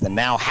fifth. And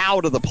now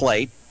Howe to the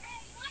plate.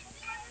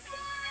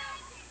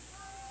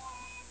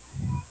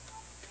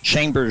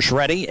 Chambers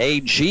ready,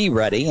 A.G.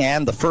 ready,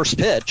 and the first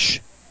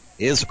pitch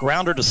is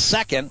grounder to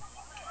second.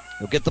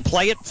 He'll get the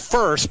play at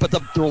first, but the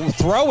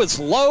throw is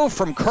low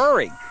from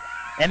Curry.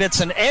 And it's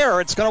an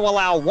error. It's going to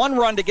allow one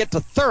run to get to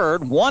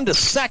third, one to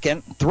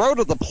second. Throw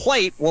to the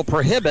plate will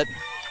prohibit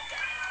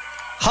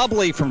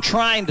Hubley from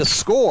trying to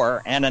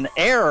score. And an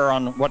error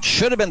on what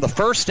should have been the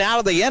first out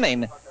of the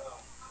inning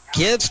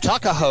gives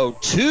Tuckahoe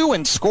 2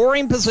 in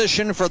scoring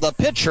position for the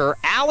pitcher,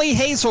 Allie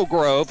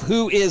Hazelgrove,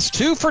 who is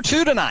 2 for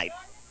 2 tonight.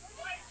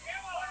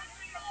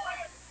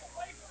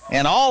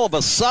 And all of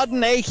a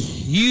sudden, a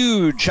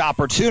huge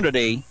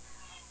opportunity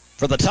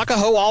for the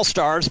Tuckahoe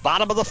All-Stars,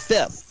 bottom of the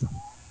fifth.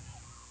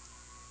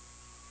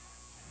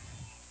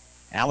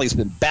 Allie's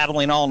been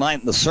battling all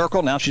night in the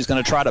circle. Now she's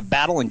going to try to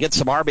battle and get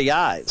some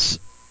RBIs.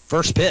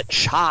 First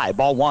pitch, high,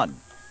 ball one.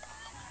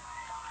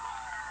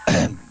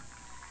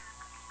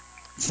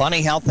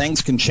 Funny how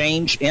things can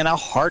change in a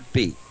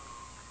heartbeat.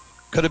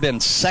 Could have been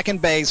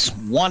second base,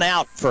 one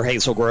out for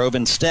Hazelgrove.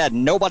 Instead,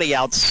 nobody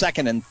out,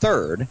 second and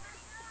third.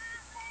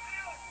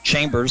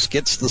 Chambers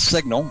gets the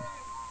signal,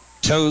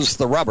 toes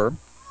the rubber,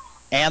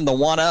 and the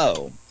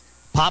 1-0.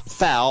 Pop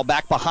foul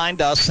back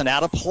behind us and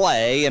out of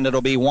play, and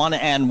it'll be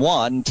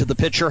 1-1 to the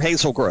pitcher,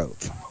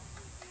 Hazelgrove.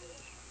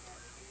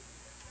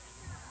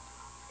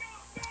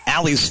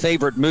 Allie's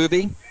favorite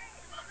movie.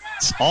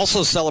 It's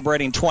also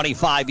celebrating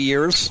 25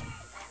 years.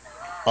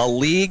 A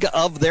League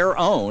of Their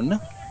Own.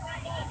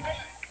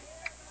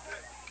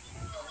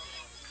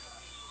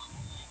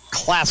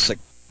 Classic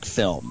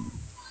film.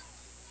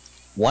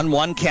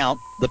 1-1 count.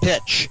 The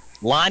pitch.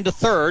 Line to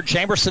third.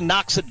 Chamberson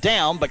knocks it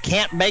down but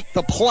can't make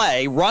the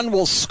play. Run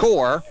will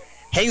score.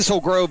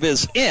 Hazelgrove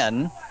is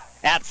in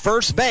at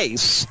first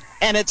base,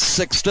 and it's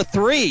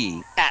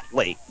 6-3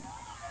 Atlee.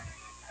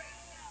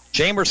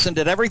 Chamberson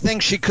did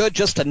everything she could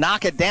just to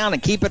knock it down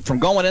and keep it from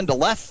going into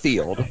left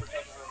field.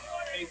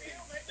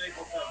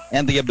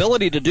 And the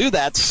ability to do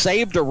that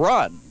saved a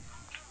run,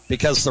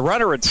 because the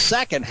runner at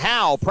second,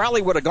 Howe,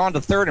 probably would have gone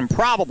to third and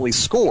probably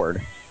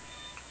scored.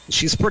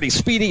 She's pretty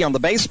speedy on the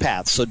base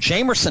path, so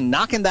Jamerson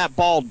knocking that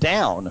ball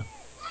down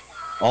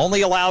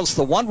only allows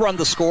the one run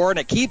to score, and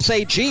it keeps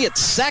A.G. at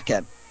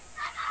second.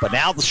 But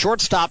now the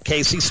shortstop,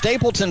 Casey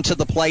Stapleton, to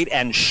the plate,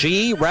 and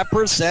she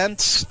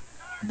represents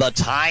the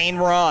tying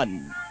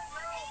run.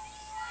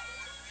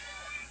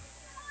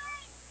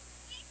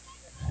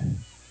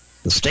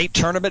 The state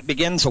tournament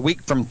begins a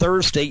week from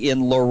Thursday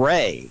in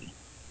Luray.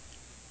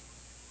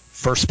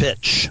 First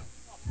pitch.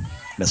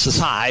 Misses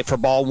high for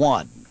ball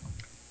one.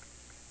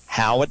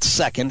 Howe at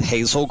second,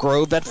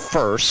 Hazelgrove at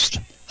first.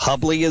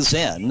 Hubley is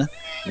in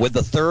with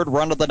the third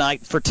run of the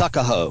night for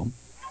Tuckahoe.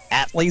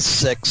 Atlee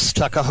 6,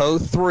 Tuckahoe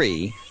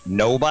 3.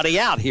 Nobody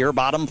out here,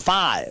 bottom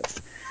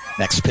 5.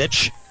 Next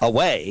pitch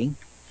away,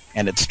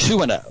 and it's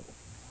 2-0.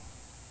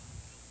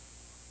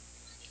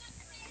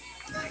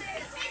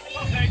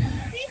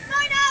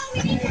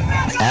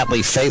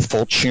 Atlee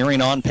faithful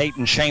cheering on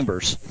Peyton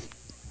Chambers.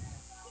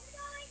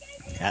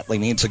 Atlee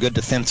needs a good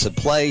defensive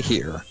play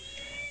here.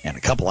 And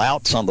a couple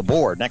outs on the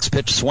board. Next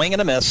pitch, swing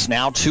and a miss.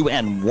 Now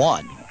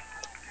 2-1.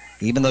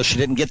 Even though she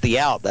didn't get the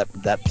out,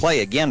 that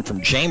play again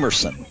from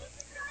Jamerson,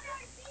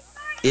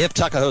 if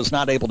Tuckahoe's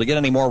not able to get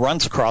any more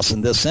runs across in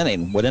this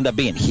inning, would end up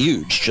being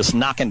huge, just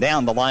knocking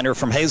down the liner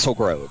from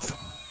Hazelgrove.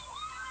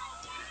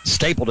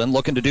 Stapleton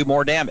looking to do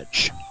more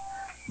damage.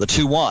 The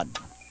 2-1.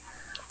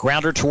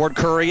 Grounder toward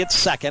Curry at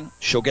second.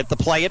 She'll get the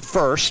play at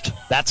first.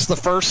 That's the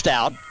first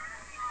out.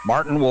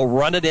 Martin will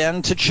run it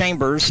in to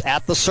Chambers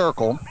at the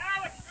circle.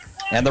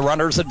 And the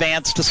runners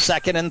advance to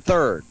second and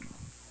third.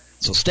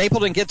 So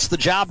Stapleton gets the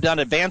job done,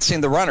 advancing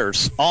the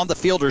runners on the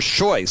fielder's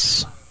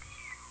choice.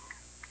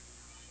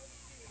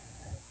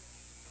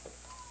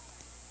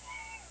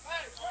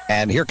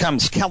 And here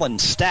comes Kellen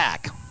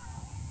Stack,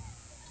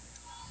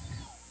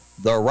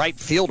 the right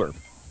fielder,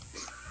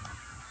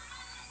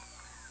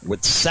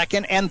 with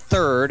second and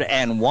third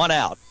and one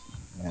out.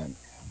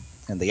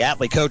 And the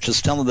Atlee coach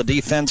is telling the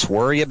defense,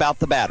 worry about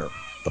the batter.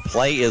 The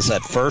play is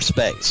at first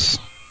base.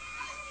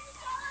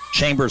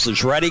 Chambers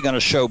is ready, going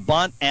to show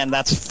bunt, and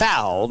that's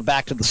fouled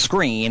back to the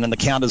screen, and the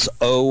count is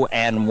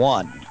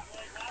 0-1.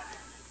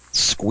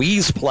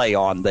 Squeeze play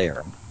on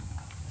there.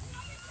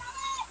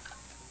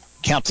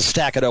 Count to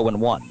Stack at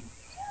 0-1.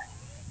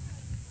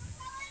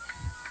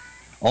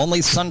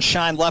 Only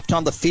sunshine left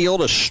on the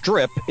field, a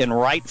strip in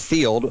right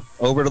field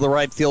over to the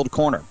right field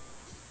corner.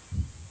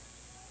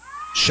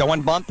 Show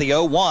and bunt, the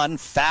 0-1,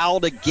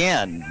 fouled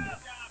again.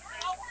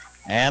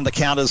 And the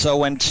count is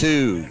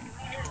 0-2.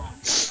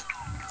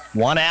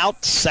 One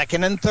out,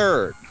 second and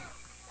third.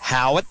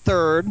 Howe at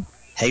third,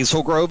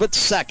 Hazel Grove at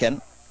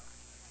second.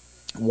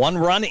 One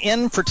run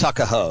in for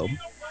Tuckahoe.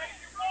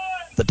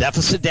 The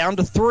deficit down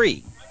to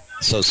 3.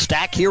 So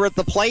Stack here at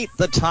the plate,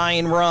 the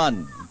tying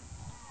run.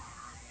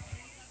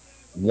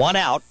 One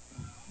out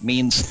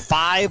means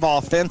 5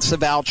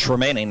 offensive outs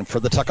remaining for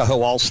the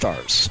Tuckahoe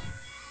All-Stars.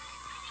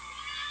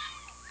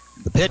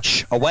 The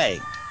pitch away.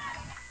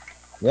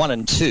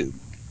 1-2.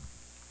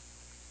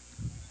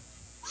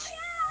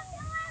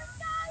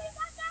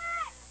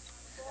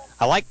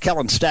 I like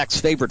Kellen Stack's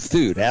favorite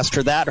food. Asked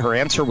her that. Her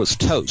answer was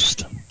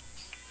toast.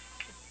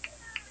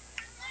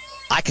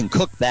 I can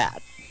cook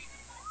that.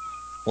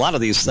 A lot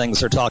of these things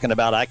they're talking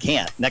about, I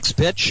can't. Next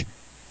pitch,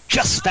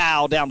 just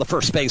foul down the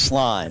first base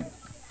line.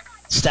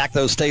 Stack,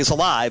 though, stays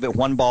alive at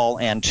 1 ball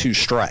and 2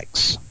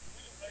 strikes.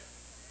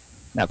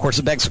 Now, of course,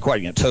 it begs the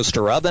question,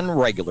 toaster oven,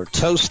 regular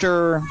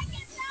toaster,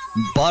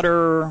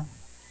 butter,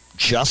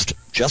 just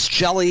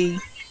jelly.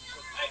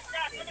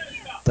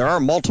 There are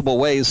multiple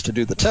ways to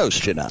do the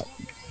toast, you know.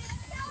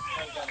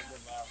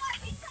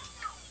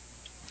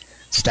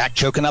 Stack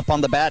choking up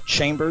on the bat.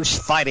 Chambers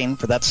fighting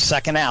for that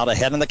second out.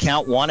 Ahead in the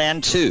count,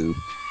 1-2.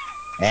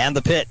 And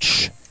the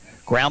pitch.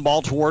 Ground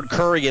ball toward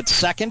Curry at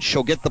second.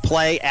 She'll get the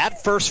play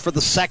at first for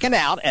the second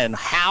out, and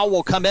Howe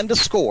will come in to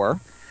score.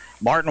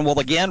 Martin will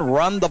again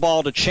run the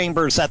ball to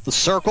Chambers at the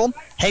circle.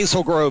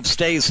 Hazel Grove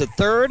stays at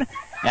third.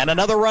 And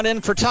another run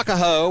in for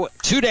Tuckahoe.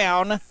 2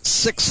 down,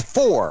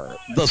 6-4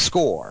 the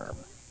score.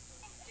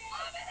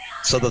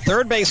 So the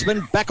third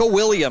baseman, Becca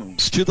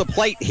Williams, to the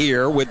plate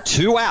here with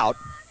 2 out.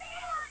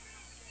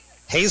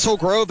 Hazel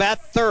Grove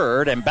at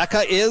third, and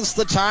Becca is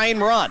the tying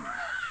run.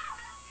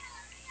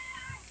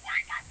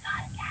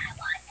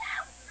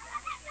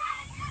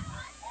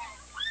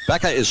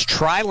 Becca is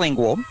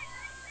trilingual.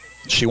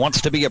 She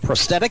wants to be a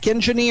prosthetic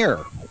engineer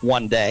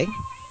one day.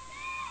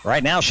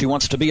 Right now, she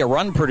wants to be a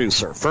run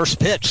producer. First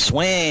pitch,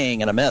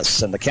 swing and a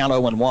miss, and the count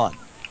 0-1.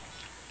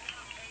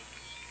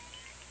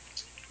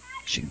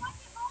 She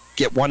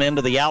get one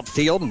into the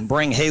outfield and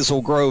bring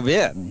Hazel Grove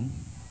in.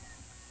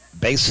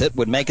 Base hit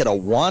would make it a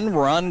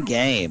 1-run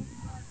game.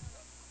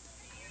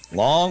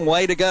 Long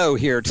way to go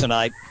here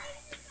tonight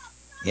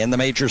in the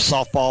major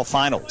softball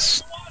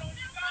finals.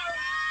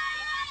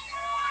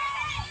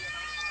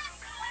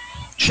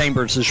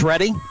 Chambers is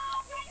ready.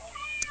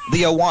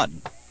 The 0-1.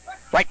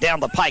 Right down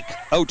the pike.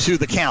 0-2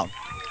 the count.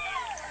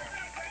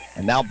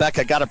 And now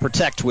Becca got to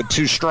protect with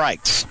 2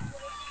 strikes.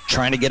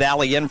 Trying to get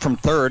Allie in from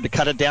third to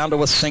cut it down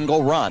to a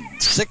single run.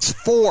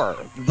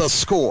 6-4 the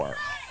score.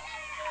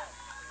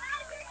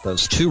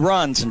 Those 2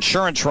 runs,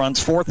 insurance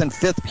runs, 4th and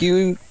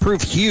 5th,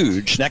 prove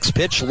huge. Next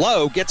pitch,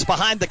 low, gets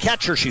behind the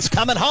catcher. She's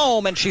coming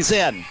home, and she's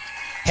in.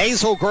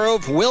 Hazel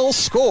Grove will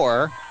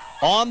score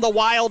on the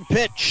wild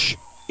pitch.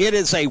 It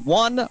is a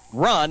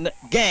 1-run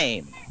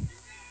game.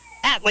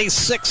 Atlee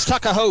 6,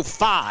 Tuckahoe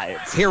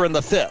 5 here in the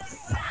 5th.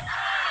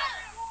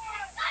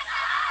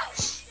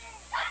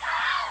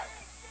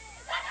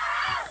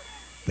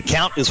 The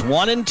count is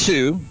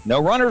 1-2. No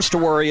runners to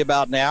worry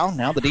about now.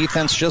 Now the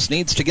defense just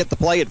needs to get the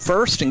play at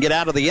first and get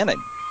out of the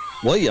inning.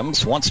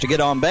 Williams wants to get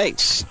on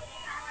base.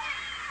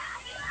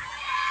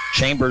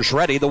 Chambers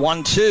ready, the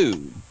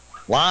 1-2.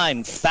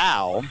 Line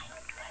foul.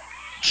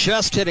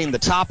 Just hitting the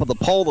top of the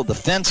pole of the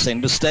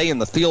fencing to stay in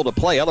the field of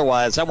play.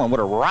 Otherwise, that one would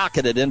have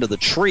rocketed into the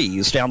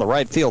trees down the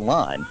right field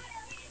line.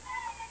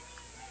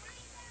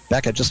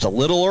 Becca just a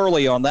little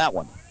early on that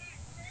one.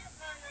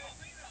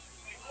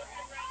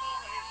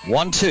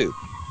 1-2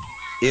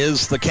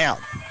 is the count.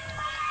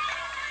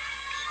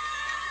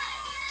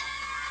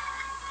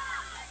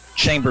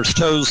 Chambers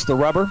toes the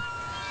rubber.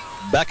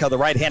 Becca, the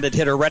right-handed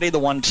hitter, ready. The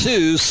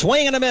 1-2.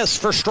 Swing and a miss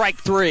for strike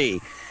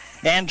 3.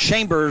 And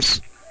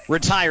Chambers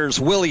retires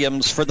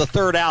Williams for the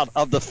third out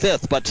of the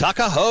 5th. But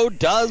Tuckahoe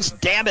does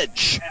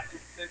damage.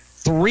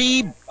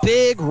 3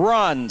 big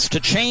runs to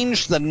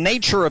change the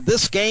nature of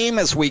this game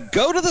as we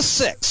go to the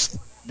 6th.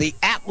 The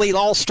Atlee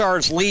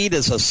All-Stars lead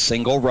is a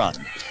single run.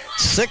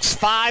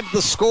 6-5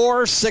 the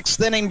score.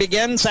 6th inning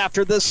begins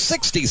after this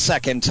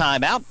 60-second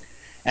timeout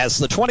as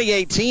the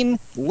 2018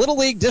 Little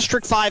League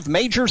District 5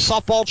 Major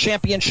Softball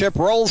Championship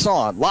rolls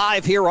on.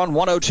 Live here on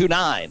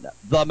 102.9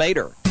 The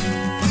Mater.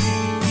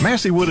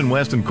 Massey Wood &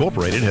 West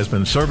Incorporated has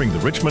been serving the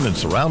Richmond and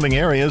surrounding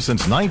areas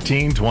since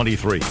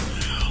 1923.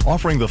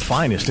 Offering the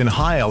finest in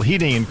Heil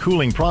heating and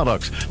cooling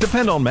products.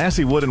 Depend on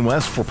Massey Wood &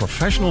 West for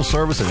professional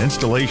service and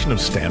installation of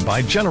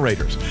standby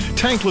generators,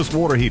 tankless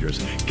water heaters,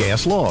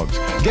 gas logs,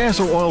 gas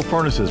or oil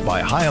furnaces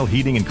by Heil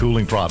Heating and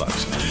Cooling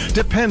Products.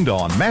 Depend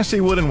on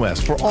Massey Wood &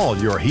 West for all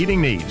your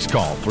heating needs.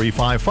 Call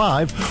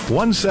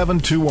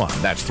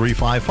 355-1721. That's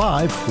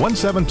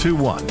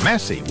 355-1721.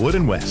 Massey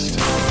Wood & West.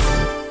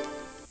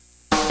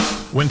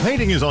 When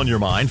painting is on your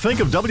mind,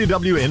 think of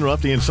WW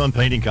Enrupty & Son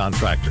Painting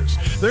Contractors.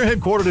 They're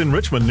headquartered in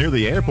Richmond near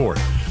the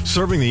airport.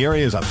 Serving the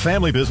area as a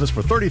family business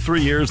for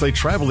 33 years, they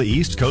travel the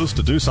East Coast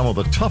to do some of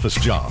the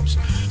toughest jobs.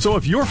 So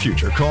if your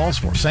future calls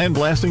for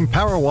sandblasting,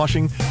 power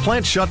washing,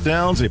 plant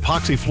shutdowns,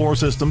 epoxy floor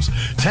systems,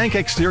 tank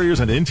exteriors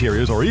and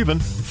interiors, or even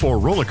for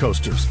roller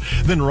coasters,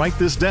 then write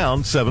this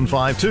down,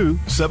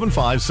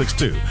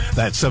 752-7562.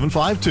 That's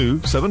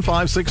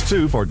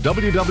 752-7562 for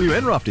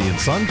WWN Rufty and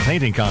Son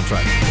Painting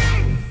Contractors.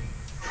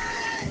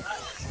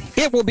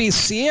 It will be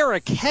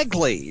Sierra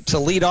Kegley to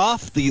lead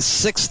off the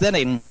sixth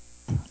inning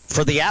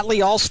for the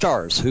Atlee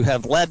All-Stars, who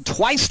have led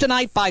twice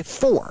tonight by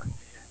 4.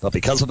 But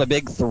because of a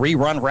big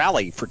 3-run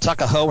rally for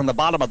Tuckahoe in the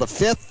bottom of the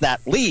 5th,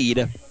 that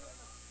lead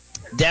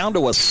down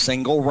to a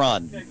single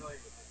run.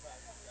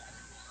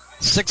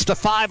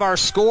 6-5 our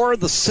score.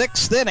 The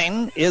 6th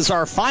inning is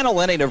our final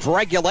inning of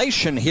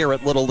regulation here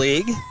at Little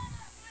League.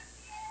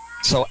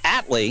 So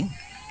Atlee,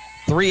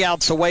 3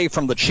 outs away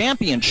from the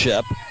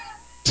championship.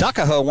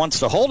 Tuckahoe wants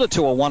to hold it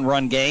to a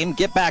 1-run game,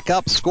 get back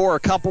up, score a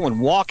couple, and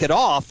walk it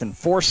off, and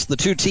force the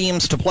two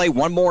teams to play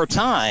one more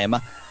time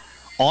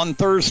on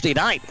Thursday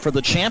night for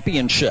the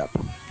championship.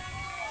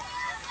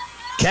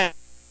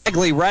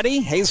 Kegley ready,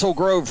 Hazel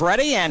Grove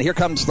ready, and here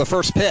comes the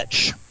first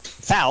pitch.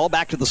 Foul,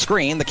 back to the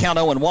screen. The count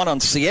 0-1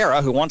 on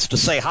Sierra, who wants to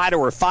say hi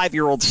to her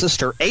 5-year-old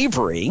sister,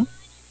 Avery.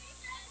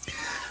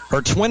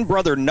 Her twin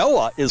brother,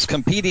 Noah, is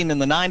competing in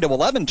the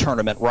 9-11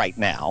 tournament right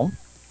now.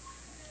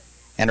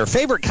 And her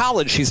favorite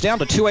college, she's down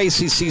to 2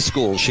 ACC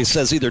schools. She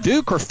says either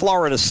Duke or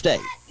Florida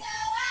State.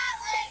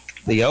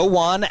 The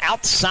 0-1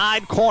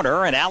 outside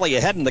corner, and Allie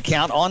ahead in the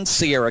count on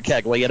Sierra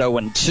Kegley at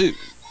 0-2.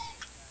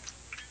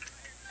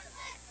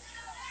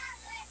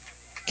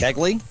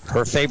 Kegley,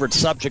 her favorite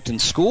subject in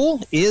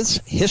school is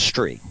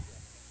history.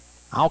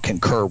 I'll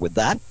concur with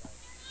that.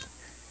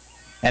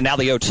 And now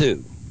the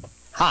 0-2.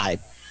 High.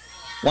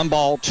 1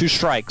 ball, 2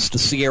 strikes to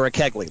Sierra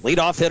Kegley.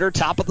 Leadoff hitter,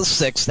 top of the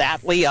 6th.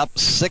 Atlee up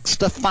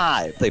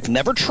 6-5. They've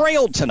never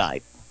trailed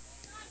tonight.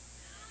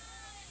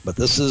 But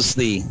this is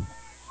the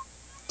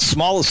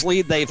smallest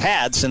lead they've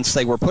had since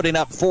they were putting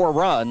up 4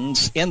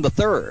 runs in the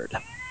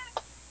 3rd.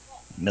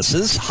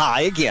 Misses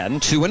high again.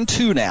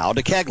 2-2 now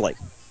to Kegley.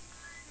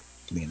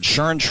 The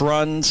insurance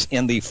runs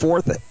in the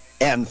 4th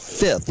and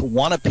 5th,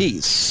 1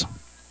 apiece.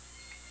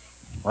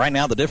 Right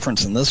now the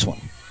difference in this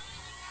one.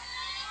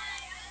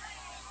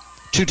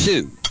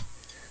 2-2.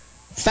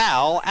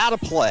 Foul out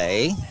of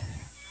play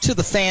to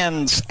the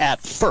fans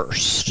at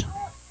first.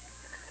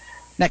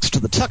 Next to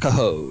the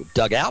Tuckahoe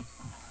dugout.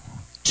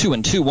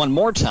 2-2 one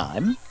more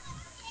time.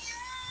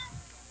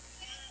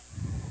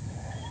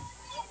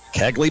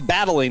 Kegley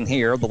battling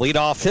here, the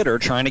leadoff hitter,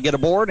 trying to get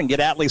aboard and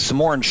get Atlee some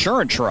more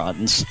insurance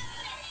runs.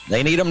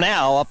 They need them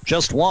now, up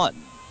just 1.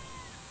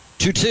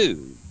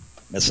 2-2.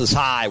 Misses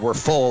high. We're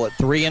full at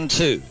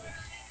 3-2.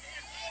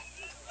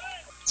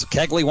 So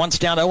Kegley, once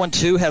down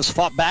 0-2, has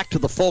fought back to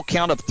the full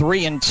count of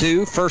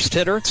 3-2. First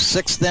hitter,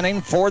 6th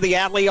inning for the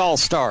Atlee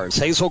All-Stars.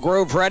 Hazel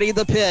Grove ready,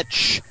 the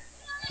pitch.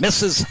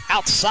 Misses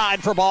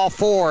outside for ball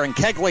 4, and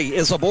Kegley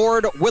is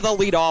aboard with a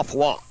leadoff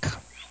walk.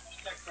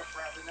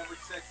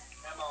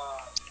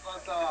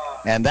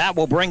 And that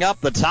will bring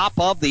up the top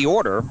of the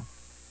order.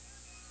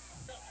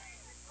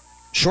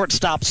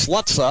 Shortstop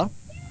Slutza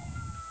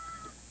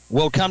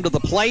will come to the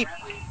plate.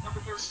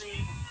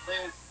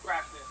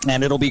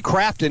 And it'll be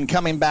Crafton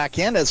coming back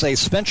in as a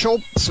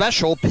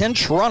special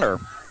pinch runner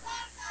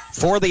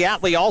for the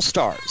Atlee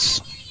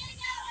All-Stars.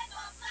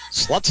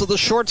 Slutza the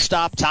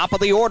shortstop, top of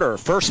the order.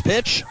 First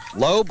pitch,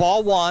 low,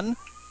 ball 1.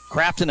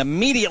 Crafton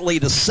immediately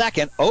to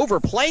second,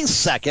 overplays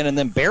second, and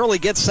then barely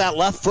gets that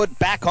left foot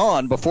back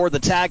on before the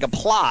tag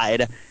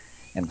applied.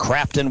 And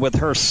Crafton with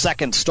her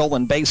second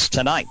stolen base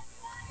tonight.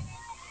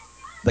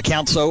 The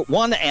count's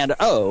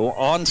 1-0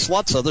 on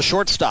Slutza, the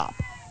shortstop.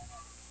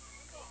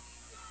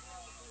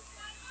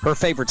 Her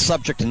favorite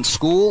subject in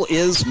school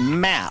is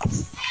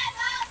math.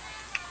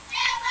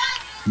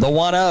 The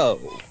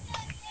 1-0.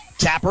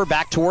 Tapper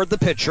back toward the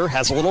pitcher.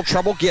 Has a little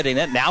trouble getting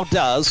it. Now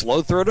does.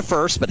 Low throw to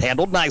first, but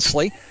handled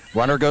nicely.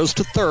 Runner goes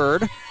to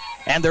third.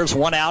 And there's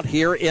 1 out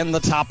here in the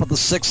top of the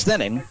 6th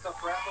inning.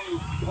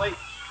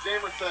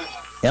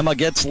 Emma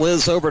gets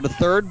Liz over to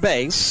third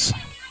base.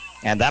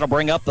 And that'll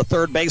bring up the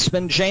third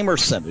baseman,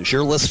 Jamerson. As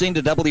you're listening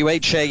to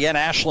WHAN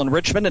Ashland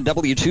Richmond and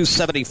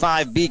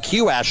W275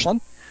 BQ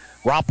Ashland.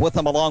 Rob with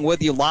them along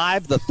with you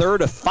live, the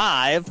 3rd of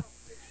 5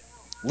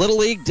 Little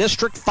League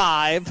District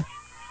 5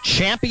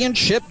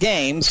 championship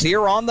games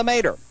here on the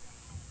Mater.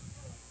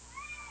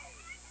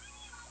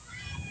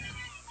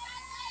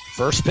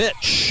 First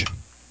pitch.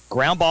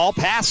 Ground ball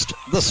past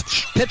the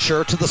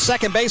pitcher to the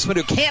second baseman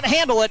who can't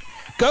handle it.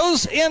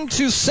 Goes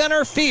into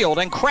center field,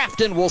 and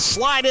Crafton will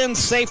slide in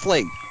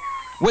safely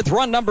with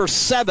run number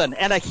 7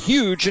 and a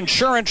huge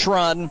insurance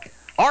run.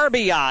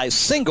 RBI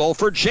single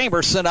for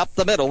Jamerson up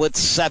the middle.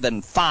 It's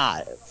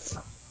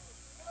 7-5.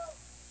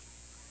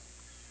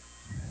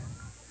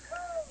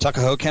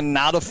 Tuckahoe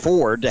cannot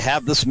afford to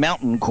have this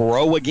mountain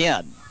grow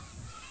again.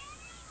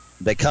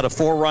 They cut a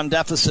 4-run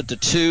deficit to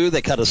 2.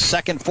 They cut a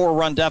second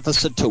 4-run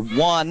deficit to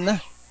 1.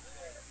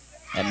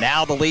 And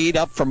now the lead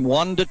up from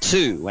 1 to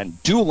 2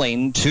 and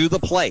dueling to the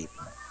plate.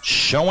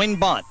 showing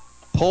bunt.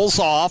 Pulls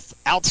off,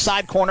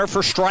 outside corner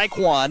for strike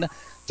one.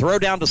 Throw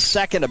down to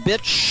second a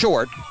bit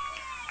short,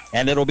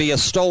 and it'll be a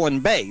stolen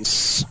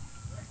base.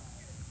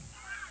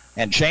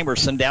 And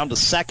Jamerson down to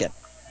second.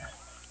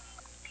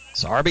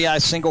 So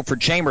RBI single for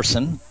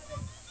Jamerson.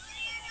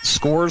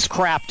 Scores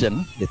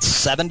Crafton. It's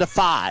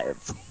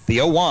 7-5. The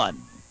 0-1.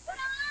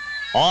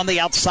 On the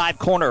outside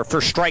corner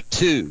for strike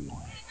two.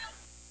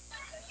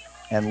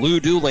 And Lou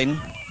Dooling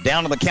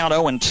down to the count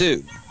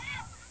 0-2.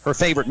 Her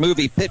favorite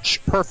movie,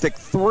 Pitch Perfect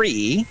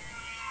 3.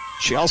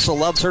 She also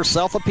loves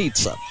herself a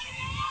pizza.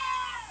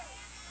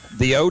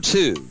 The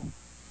 0-2.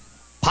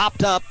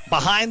 Popped up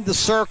behind the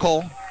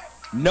circle.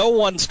 No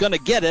one's going to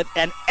get it,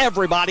 and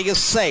everybody is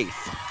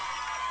safe.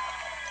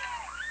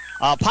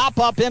 A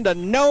pop-up into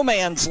no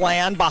man's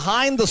land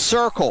behind the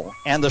circle,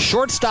 and the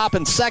shortstop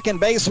and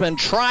second baseman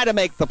try to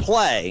make the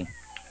play.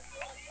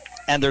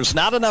 And there's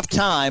not enough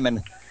time,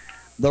 and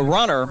the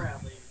runner,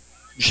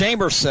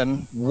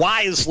 Jamerson,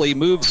 wisely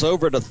moves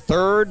over to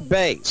third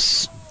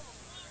base.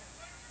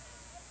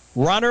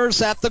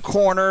 Runners at the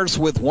corners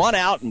with one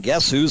out, and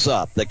guess who's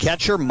up? The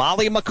catcher,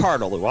 Molly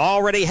McCardle, who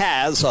already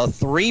has a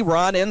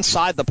 3-run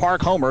inside the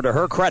park homer to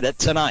her credit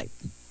tonight.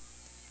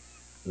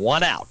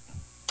 One out.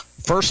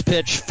 First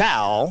pitch,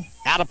 foul,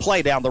 out of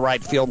play down the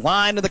right field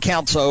line, to the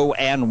count's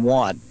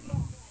 0-1.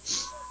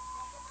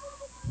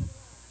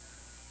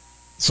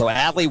 So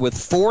Atlee with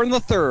 4 in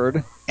the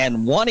third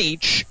and 1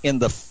 each in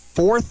the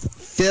 4th,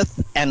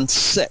 5th, and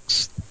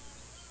 6th.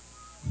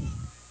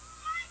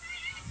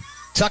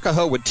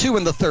 Tuckahoe with 2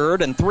 in the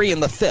third and 3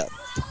 in the 5th.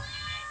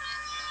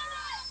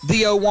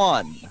 The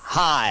 0-1,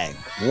 high,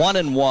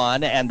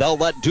 1-1, and they'll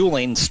let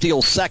Dooling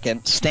steal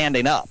second,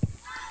 standing up.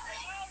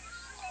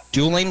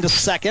 Dooling to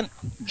second,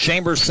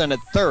 Jamerson at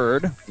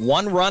third.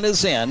 1 run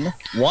is in,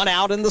 1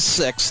 out in the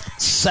 6th.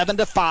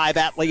 7-5,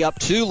 Atlee up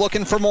 2,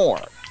 looking for more.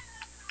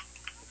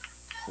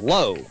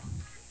 Low,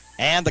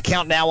 and the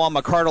count now on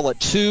McCardle at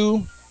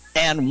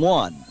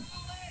 2-1.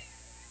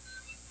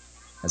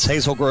 As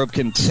Hazel Grove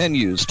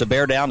continues to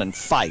bear down and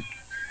fight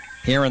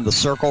here in the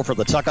circle for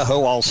the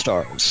Tuckahoe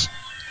All-Stars.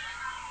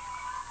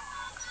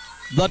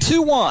 The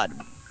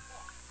 2-1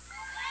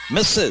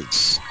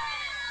 misses.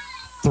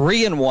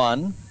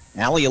 3-1.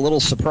 Allie a little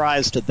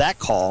surprised at that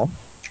call.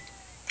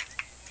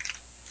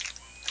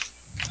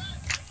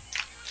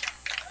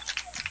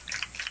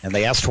 And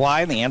they asked why,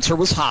 and the answer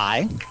was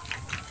high.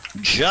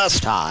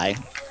 Just high.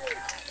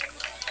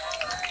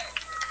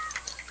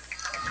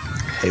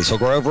 Hazel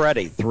Grove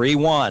ready.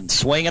 3-1.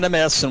 Swing and a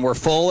miss, and we're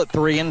full at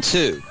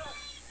 3-2.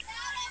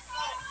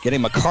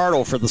 Getting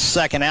McCardle for the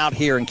second out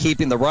here and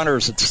keeping the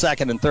runners at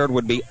second and third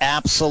would be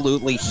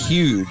absolutely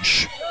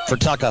huge for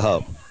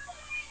Tuckahoe.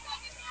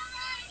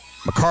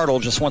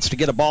 McCardle just wants to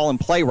get a ball in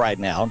play right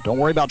now. Don't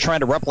worry about trying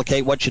to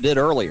replicate what you did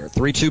earlier.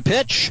 3-2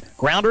 pitch.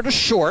 Grounder to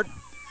short.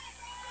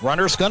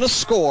 Runner's going to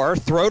score.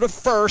 Throw to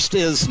first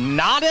is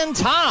not in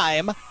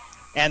time.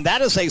 And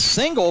that is a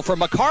single for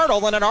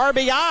McCardle and an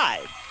RBI.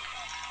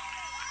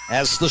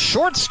 As the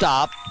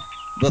shortstop,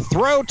 the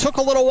throw took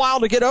a little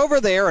while to get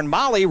over there, and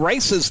Molly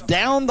races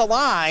down the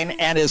line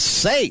and is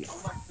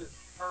safe.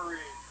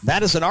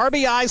 That is an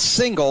RBI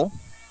single.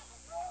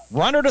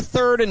 Runner to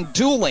third and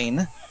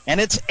Dooling,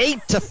 and it's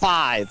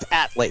 8-5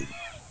 Atlee.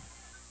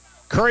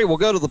 Curry will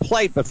go to the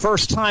plate, but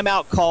first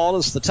timeout called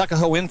as the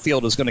Tuckahoe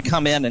infield is going to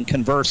come in and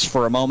converse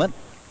for a moment.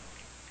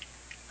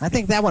 I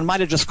think that one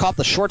might have just caught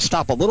the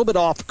shortstop a little bit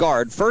off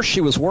guard. First,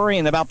 she was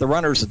worrying about the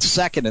runners at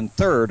second and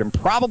third and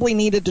probably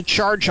needed to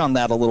charge on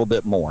that a little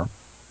bit more.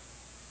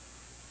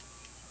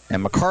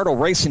 And McCardle,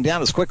 racing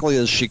down as quickly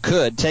as she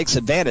could, takes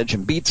advantage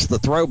and beats the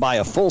throw by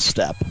a full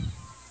step.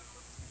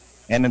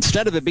 And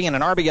instead of it being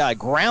an RBI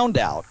ground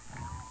out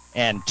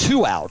and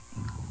 2 out,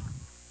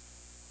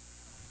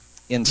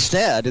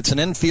 instead it's an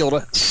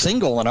infield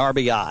single and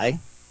RBI.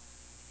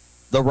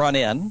 The run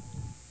in.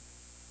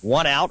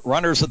 1 out,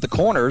 runners at the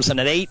corners, and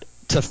an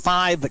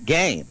 8-5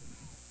 game.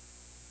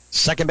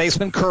 Second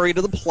baseman Curry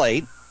to the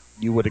plate.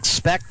 You would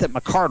expect that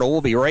McCardle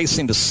will be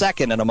racing to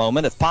second in a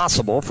moment, if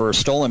possible, for a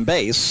stolen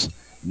base.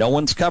 No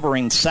one's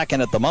covering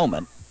second at the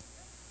moment.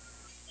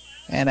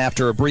 And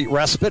after a brief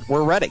respite,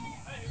 we're ready.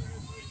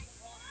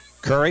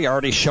 Curry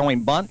already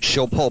showing bunt.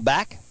 She'll pull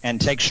back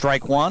and take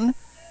strike one.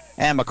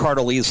 And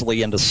McCardle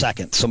easily into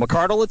second. So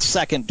McCardle at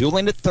second,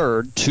 Dooling at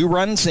third, 2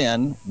 runs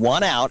in,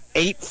 1 out,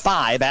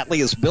 8-5. Atlee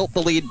has built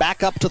the lead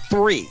back up to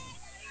 3.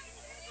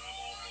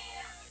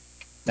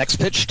 Next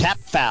pitch, tap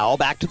foul,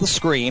 back to the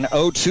screen,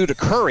 0-2 to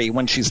Curry.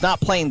 When she's not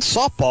playing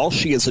softball,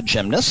 she is a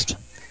gymnast.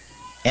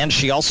 And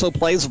she also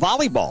plays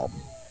volleyball,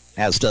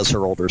 as does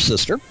her older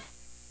sister.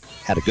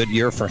 Had a good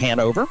year for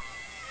Hanover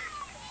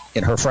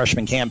in her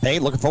freshman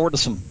campaign. Looking forward to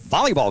some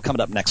volleyball coming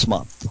up next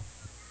month.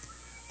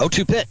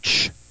 0-2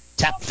 pitch.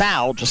 Tap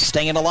foul, just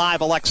staying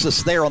alive,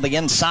 Alexis there on the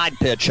inside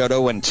pitch at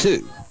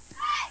 0-2.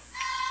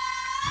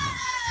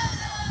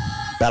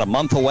 About a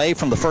month away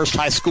from the first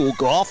high school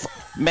golf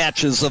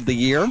matches of the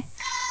year.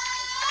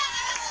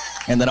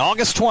 And then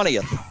August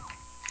 20th,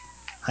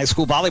 high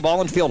school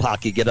volleyball and field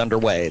hockey get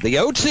underway. The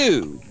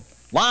 0-2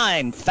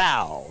 Line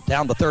foul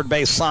down the third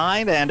base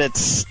line, and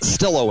it's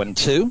still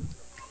 0-2.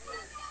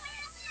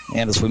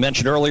 And as we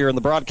mentioned earlier in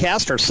the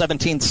broadcast, our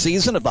 17th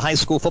season of the high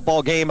school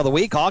football game of the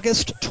week,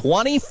 August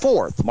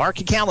 24th. Mark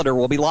your calendar,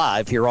 will be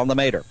live here on the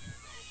Mater.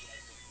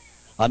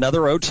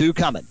 Another 0-2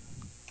 coming.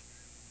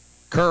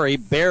 Curry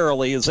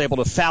barely is able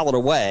to foul it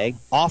away.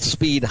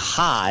 Off-speed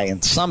high,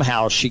 and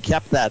somehow she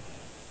kept that.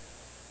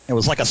 It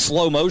was like a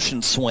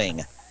slow-motion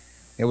swing.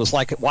 It was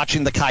like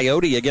watching the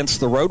Coyote against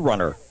the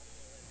Roadrunner.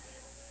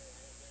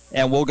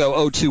 And we'll go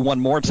 0-2 one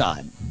more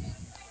time.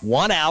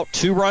 1 out,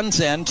 2 runs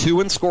in, 2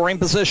 in scoring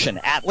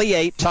position. Atlee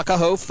 8,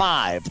 Tuckahoe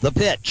 5. The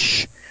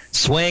pitch.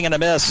 Swing and a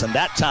miss, and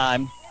that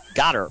time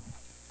got her.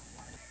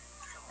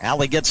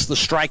 Atlee gets the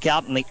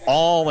strikeout in the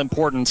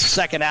all-important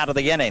second out of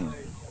the inning.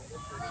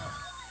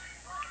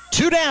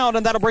 2 down,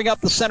 and that'll bring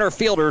up the center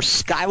fielder,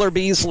 Skylar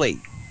Beasley.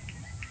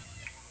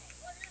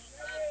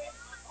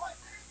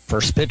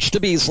 First pitch to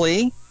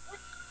Beasley.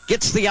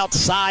 Gets the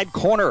outside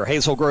corner.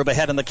 Hazel Grove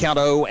ahead in the count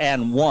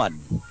 0-1.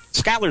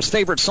 Skylar's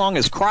favorite song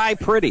is Cry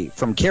Pretty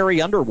from Carrie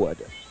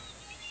Underwood.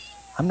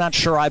 I'm not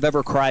sure I've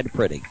ever cried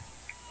pretty.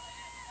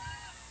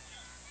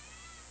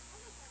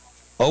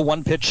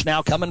 0-1 pitch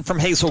now coming from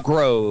Hazel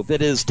Grove.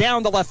 It is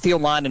down the left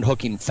field line and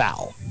hooking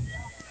foul.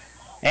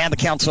 And the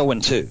count's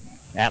 0-2.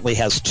 Atlee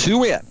has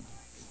 2 in,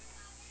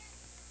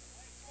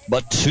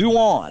 but 2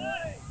 on.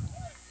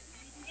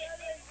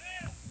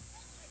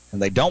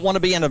 And they don't want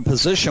to be in a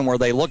position where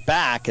they look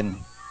back and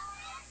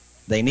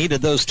they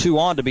needed those 2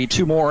 on to be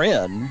 2 more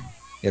in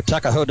if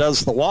Tuckahoe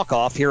does the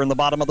walk-off here in the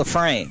bottom of the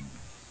frame.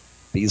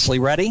 Beasley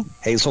ready.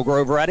 Hazel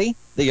Grove ready.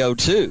 The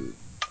 0-2.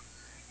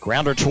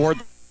 Grounder toward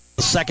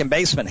the second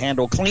baseman.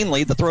 Handled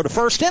cleanly. The throw to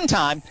first in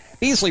time.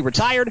 Beasley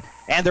retired,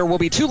 and there will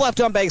be 2 left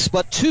on base,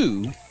 but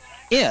 2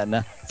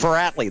 in for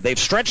Atlee. They've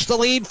stretched the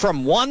lead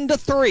from 1 to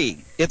 3.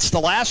 It's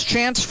the last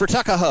chance for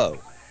Tuckahoe.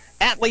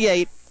 Atlee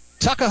 8,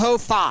 Tuckahoe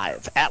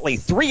 5. Atlee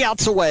 3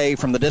 outs away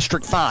from the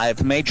District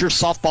 5 Major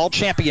Softball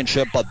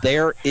Championship, but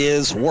there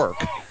is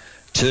work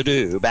to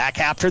do. Back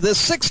after this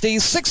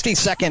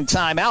 60-second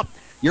timeout,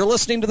 you're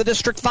listening to the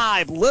District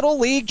 5 Little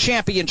League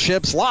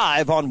Championships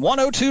live on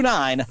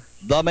 102.9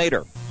 The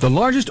Mater. The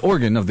largest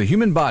organ of the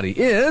human body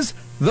is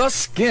the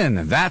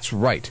skin. That's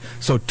right.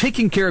 So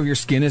taking care of your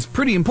skin is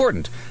pretty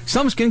important.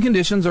 Some skin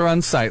conditions are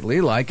unsightly,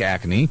 like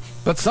acne,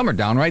 but some are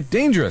downright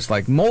dangerous,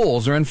 like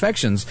moles or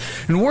infections.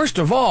 And worst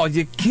of all,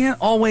 you can't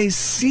always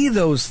see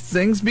those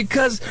things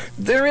because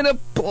they're in a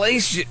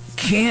place you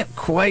can't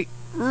quite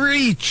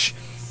reach.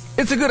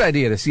 It's a good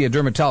idea to see a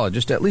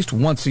dermatologist at least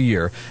once a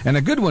year, and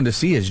a good one to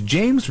see is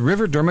James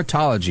River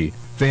Dermatology.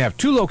 They have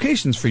 2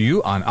 locations for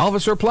you on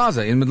Alvasor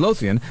Plaza in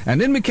Midlothian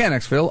and in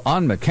Mechanicsville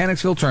on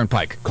Mechanicsville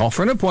Turnpike. Call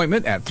for an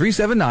appointment at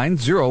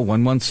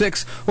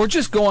 379-0116 or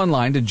just go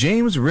online to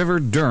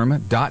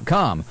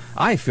jamesriverderm.com.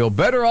 I feel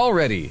better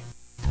already.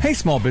 Hey,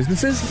 small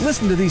businesses,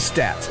 listen to these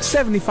stats.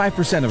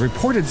 75% of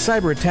reported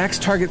cyber attacks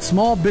target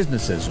small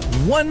businesses.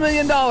 $1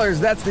 million,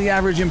 that's the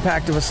average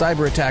impact of a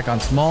cyber attack on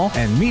small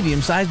and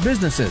medium-sized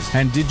businesses.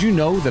 And did you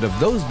know that of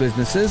those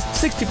businesses,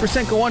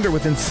 60% go under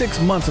within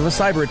 6 months of a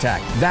cyber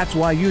attack? That's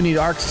why you need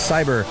ARCS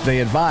Cyber. They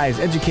advise,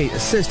 educate,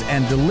 assist,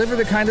 and deliver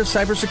the kind of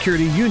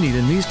cybersecurity you need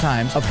in these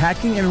times of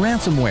hacking and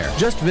ransomware.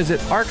 Just visit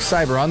ARCS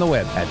Cyber on the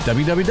web at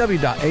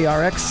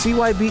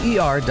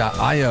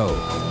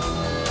www.arxcyber.io.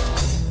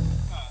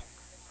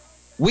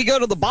 We go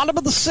to the bottom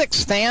of the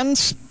 6th,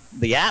 fans.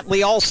 The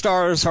Atlee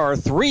All-Stars are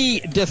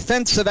 3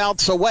 defensive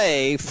outs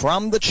away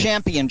from the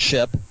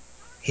championship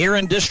here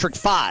in District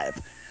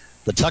 5.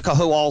 The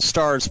Tuckahoe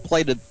All-Stars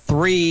played at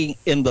 3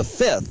 in the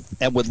 5th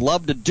and would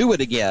love to do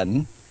it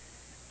again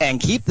and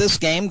keep this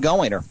game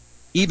going. Or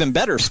even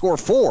better, score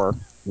 4,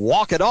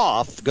 walk it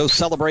off, go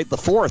celebrate the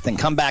 4th, and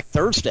come back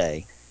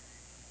Thursday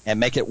and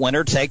make it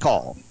winner take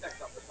all.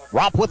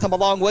 Rob Witham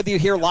along with you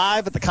here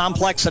live at the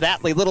complex at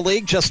Atlee Little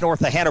League, just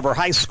north of Hanover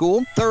High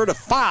School. 3rd of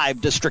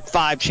 5 District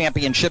 5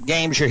 championship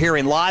games you're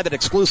hearing live and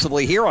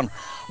exclusively here on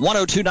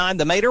 102.9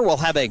 The Mater. We'll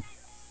have a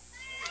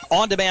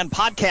on-demand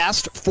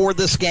podcast for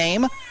this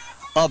game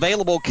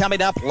available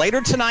coming up later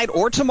tonight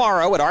or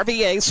tomorrow at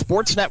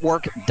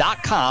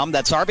rvasportsnetwork.com.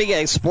 That's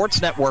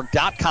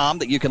rvasportsnetwork.com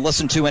that you can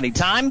listen to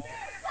anytime.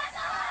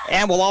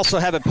 And we'll also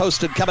have it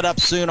posted coming up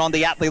soon on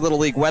the Atlee Little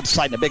League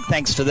website. And a big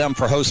thanks to them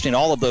for hosting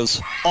all of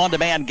those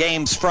on-demand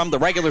games from the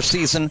regular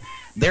season,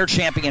 their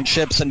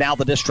championships, and now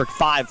the District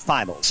 5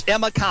 finals.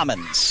 Emma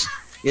Commons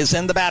is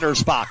in the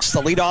batter's box,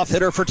 the leadoff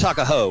hitter for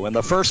Tuckahoe. And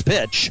the first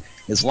pitch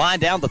is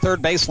lined down the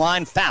third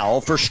baseline,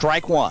 foul for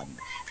strike 1.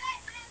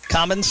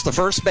 Commons, the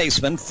first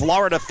baseman,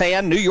 Florida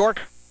fan, New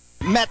York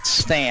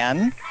Mets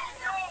fan,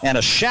 and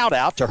a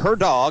shout-out to her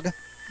dog,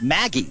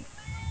 Maggie.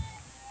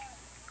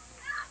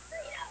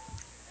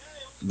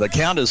 The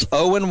count is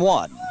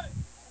 0-1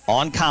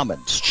 on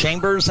Commons.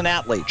 Chambers and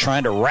Atlee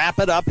trying to wrap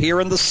it up here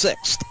in the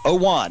 6th.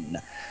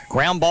 0-1.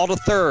 Ground ball to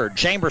third.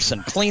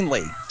 Chamberson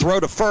cleanly. Throw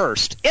to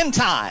first. In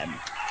time.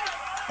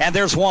 And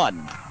there's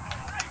 1.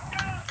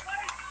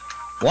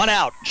 1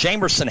 out.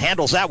 Chamberson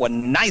handles that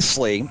one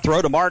nicely.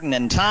 Throw to Martin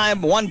in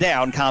time. 1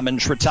 down.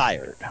 Commons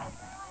retired.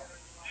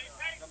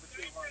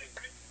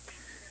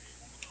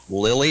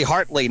 Lily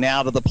Hartley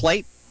now to the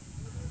plate.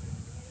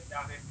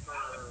 Now hitting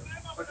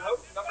for Tuckahoe,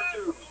 number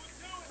 2,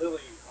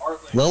 Lily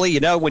Hartley. Lily,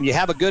 you know, when you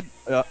have a good,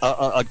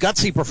 a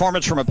gutsy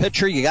performance from a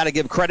pitcher, you got to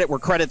give credit where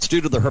credit's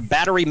due to her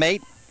battery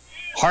mate.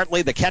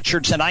 Hartley, the catcher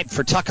tonight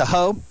for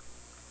Tuckahoe,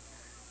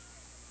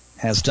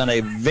 has done a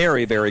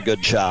very, very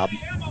good job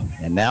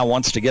and now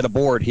wants to get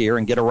aboard here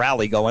and get a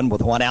rally going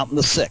with 1 out in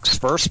the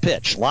 6th. First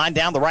pitch, line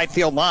down the right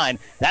field line.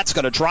 That's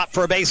going to drop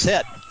for a base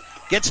hit.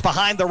 Gets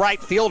behind the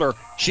right fielder.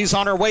 She's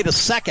on her way to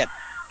second.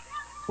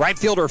 Right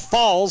fielder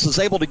falls, is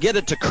able to get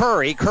it to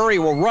Curry. Curry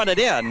will run it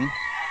in,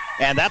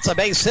 and that's a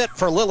base hit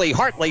for Lily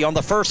Hartley on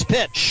the first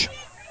pitch.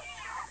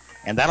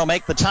 And that'll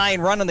make the tying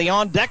run in the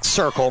on-deck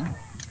circle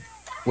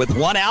with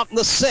 1 out in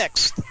the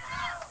 6th.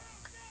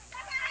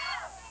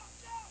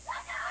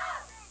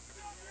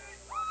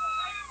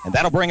 And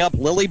that'll bring up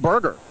Lily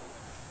Berger.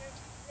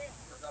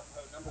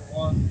 Number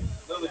 1,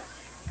 Lily.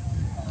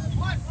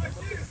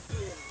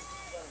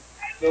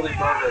 Lily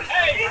Berger.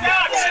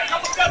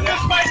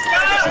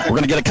 We're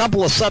going to get a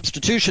couple of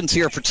substitutions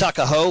here for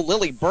Tuckahoe.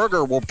 Lily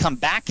Berger will come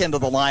back into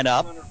the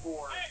lineup.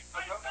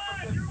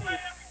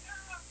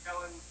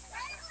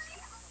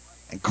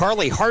 And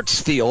Carly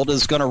Hartsfield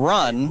is going to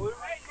run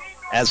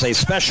as a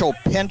special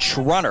pinch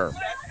runner.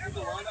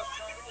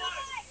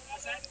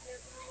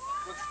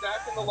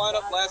 In the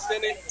lineup last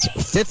inning.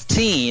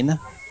 15.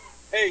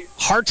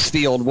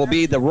 Hartsfield will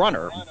be the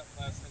runner.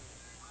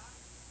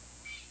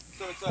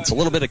 It's a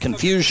little bit of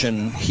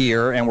confusion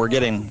here, and we're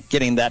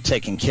getting that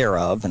taken care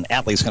of. And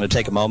Atlee's going to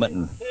take a moment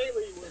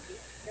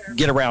and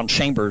get around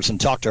Chambers and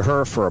talk to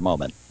her for a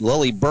moment.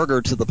 Lily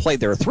Berger to the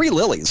plate. There are 3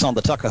 Lilies on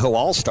the Tuckahoe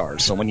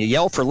All-Stars, so when you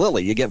yell for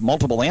Lily, you get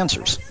multiple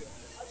answers.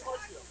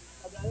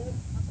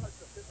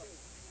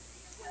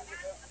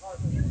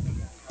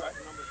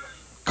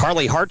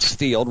 Carly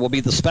Hartsfield will be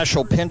the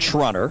special pinch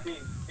runner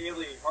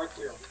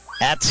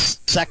at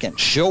second.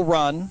 She'll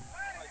run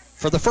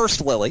for the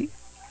first Lily.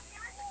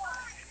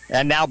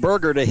 And now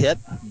Berger to hit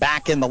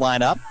back in the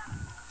lineup.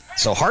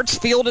 So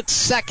Hartsfield at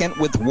second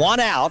with 1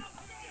 out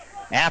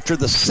after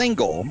the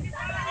single.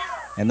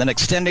 And then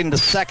extending to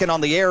second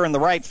on the air in the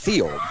right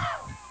field.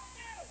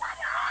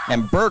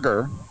 And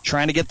Berger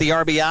trying to get the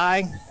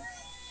RBI.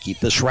 Keep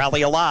this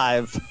rally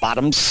alive.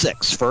 Bottom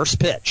 6. First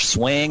pitch.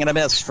 Swing and a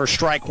miss for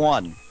strike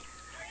 1.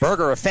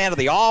 Berger, a fan of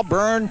the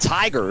Auburn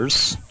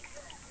Tigers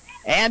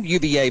and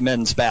UVA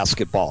men's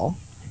basketball.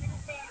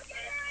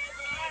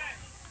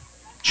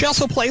 She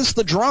also plays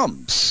the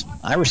drums.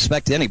 I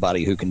respect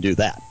anybody who can do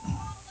that.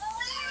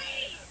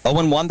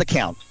 0-1 the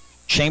count.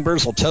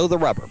 Chambers will toe the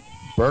rubber.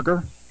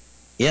 Berger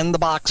in the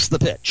box, the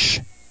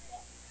pitch.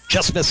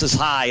 Just misses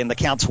high, and the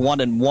count's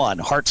 1-1.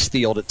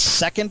 Hartsfield at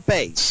second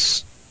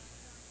base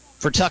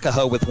for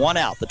Tuckahoe with 1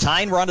 out. The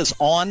tying run is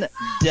on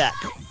deck.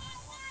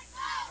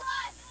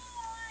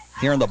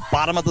 Here in the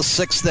bottom of the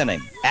 6th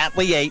inning.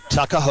 Atlee 8,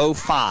 Tuckahoe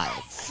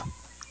 5.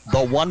 The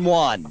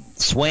 1-1.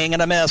 Swing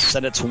and a miss,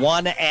 and it's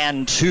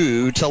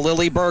 1-2 to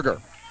Lily Berger.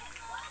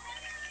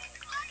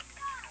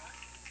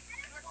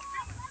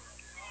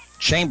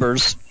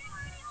 Chambers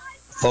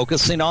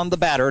focusing on the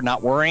batter,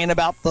 not worrying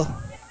about the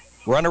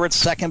runner at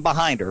second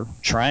behind her,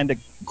 trying to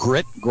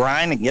grit,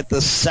 grind, and get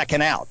this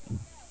second out.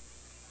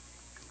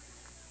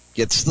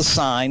 Gets the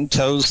sign,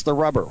 toes the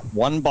rubber.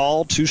 1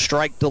 ball, 2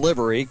 strike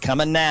delivery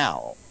coming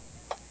now.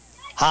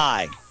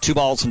 High, 2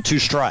 balls and 2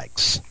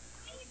 strikes.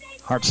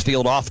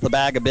 Hartsfield off the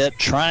bag a bit,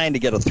 trying to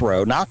get a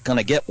throw. Not going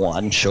to get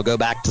one. She'll go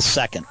back to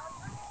second.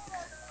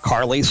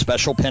 Carly,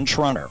 special pinch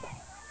runner.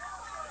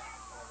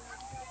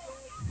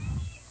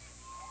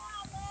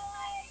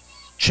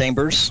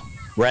 Chambers,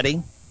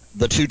 ready.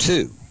 The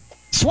 2-2.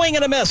 Swing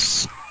and a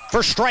miss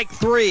for strike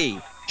 3.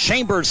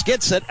 Chambers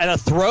gets it, and a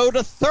throw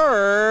to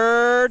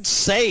third.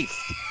 Safe.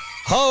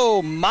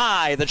 Oh,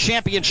 my. The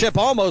championship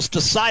almost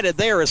decided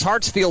there as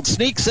Hartsfield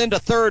sneaks into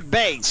third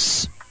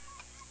base.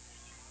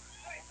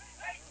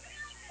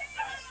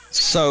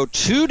 So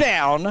 2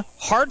 down.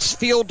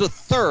 Hartsfield to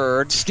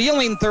third,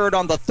 stealing third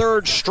on the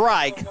third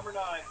strike.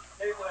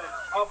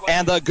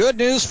 And the good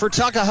news for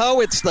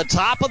Tuckahoe, it's the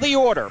top of the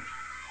order.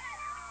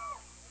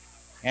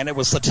 And it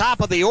was the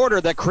top of the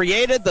order that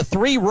created the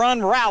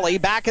 3-run rally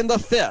back in the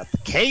 5th.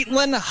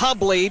 Caitlin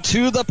Hubley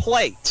to the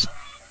plate.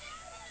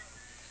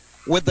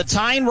 With the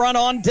tying run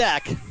on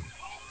deck,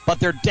 but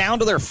they're down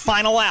to their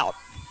final out.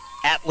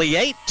 Atlee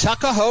 8,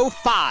 Tuckahoe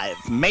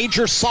 5.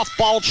 Major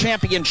softball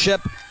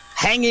championship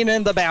hanging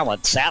in the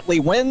balance.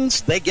 Atlee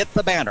wins, they get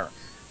the banner.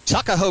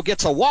 Tuckahoe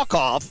gets a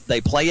walk-off.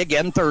 They play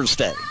again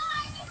Thursday.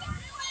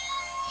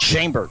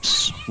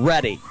 Chambers,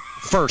 ready.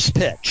 First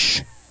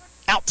pitch.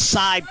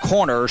 Outside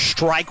corner,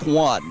 strike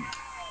 1.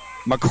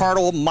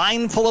 McCardle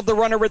mindful of the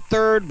runner at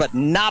third, but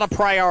not a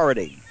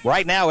priority.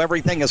 Right now,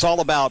 everything is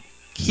all about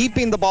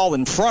keeping the ball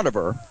in front of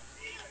her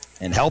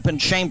and helping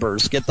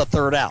Chambers get the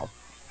third out.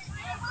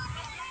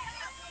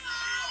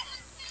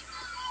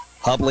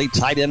 Hubley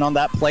tight in on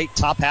that plate,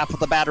 top half of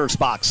the batter's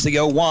box. The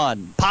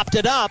 0-1. Popped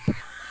it up.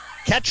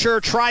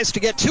 Catcher tries to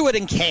get to it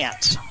and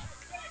can't.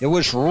 It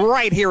was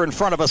right here in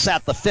front of us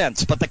at the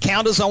fence, but the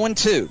count is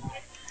 0-2.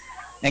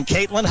 And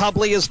Caitlin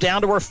Hubley is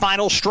down to her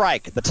final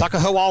strike. The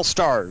Tuckahoe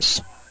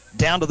All-Stars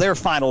down to their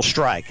final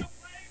strike.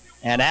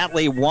 And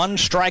Atlee 1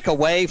 strike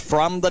away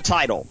from the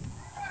title.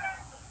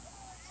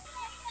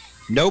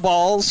 No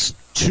balls,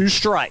 2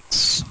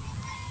 strikes.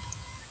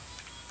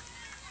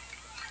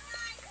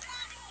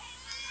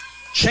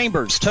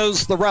 Chambers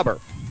toes the rubber.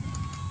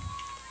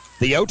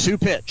 The 0-2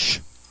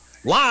 pitch.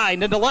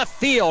 Lined into left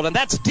field, and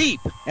that's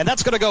deep. And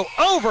that's going to go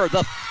over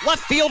the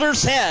left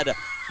fielder's head.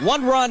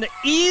 1 run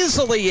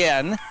easily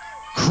in.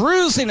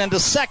 Cruising into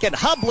second,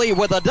 Hubley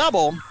with a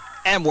double.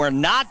 And we're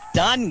not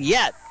done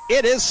yet.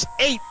 It is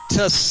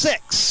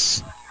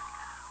 8-6.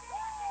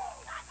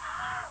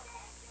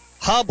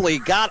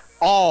 Hubley got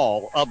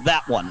all of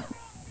that one.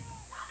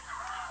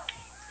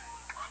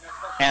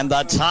 And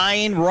the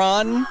tying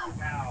run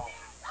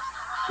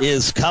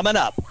is coming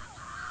up.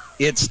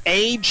 It's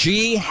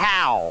A.G.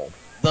 Howe,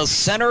 the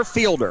center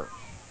fielder.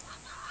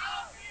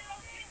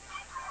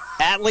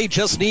 Atlee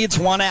just needs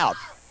 1 out,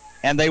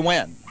 and they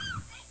win.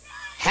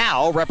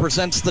 Howe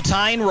represents the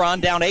tying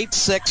run, down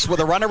 8-6 with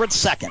a runner at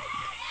second.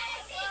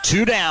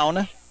 2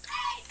 down.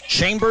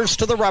 Chambers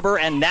to the rubber,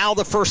 and now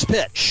the first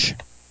pitch.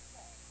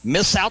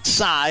 Miss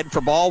outside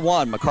for ball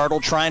 1.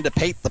 McCardle trying to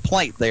paint the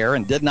plate there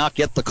and did not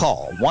get the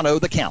call. 1-0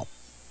 the count.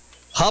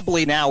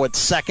 Hubley now at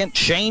second,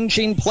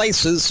 changing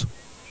places.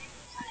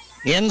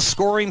 In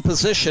scoring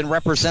position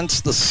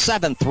represents the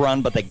 7th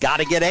run, but they got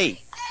to get 8.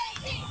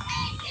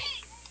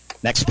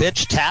 Next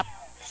pitch, tap,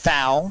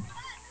 foul,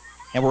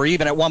 and we're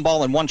even at 1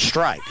 ball and 1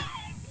 strike.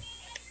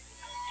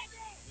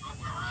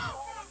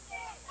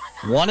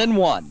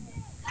 1-1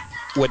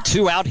 with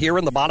 2 out here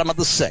in the bottom of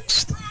the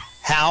 6th.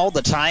 Howe,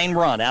 the tying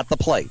run at the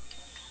plate.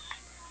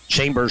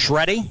 Chambers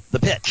ready, the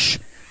pitch.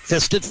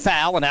 Fisted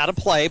foul and out of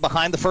play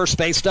behind the first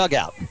base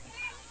dugout.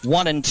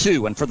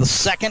 1-2, and for the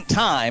second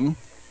time,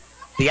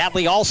 the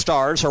Atlee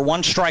All-Stars are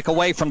 1 strike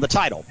away from the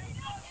title.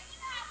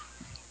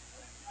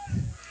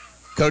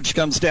 Coach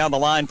comes down the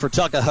line for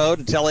Tuckahoe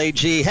to tell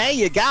AG, hey,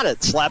 you got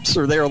it. Slaps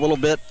her there a little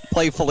bit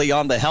playfully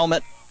on the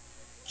helmet,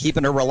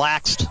 keeping her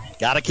relaxed.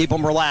 Got to keep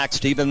them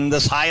relaxed, even in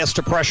this highest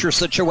of pressure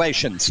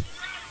situations.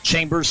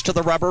 Chambers to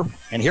the rubber,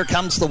 and here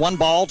comes the 1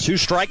 ball, 2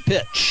 strike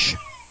pitch.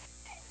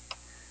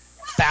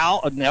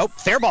 Foul, nope,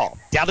 fair ball.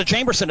 Down to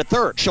Chamberson at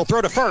third. She'll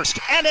throw to first,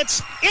 and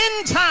it's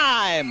in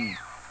time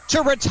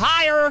to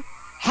retire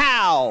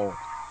Howe.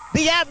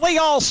 The Atlee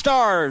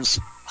All-Stars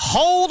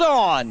hold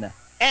on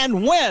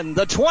and win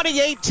the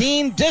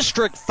 2018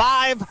 District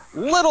 5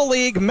 Little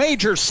League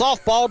Major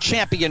Softball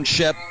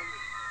Championship.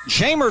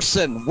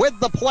 Jamerson with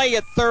the play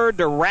at third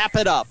to wrap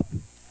it up.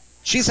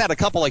 She's had a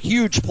couple of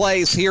huge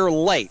plays here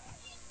late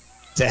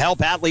to help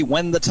Atlee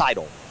win the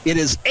title. It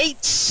is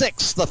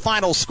 8-6, the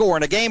final score,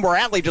 in a game where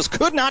Atlee just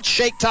could not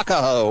shake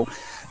Tuckahoe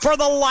for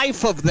the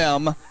life of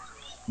them.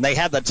 They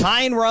had the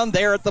tying run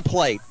there at the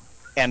plate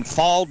and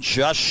fall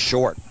just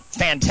short.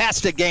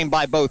 Fantastic game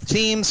by both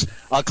teams,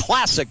 a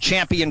classic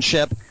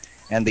championship,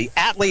 and the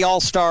Atlee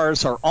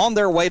All-Stars are on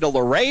their way to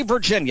Luray,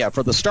 Virginia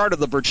for the start of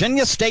the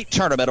Virginia State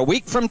Tournament a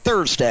week from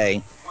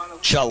Thursday,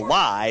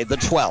 July the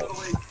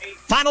 12th.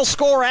 Final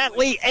score,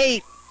 Atlee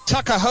 8,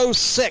 Tuckahoe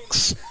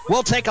 6.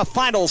 We'll take a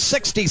final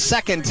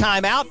 60-second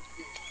timeout,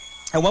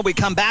 and when we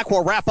come back,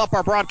 we'll wrap up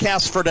our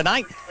broadcast for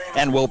tonight,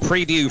 and we'll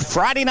preview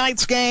Friday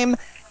night's game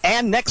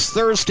and next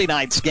Thursday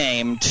night's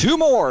game. 2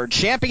 more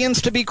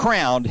champions to be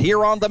crowned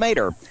here on the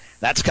Mater.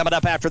 That's coming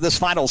up after this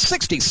final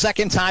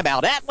 60-second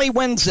timeout. Atlee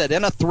wins it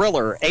in a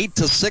thriller,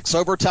 8-6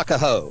 over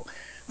Tuckahoe.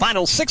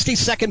 Final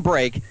 60-second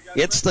break.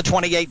 It's the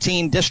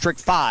 2018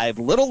 District 5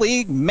 Little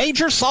League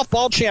Major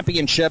Softball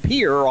Championship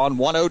here on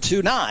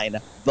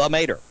 102.9 The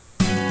Mater.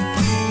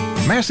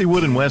 Massey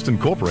Wood & West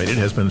Incorporated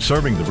has been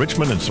serving the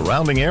Richmond and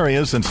surrounding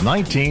areas since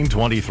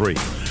 1923.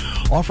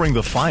 Offering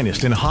the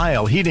finest in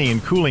Heil heating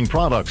and cooling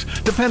products.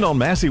 Depend on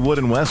Massey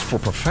Wood & West for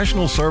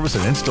professional service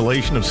and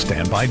installation of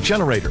standby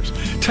generators,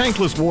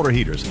 tankless water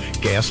heaters,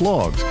 gas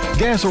logs,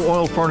 gas or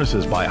oil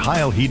furnaces by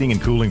Heil Heating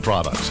and Cooling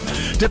Products.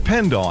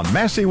 Depend on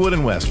Massey Wood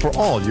 & West for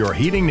all your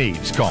heating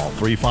needs. Call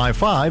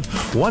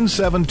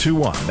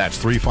 355-1721.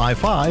 That's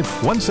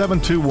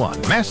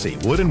 355-1721. Massey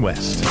Wood &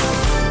 West.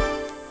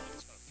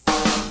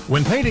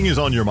 When painting is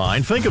on your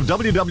mind, think of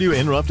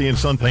WWN Ruffey &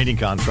 Son Painting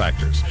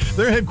Contractors.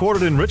 They're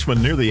headquartered in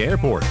Richmond near the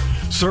airport.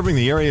 Serving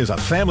the area as a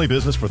family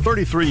business for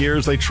 33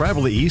 years, they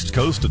travel the East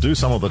Coast to do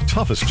some of the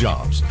toughest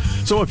jobs.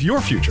 So if your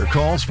future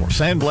calls for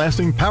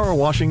sandblasting, power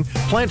washing,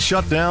 plant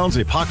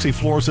shutdowns, epoxy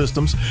floor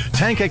systems,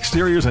 tank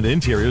exteriors and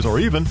interiors, or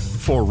even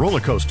for roller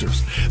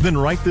coasters, then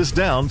write this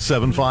down,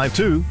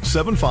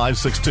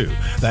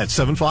 752-7562. That's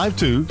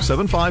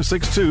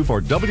 752-7562 for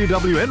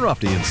WWN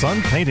Ruffey &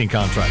 Son Painting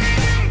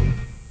Contractors.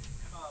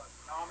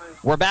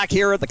 We're back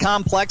here at the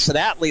complex at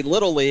Atlee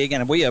Little League,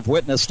 and we have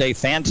witnessed a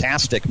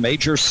fantastic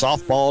Major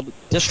Softball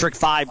District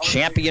 5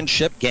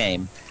 championship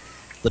game.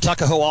 The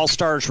Tuckahoe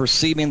All-Stars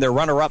receiving their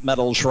runner-up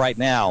medals right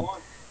now.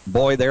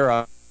 Boy,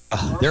 their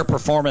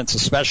performance,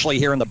 especially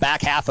here in the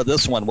back half of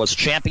this one, was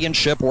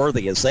championship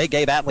worthy as they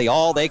gave Atlee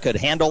all they could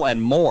handle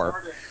and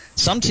more.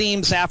 Some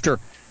teams, after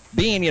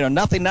being,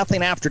 nothing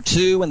after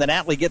 2, and then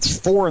Atlee gets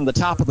 4 in the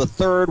top of the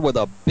third with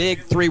a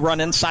big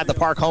 3-run inside the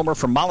park homer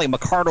from Molly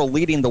McCardle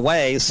leading the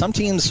way. Some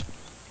teams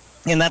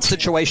in that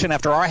situation,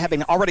 after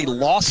having already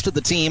lost to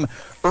the team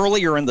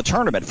earlier in the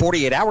tournament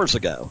 48 hours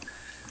ago,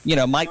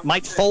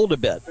 might fold a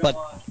bit. But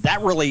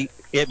that really,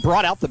 it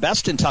brought out the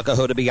best in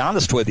Tuckahoe, to be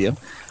honest with you.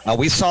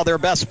 We saw their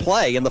best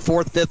play in the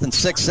 4th, 5th, and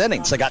 6th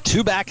innings. They got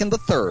 2 back in the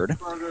 3rd.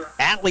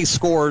 Atlee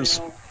scores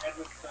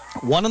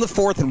 1 in the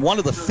 4th and 1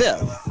 in the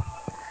 5th.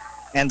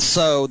 And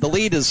so the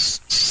lead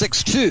is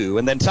 6-2,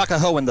 and then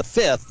Tuckahoe in the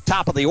 5th,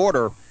 top of the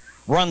order,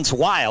 runs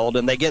wild,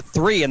 and they get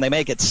 3, and they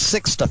make it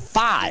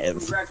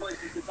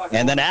 6-5.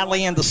 And then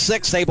Atlee in the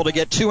 6th, able to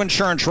get 2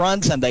 insurance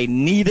runs, and they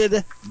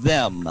needed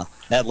them,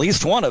 at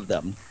least one of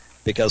them,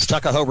 because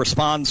Tuckahoe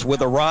responds with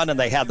a run, and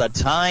they have the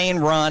tying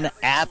run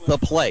at the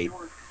plate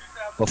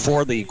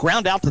before the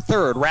ground out to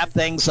third wrap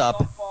things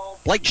up.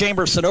 Blake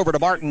Jamerson over to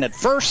Martin at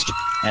first,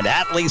 and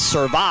Atlee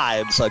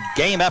survives a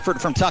game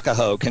effort from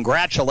Tuckahoe.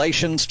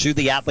 Congratulations to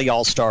the Atlee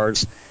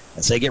All-Stars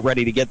as they get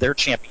ready to get their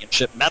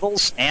championship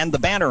medals and the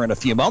banner in a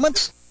few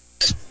moments.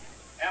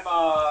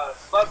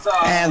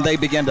 And they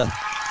begin to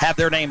have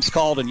their names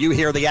called, and you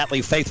hear the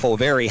Atlee faithful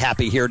very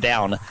happy here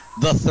down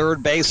the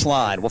third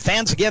baseline. Well,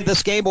 fans, again,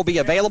 this game will be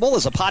available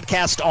as a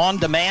podcast on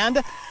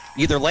demand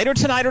either later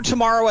tonight or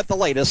tomorrow at the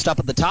latest, up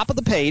at the top of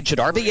the page at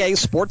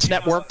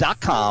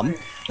rvasportsnetwork.com.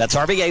 That's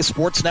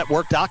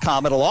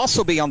rvasportsnetwork.com. It'll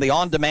also be on the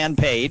on-demand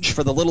page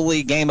for the Little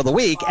League Game of the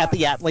Week at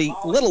the Atlee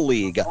Little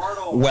League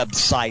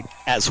website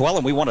as well.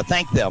 And we want to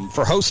thank them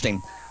for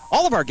hosting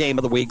all of our Game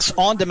of the Weeks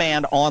on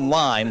demand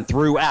online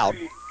throughout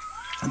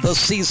the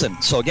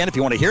season. So, again, if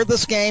you want to hear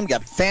this game,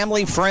 got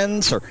family,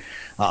 friends, or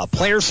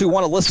players who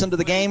want to listen to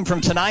the game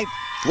from tonight,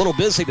 a little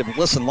busy to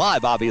listen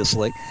live,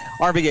 obviously,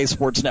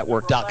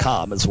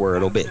 rvasportsnetwork.com is where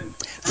it'll be.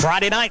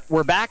 Friday night,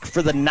 we're back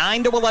for the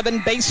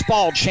 9-11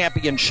 baseball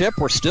championship.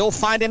 We're still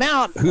finding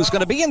out who's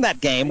going to be in that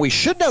game. We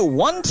should know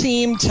one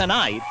team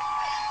tonight,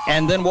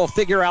 and then we'll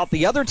figure out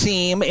the other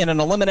team in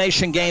an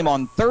elimination game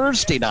on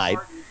Thursday night.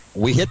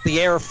 We hit the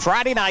air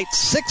Friday night,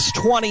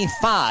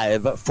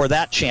 6:25 for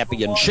that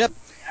championship.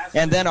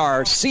 And then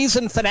our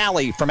season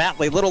finale from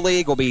Atlee Little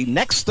League will be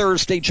next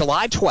Thursday,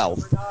 July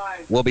 12th.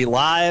 We'll be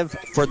live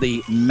for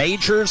the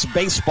Majors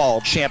Baseball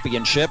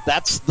Championship.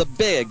 That's the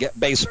big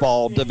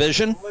baseball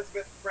division.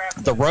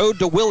 The road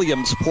to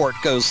Williamsport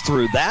goes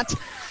through that.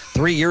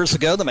 3 years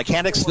ago, the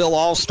Mechanicsville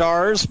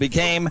All-Stars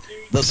became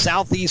the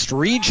Southeast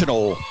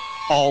Regional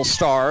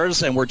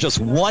All-Stars, and we're just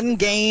one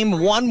game,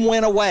 one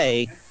win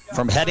away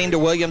from heading to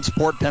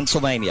Williamsport,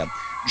 Pennsylvania.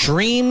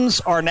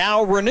 Dreams are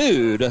now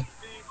renewed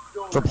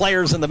for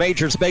players in the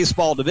Majors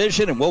Baseball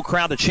Division, and we'll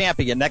crown a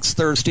champion next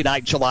Thursday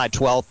night, July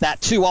 12th. That,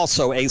 too,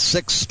 also a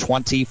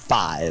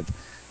 6:25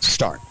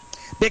 start.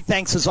 Big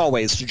thanks, as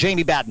always, to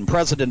Jamie Batten,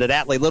 president at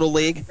Atlee Little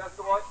League,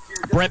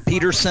 Brent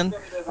Peterson,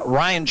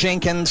 Ryan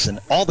Jenkins, and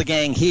all the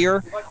gang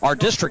here. Our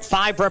District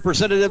 5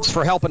 representatives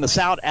for helping us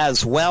out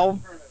as well.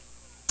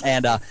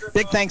 And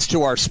big thanks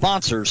to our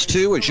sponsors,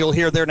 too, as you'll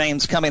hear their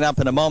names coming up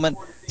in a moment.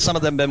 Some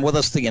of them have been with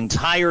us the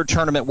entire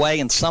tournament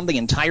way, and some the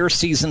entire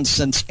season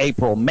since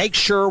April. Make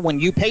sure when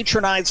you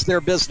patronize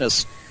their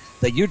business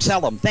that you tell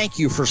them thank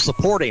you for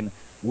supporting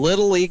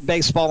Little League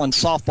Baseball and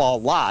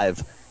Softball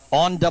live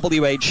on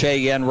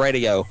WHAN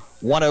Radio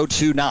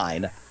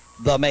 102.9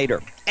 The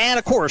Mater. And,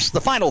 of course,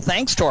 the final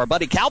thanks to our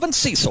buddy Calvin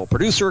Cecil,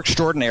 producer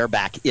extraordinaire,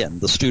 back in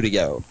the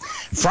studio.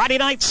 Friday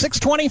night,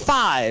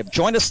 6:25.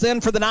 Join us then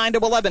for the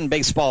 9-11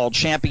 Baseball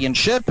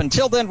Championship.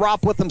 Until then,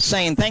 Rob with them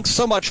saying thanks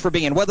so much for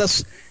being with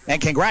us,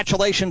 and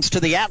congratulations to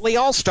the Atlee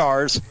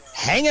All-Stars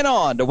hanging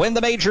on to win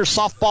the major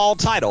softball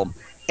title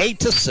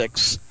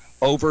 8-6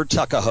 over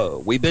Tuckahoe.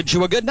 We bid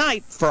you a good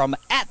night from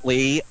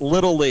Atlee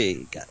Little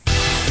League.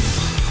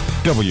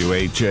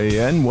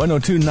 WHAN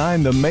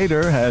 102.9 The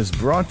Mater has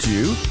brought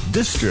you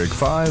District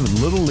 5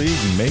 Little League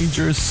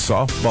Majors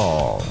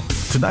Softball.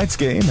 Tonight's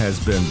game has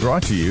been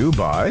brought to you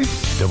by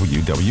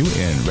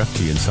WWN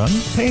Refty & Son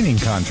Painting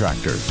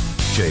Contractors,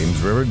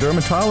 James River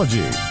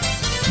Dermatology,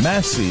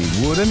 Massey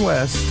Wood &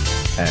 West,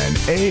 and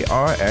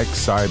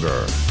ARX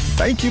Cyber.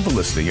 Thank you for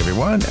listening,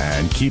 everyone,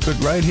 and keep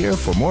it right here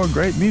for more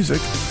great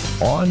music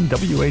on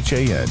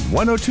WHAN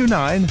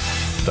 102.9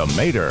 The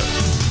Mater.